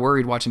getting kind of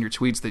worried watching your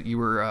tweets that you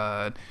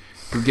were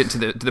getting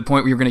to the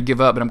point where you're going to give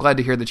up. But I'm glad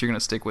to hear that you're going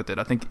to stick with it.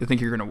 I think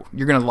you're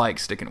gonna like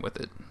sticking with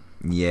it.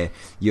 Yeah,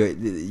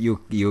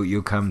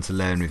 you'll come to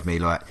learn with me.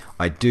 Like,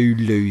 I do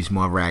lose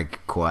my rag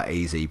quite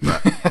easy,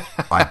 but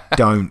I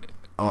don't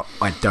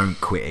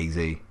quit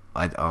easy.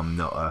 I'm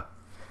not a.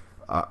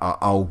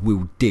 I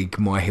will dig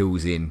my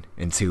heels in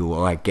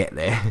until I get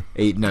there,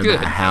 no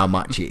matter how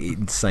much it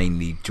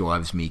insanely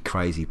drives me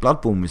crazy.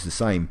 Bloodborne was the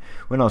same.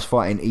 When I was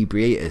fighting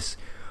Ebrietas,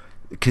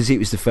 because it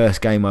was the first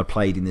game I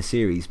played in the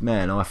series,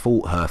 man, I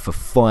fought her for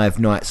 5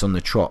 nights on the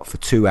trot for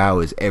 2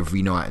 hours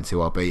every night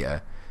until I beat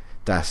her.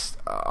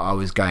 I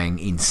was going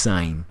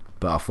insane,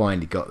 but I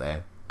finally got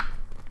there.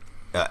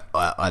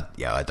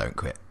 I don't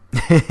quit.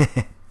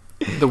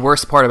 The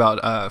worst part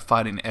about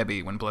fighting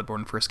Ebby when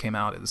Bloodborne first came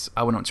out is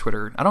I went on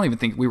Twitter. I don't even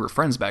think we were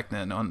friends back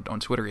then on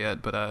Twitter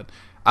yet, but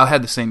I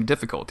had the same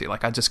difficulty.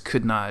 Like, I just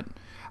could not.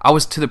 I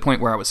was to the point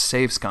where I was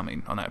save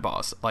scumming on that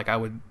boss. Like, I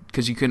would,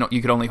 because you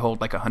could only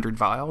hold like 100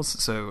 vials.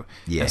 So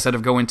instead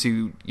of going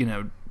to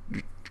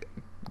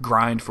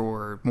grind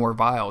for more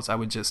vials, I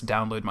would just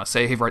download my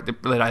save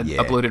that I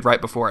uploaded right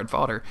before I'd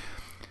fought her.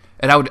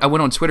 And I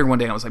went on Twitter one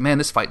day and I was like, man,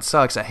 this fight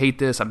sucks. I hate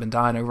this. I've been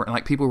dying over it. And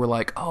like people were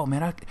like, oh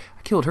man, I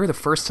killed her the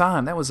first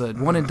time. That was a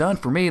one and done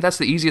for me. That's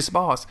the easiest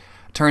boss.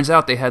 Turns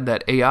out they had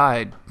that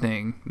AI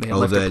thing. They had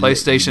left the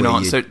PlayStation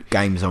on. So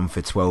game's on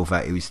for 12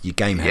 hours. It was your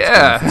game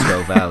had to go on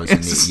for 12 hours,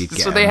 and you'd get.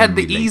 So they had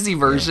the easy Yeah.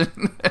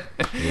 version,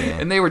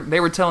 and they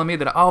were telling me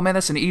that, oh man,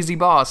 that's an easy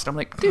boss. And I'm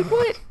like, dude,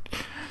 what?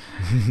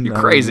 You're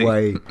crazy.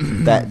 Way.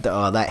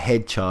 that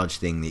head charge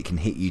thing that can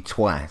hit you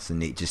twice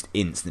and it just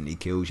instantly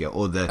kills you,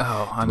 or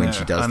when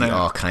she does the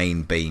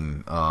arcane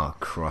beam. Oh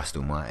Christ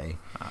Almighty!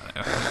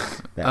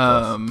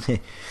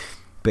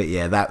 But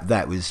yeah,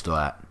 that was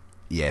like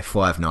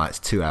 5 nights,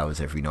 2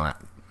 hours every night.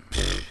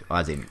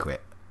 I didn't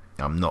quit.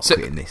 I'm not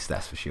quitting this,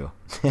 that's for sure.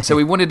 So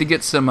we wanted to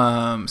get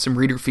some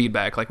reader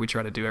feedback, like we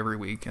try to do every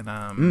week,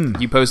 and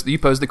you posed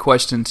the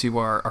question to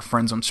our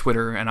friends on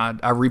Twitter, and I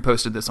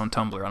reposted this on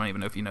Tumblr. I don't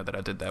even know if you know that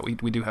I did that.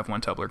 We do have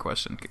one Tumblr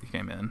question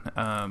came in,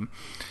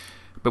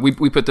 but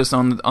we put this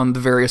on the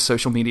various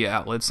social media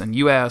outlets, and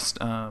you asked.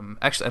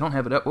 Actually, I don't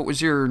have it up. What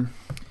was your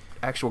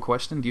actual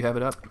question? Do you have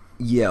it up?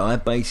 Yeah, I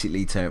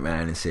basically turned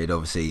around and said,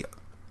 obviously,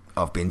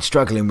 I've been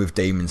struggling with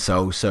Demon's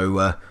Souls,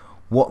 so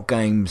what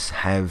games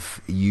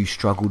have you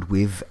struggled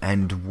with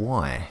and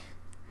why?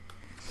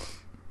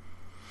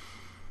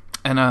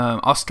 And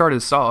I'll start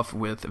us off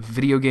with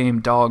Video Game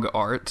Dog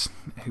Art,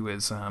 who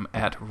is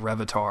at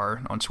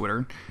Revitar on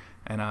Twitter,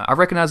 and I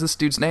recognize this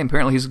dude's name.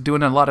 Apparently, he's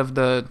doing a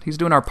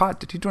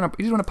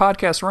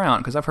podcast around,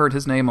 because I've heard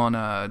his name on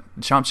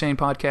Chomp Chain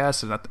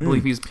podcast, and I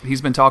believe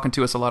he's been talking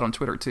to us a lot on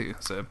Twitter too.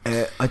 So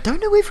I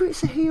don't know whether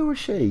it's a he or a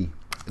she.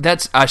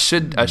 I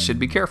should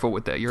be careful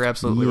with that. You're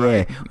absolutely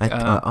right.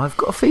 I've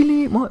got a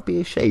feeling it might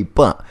be a she,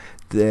 but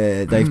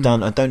they've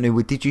done. I don't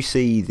know. Did you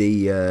see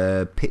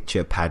the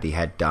picture Paddy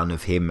had done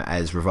of him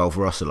as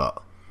Revolver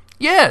Ocelot?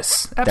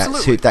 Yes,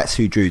 absolutely. That's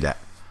who drew that.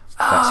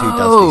 That's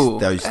who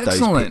does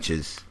those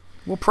pictures.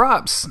 Well,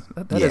 props.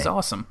 That is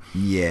awesome.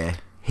 Yeah,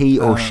 he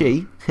or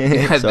she.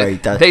 Sorry,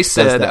 they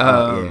said.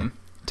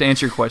 To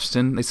answer your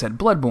question, they said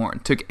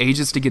Bloodborne took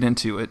ages to get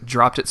into it,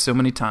 dropped it so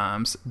many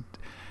times.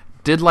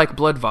 Did like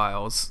Blood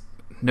Vials,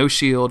 no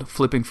shield,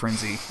 flipping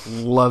frenzy,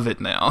 love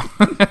it now.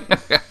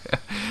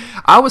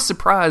 I was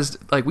surprised.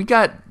 Like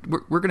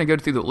we're gonna go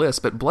through the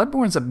list, but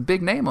Bloodborne's a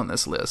big name on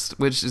this list,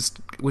 which is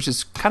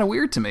kind of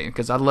weird to me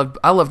because I love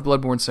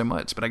Bloodborne so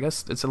much, but I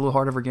guess it's a little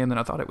harder of a game than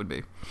I thought it would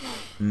be.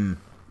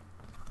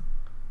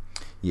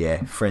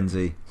 Yeah,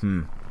 frenzy.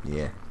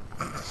 Yeah.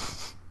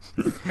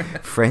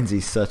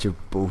 Frenzy's such a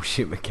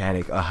bullshit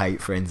mechanic. I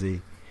hate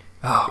frenzy.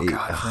 Oh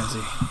God,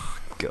 frenzy.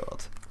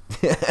 God.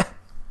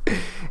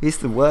 It's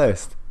the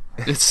worst.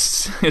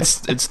 It's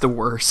the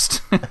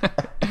worst.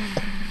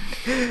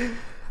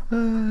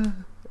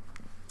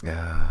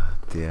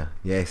 Dear.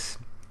 Yes.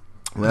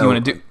 Well, you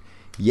want to do?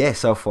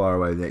 Yes, I'll fire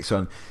away the next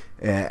one.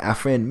 Our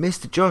friend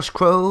Mr. Josh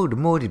Crow, the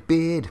Morted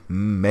Beard,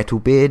 Metal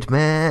Beard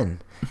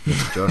Man.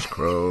 Mr. Josh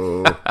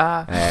Crow.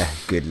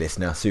 Good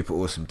listener, super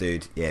awesome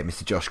dude. Yeah,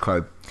 Mr. Josh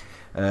Crow.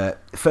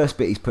 First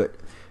bit he's put,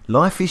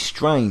 life is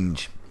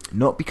strange.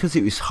 Not because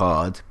it was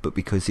hard, but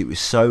because it was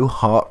so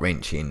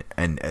heart-wrenching,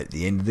 and at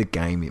the end of the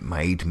game, it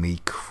made me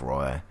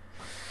cry.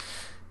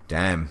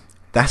 Damn.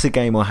 That's a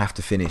game I have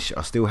to finish.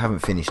 I still haven't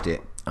finished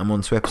it. I'm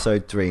on to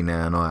episode 3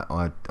 now, and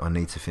I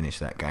need to finish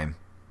that game.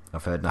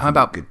 I've heard nothing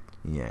but good.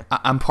 Yeah.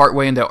 I'm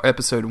partway into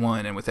episode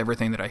 1, and with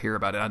everything that I hear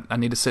about it, I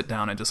need to sit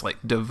down and just, like,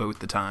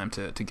 devote the time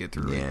to get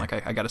through it.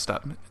 Like, I got to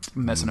stop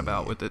messing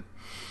about with it.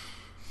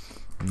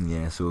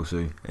 Yeah, it's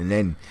also. And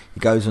then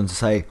he goes on to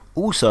say,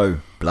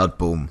 also,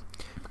 Bloodborne.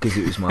 Because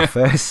it was my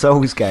first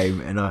Souls game,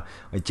 and I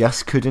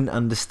just couldn't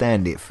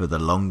understand it for the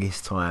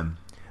longest time.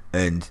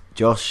 And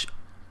Josh,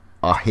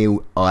 I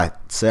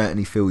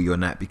certainly feel you on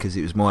that, because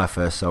it was my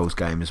first Souls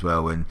game as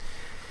well. And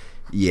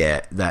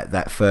yeah,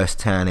 that first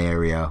town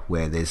area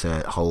where there's a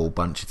whole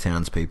bunch of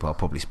townspeople, I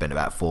probably spent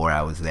about 4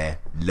 hours there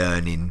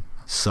learning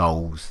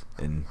Souls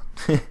and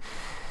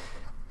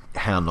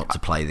how not to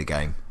play the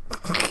game.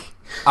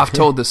 I've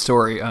told this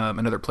story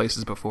in other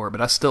places before,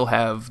 but I still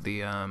have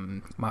the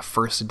my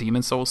first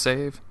Demon's Souls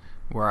save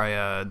where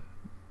I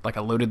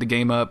loaded the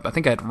game up. I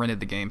think I had rented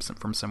the game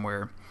from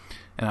somewhere,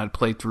 and I'd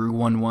played through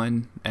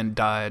 1-1 and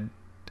died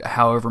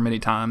however many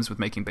times with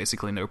making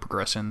basically no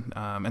progression.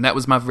 And that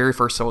was my very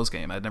first Souls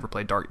game. I'd never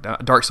played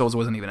Dark Souls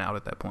wasn't even out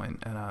at that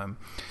point. And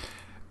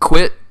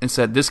quit and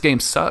said, this game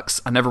sucks,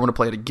 I never want to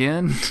play it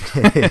again.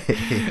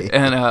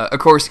 And of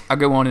course I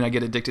go on and I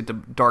get addicted to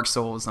Dark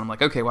Souls, and I'm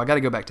like, okay, well I got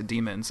to go back to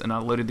Demons, and I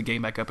loaded the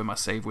game back up and my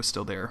save was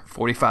still there.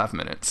 45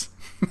 minutes.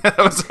 That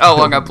was how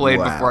long I played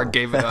before I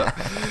gave it up.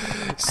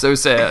 So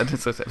sad.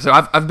 So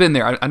I've been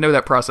there. I know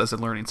that process of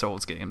learning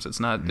Souls games.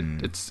 It's not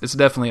it's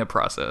definitely a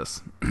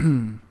process.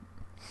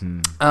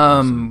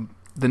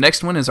 The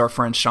next one is our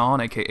friend Sean,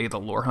 aka the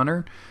Lore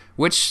Hunter,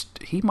 which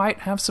he might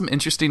have some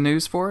interesting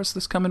news for us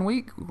this coming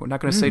week. We're not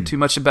going to say too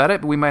much about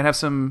it, but we might have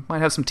some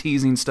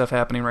teasing stuff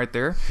happening right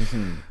there.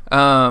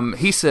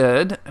 He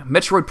said,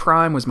 Metroid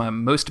Prime was my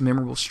most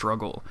memorable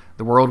struggle.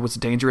 The world was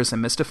dangerous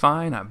and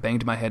mystifying. I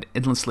banged my head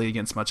endlessly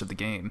against much of the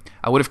game.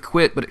 I would have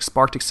quit, but it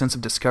sparked a sense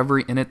of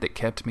discovery in it that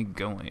kept me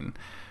going.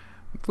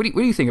 What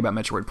do you think about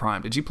Metroid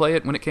Prime? Did you play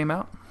it when it came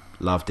out?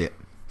 Loved it.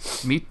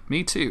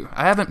 Me too.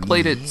 I haven't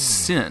played it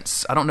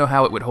since. I don't know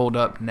how it would hold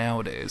up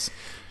nowadays.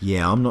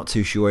 Yeah, I'm not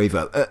too sure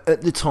either.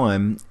 At the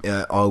time,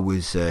 I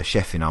was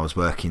chefing. I was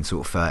working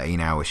sort of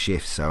 13-hour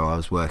shifts, so I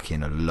was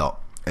working a lot.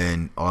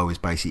 And I was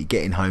basically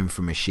getting home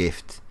from a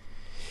shift,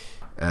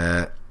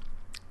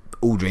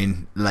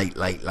 ordering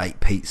late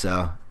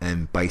pizza,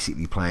 and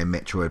basically playing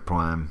Metroid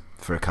Prime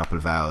for a couple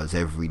of hours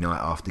every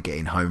night after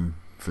getting home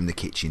from the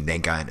kitchen,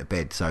 then going to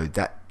bed. So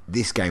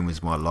this game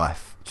was my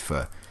life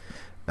for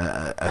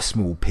a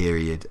small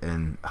period,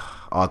 and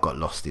I got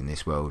lost in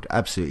this world.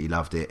 Absolutely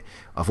loved it.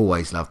 I've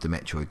always loved the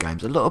Metroid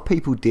games. A lot of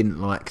people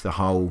didn't like the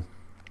whole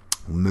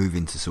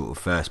moving to sort of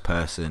first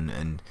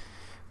person,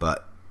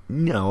 but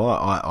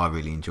I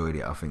really enjoyed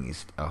it. I think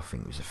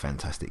it was a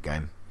fantastic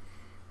game.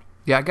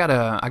 Yeah, I got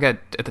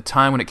at the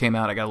time when it came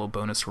out, I got a little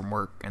bonus from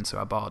work, and so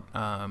I bought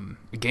a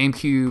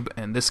GameCube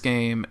and this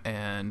game,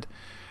 and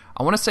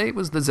I want to say it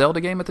was the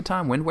Zelda game at the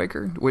time, Wind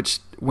Waker, which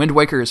Wind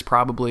Waker is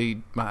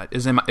probably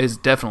is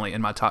definitely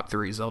in my top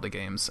 3 Zelda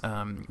games.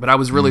 But I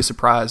was really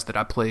surprised that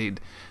I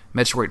played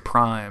Metroid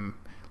Prime.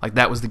 Like,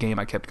 that was the game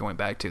I kept going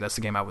back to. That's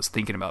the game I was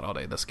thinking about all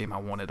day. That's the game I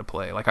wanted to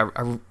play. Like,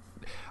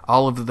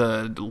 all of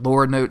the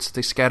lore notes that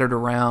they scattered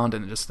around,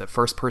 and just the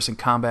first-person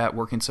combat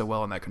working so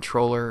well on that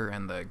controller,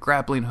 and the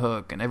grappling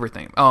hook and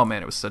everything. Oh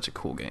man, it was such a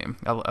cool game.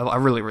 I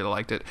really, really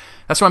liked it.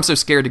 That's why I'm so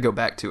scared to go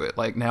back to it.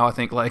 Like, now I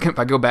think, like, if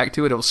I go back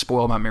to it, it'll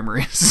spoil my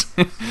memories.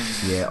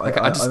 Yeah, like,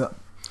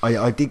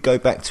 I did go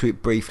back to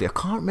it briefly. I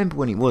can't remember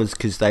when it was,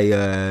 because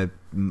they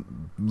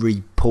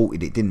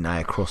reported it, didn't they,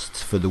 across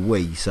for the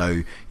Wii,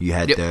 so you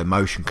had the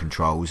motion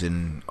controls,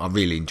 and I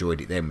really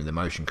enjoyed it then with the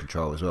motion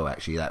control as well.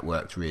 Actually, that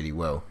worked really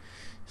well.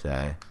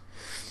 So,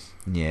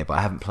 yeah, but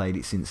I haven't played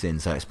it since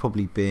then, so it's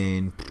probably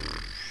been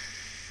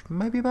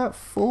maybe about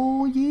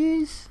 4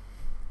 years,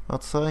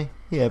 I'd say.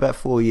 Yeah, about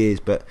 4 years,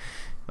 but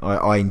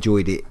I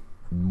enjoyed it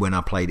when I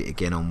played it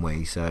again on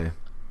Wii, so...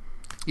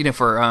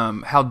 For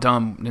how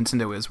dumb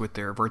Nintendo is with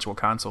their virtual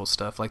console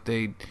stuff, like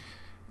you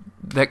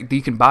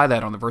can buy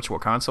that on the virtual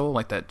console,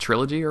 like that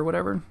trilogy or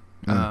whatever,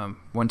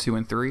 1, 2,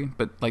 and 3,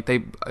 but like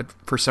they,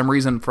 for some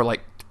reason, for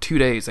like 2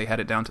 days they had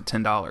it down to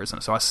 $10,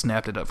 and so I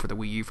snapped it up for the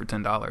Wii U for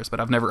 $10, but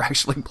I've never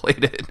actually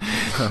played it.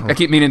 I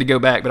keep meaning to go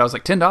back, but I was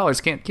like,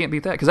 $10 can't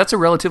beat that, because that's a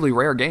relatively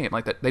rare game.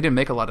 Like, that, they didn't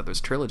make a lot of those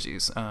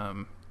trilogies,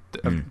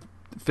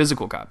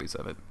 physical copies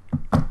of it.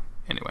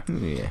 Anyway,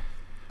 yeah.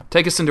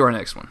 Take us into our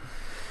next one.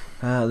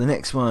 The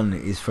next one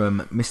is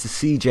from Mr.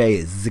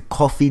 CJ The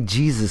Coffee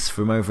Jesus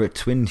from over at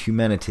Twin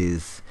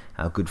Humanities,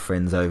 our good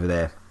friends over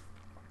there.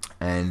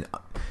 And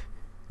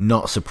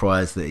not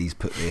surprised that he's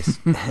put this.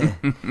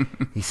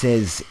 He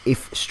says,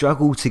 if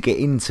struggle to get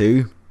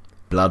into,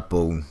 Blood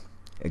Bowl,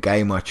 a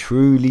game I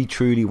truly,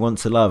 truly want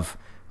to love,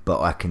 but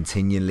I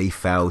continually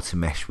fail to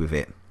mesh with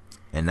it.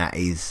 And that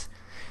is,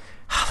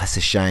 that's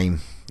a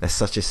shame. That's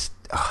such a...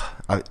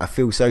 I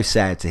feel so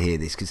sad to hear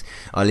this, because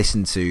I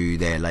listened to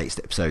their latest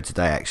episode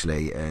today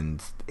actually,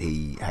 and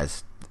he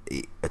has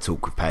a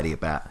talk with Paddy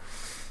about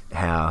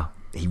how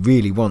he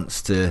really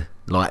wants to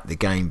like the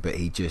game, but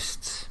he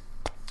just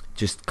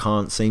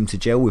can't seem to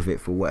gel with it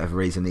for whatever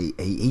reason.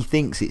 He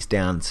thinks it's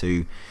down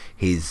to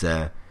his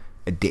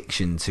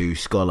addiction to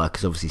Scholar,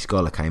 because obviously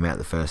Scholar came out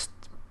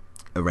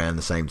around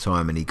the same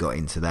time, and he got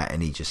into that,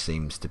 and he just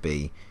seems to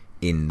be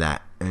in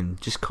that and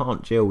just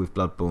can't gel with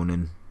Bloodborne,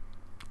 and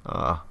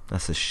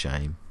that's a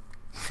shame.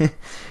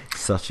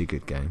 Such a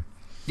good game.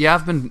 Yeah,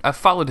 I've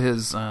followed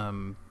his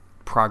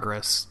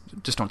progress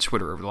just on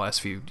Twitter over the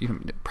last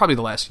probably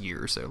the last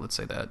year or so, let's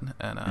say that.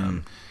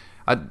 And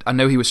I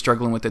know he was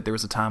struggling with it. There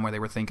was a time where they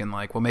were thinking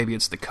like, well, maybe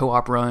it's the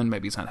co-op run,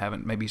 maybe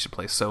he should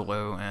play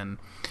solo, and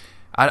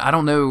I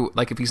don't know,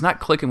 like, if he's not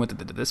clicking with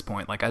it at this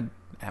point, like, I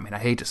mean, I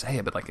hate to say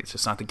it, but like, it's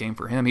just not the game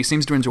for him. He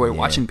seems to enjoy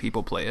watching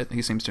people play it.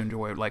 He seems to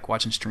enjoy like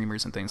watching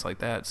streamers and things like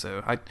that.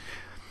 So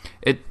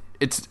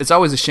It's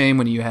always a shame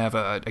when you have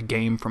a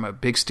game from a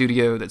big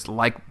studio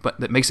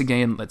that makes a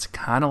game that's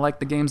kind of like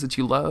the games that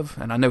you love,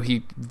 and I know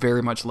he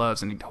very much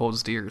loves and he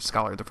holds dear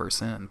Scholar of the First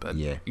Sin, but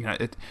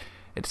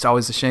it's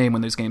always a shame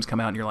when those games come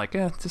out and you're like,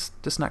 it's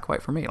just not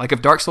quite for me. Like,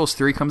 if Dark Souls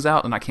 3 comes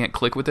out and I can't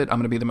click with it, I'm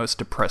going to be the most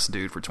depressed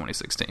dude for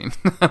 2016.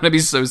 I'm going to be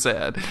so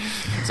sad.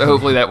 So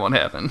hopefully that won't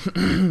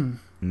happen.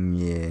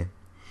 Yeah.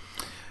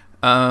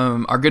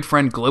 Our good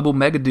friend Global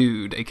Mega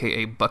Dude,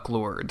 aka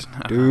Bucklord.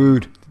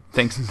 Dude.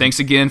 Thanks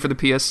again for the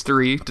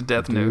PS3 to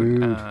Death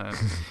Note.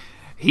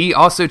 He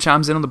also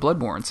chimes in on the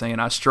Bloodborne, saying,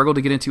 I struggle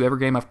to get into every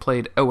game I've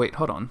played. Oh, wait,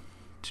 hold on.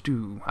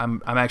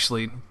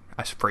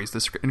 I phrased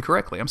this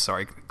incorrectly. I'm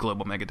sorry,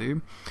 Global Mega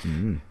Dude.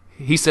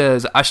 He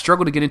says, I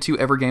struggle to get into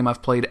every game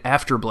I've played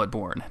after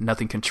Bloodborne.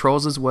 Nothing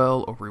controls as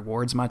well or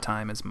rewards my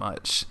time as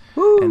much.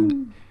 Woo.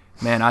 And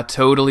man, I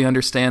totally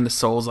understand the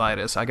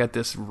Souls-itis. I got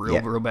this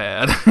real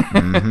bad.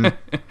 Mm-hmm.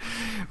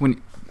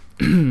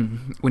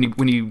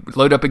 when you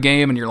load up a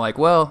game and you're like,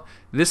 well,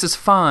 this is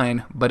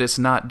fine, but it's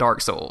not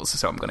Dark Souls,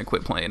 so I'm going to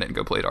quit playing it and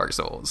go play Dark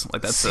Souls.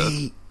 Like that's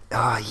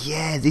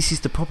this is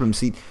the problem.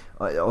 See,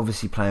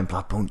 obviously playing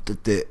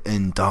Bloodborne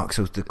and Dark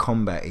Souls, the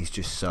combat is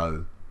just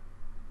so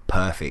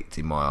perfect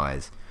in my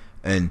eyes.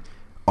 And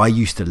I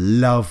used to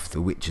love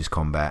The Witcher's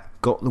combat.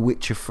 Got The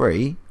Witcher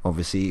 3,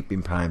 obviously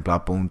been playing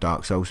Bloodborne,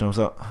 Dark Souls, and I was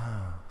like,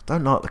 I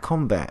don't like the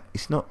combat.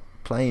 It's not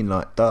playing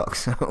like Dark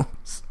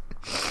Souls.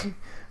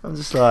 I'm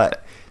just like,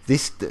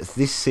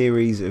 this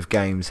series of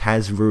games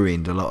has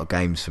ruined a lot of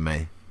games for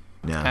me.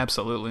 Yeah,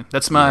 absolutely.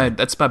 That's my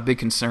big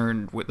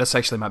concern. That's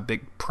actually my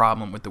big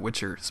problem with The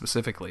Witcher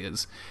specifically.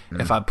 Is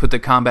if I put the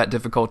combat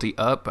difficulty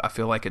up, I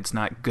feel like it's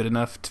not good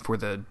enough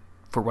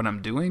for what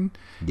I'm doing.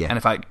 Yeah. And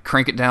if I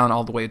crank it down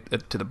all the way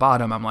to the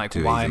bottom, I'm like,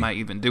 why am I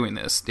even doing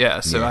this?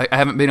 Yeah. So I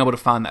haven't been able to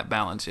find that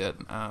balance yet.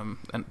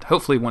 And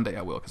hopefully one day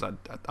I will, because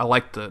I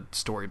like the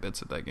story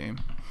bits of that game.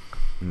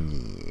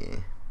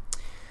 Yeah.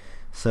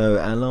 So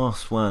our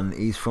last one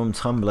is from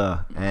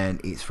Tumblr, and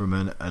it's from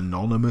an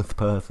anonymous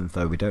person,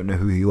 so we don't know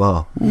who you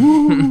are.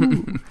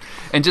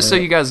 And just so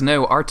you guys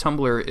know, our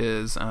Tumblr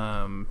is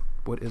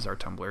what is our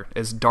Tumblr?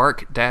 It's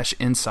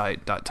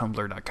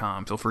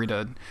dark-insight.tumblr.com. Feel free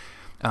to.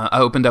 I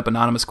opened up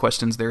anonymous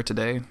questions there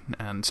today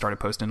and started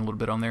posting a little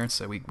bit on there.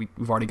 So we've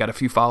already got a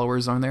few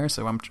followers on there.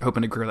 So I'm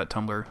hoping to grow that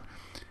Tumblr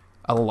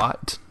a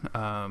lot.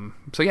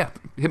 So yeah,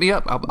 hit me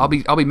up. I'll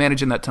be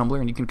managing that Tumblr,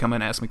 and you can come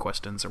in and ask me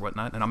questions or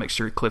whatnot, and I'll make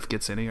sure Cliff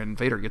gets any and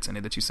Vader gets any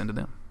that you send to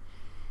them.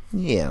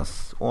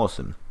 Yes,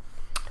 awesome.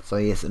 So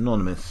yes,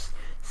 anonymous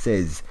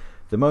says,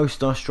 the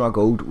most I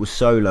struggled was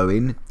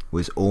soloing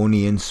was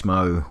Orny and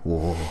Smo.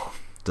 Whoa,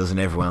 doesn't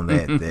everyone?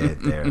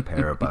 They're a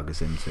pair of buggers,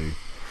 them too.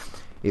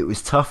 It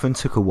was tough and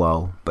took a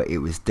while, but it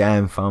was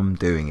damn fun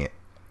doing it.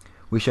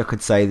 Wish I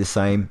could say the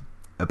same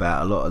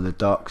about a lot of the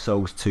Dark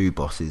Souls 2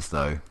 bosses,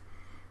 though.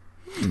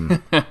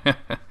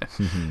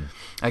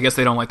 I guess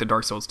they don't like the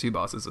Dark Souls 2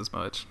 bosses as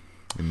much.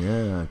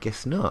 No, I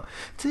guess not.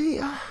 See,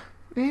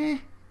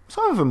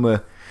 some of them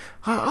were.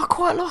 I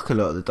quite like a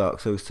lot of the Dark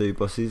Souls 2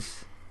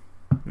 bosses.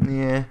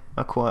 Yeah,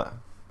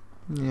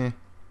 yeah.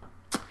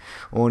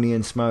 Orny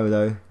and Smo,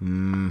 though.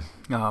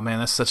 Oh man,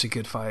 that's such a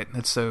good fight.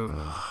 That's so.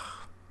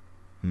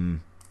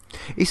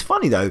 It's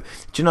funny though. Do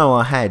you know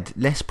I had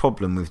less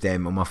problem with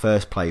them on my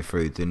first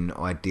playthrough than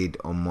I did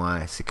on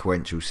my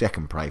sequential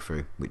second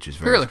playthrough, which is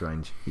very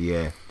strange.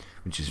 Yeah,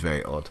 which is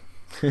very odd.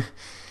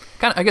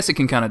 I guess it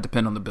can kind of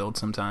depend on the build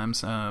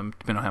sometimes,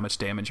 depending on how much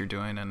damage you're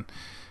doing, and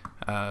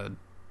I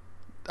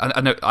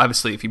know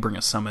obviously if you bring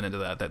a summon into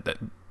that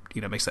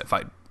makes that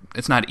fight.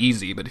 It's not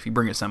easy, but if you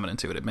bring a summon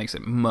into it, it makes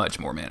it much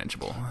more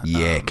manageable.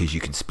 Yeah, because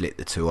you can split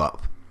the two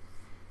up.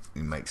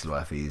 It makes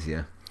life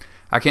easier.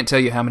 I can't tell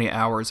you how many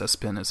hours I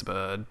spent as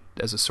a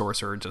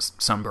sorcerer just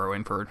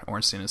sunburrowing for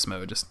Ornstein and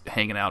Smo, just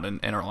hanging out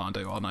in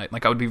Orlando all night.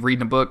 Like I would be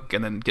reading a book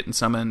and then getting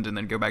summoned and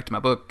then go back to my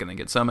book and then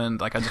get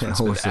summoned. Like I just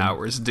would spend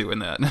hours doing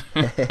that.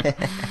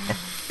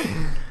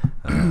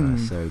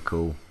 So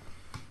cool.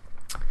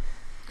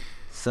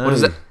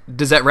 So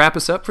does that wrap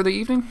us up for the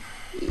evening?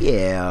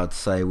 Yeah, I'd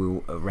say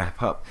we'll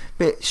wrap up.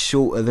 Bit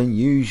shorter than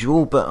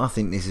usual, but I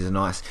think this is a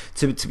nice.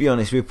 To be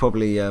honest, we'll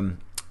probably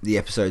the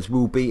episodes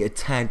will be a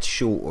tad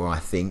shorter, I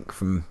think,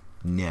 from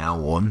now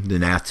on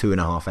than our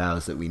 2.5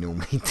 hours that we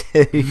normally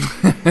do,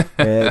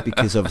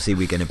 because obviously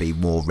we're going to be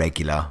more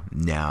regular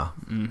now.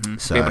 Mm-hmm.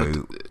 So be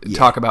able to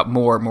talk about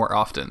more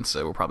often.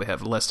 So we'll probably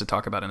have less to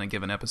talk about in a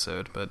given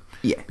episode, but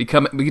we be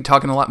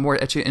talking a lot more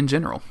at you in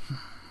general.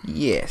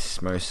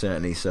 Yes, most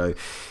certainly. So,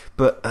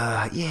 but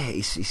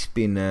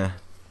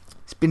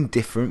it's been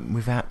different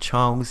without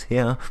Charles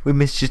here. We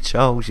missed you,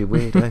 Charles, you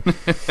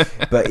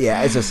weirdo. But yeah,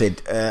 as I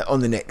said,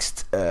 on the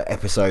next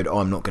episode,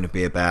 I'm not going to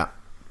be about,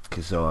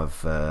 because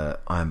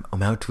I'm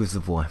out with the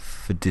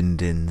wife for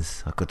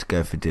din-dins. I've got to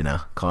go for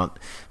dinner.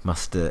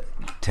 Must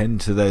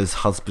tend to those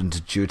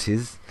husband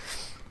duties.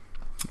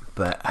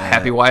 But a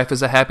happy wife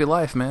is a happy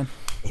life, man.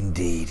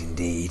 Indeed.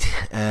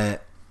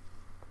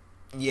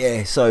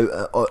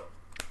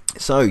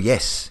 So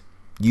yes.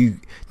 You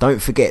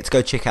don't forget to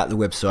go check out the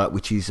website,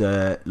 which is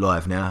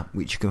live now,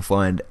 which you can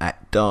find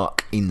at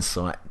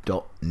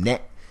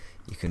darkinsight.net.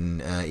 You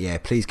can,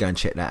 please go and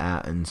check that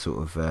out and sort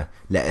of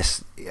let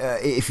us,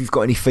 if you've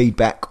got any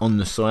feedback on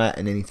the site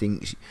and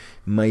anything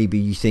maybe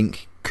you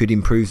think could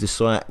improve the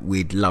site,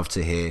 we'd love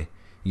to hear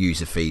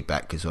user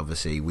feedback, because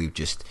obviously we've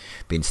just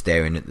been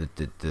staring at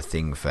the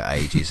thing for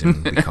ages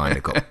and we kind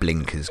of got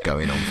blinkers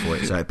going on for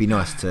it. So it'd be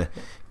nice to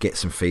get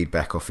some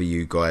feedback off of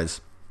you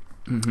guys.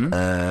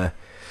 Mm-hmm.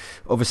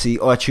 Obviously,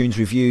 iTunes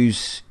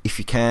reviews, if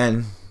you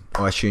can.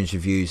 iTunes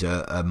reviews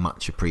are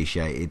much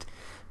appreciated.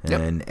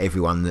 And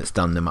everyone that's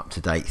done them up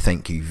to date,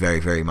 thank you very,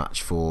 very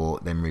much for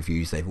them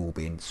reviews. They've all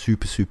been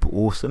super, super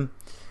awesome.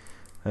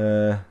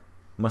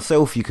 What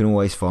Myself, you can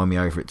always find me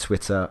over at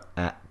Twitter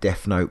at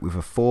Deathnote with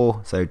a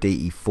 4, so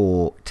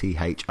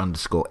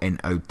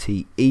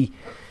DE4TH_NOTE.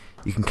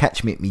 You can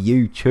catch me at my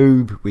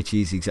YouTube, which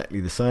is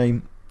exactly the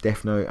same,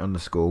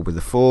 Deathnote_ with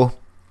a 4.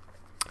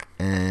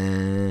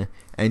 And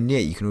yeah,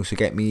 you can also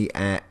get me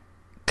at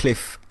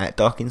Cliff at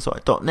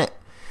darkinsight.net.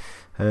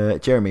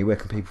 Jeremy, where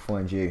can people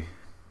find you?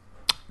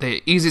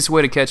 The easiest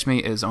way to catch me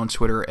is on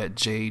Twitter at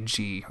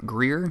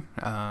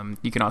JGGreer.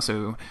 You can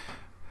also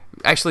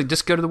actually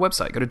just go to the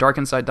website, go to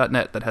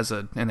darkinsight.net,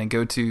 and then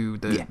go to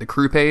the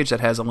crew page that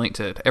has a link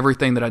to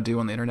everything that I do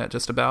on the internet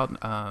just about.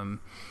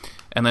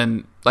 And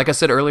then, like I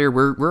said earlier,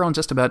 we're on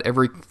just about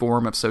every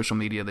form of social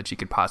media that you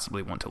could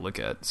possibly want to look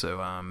at.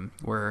 So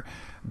we're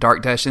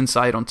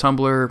Dark-Insight on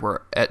Tumblr. We're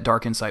at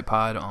Dark Insight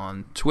Pod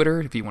on Twitter.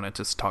 If you want to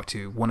just talk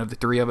to one of the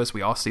three of us,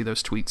 we all see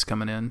those tweets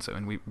coming in,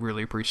 and we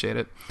really appreciate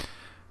it.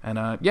 And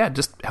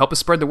just help us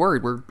spread the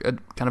word. We're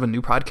kind of a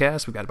new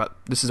podcast.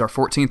 This is our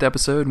 14th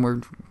episode, and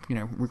we're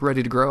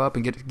ready to grow up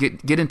and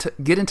get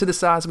into the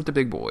size with the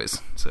big boys.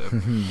 So,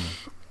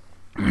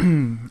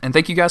 and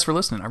thank you guys for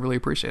listening. I really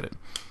appreciate it.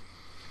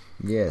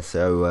 Yeah,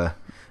 so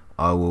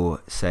I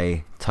will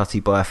say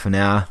tutty bye for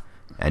now,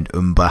 and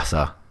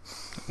umbasa.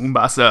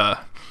 Umbasa.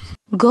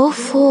 Go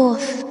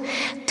forth,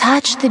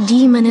 touch the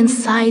demon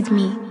inside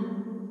me.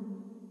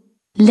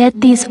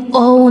 Let these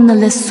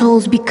ownerless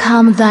souls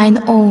become thine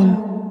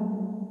own.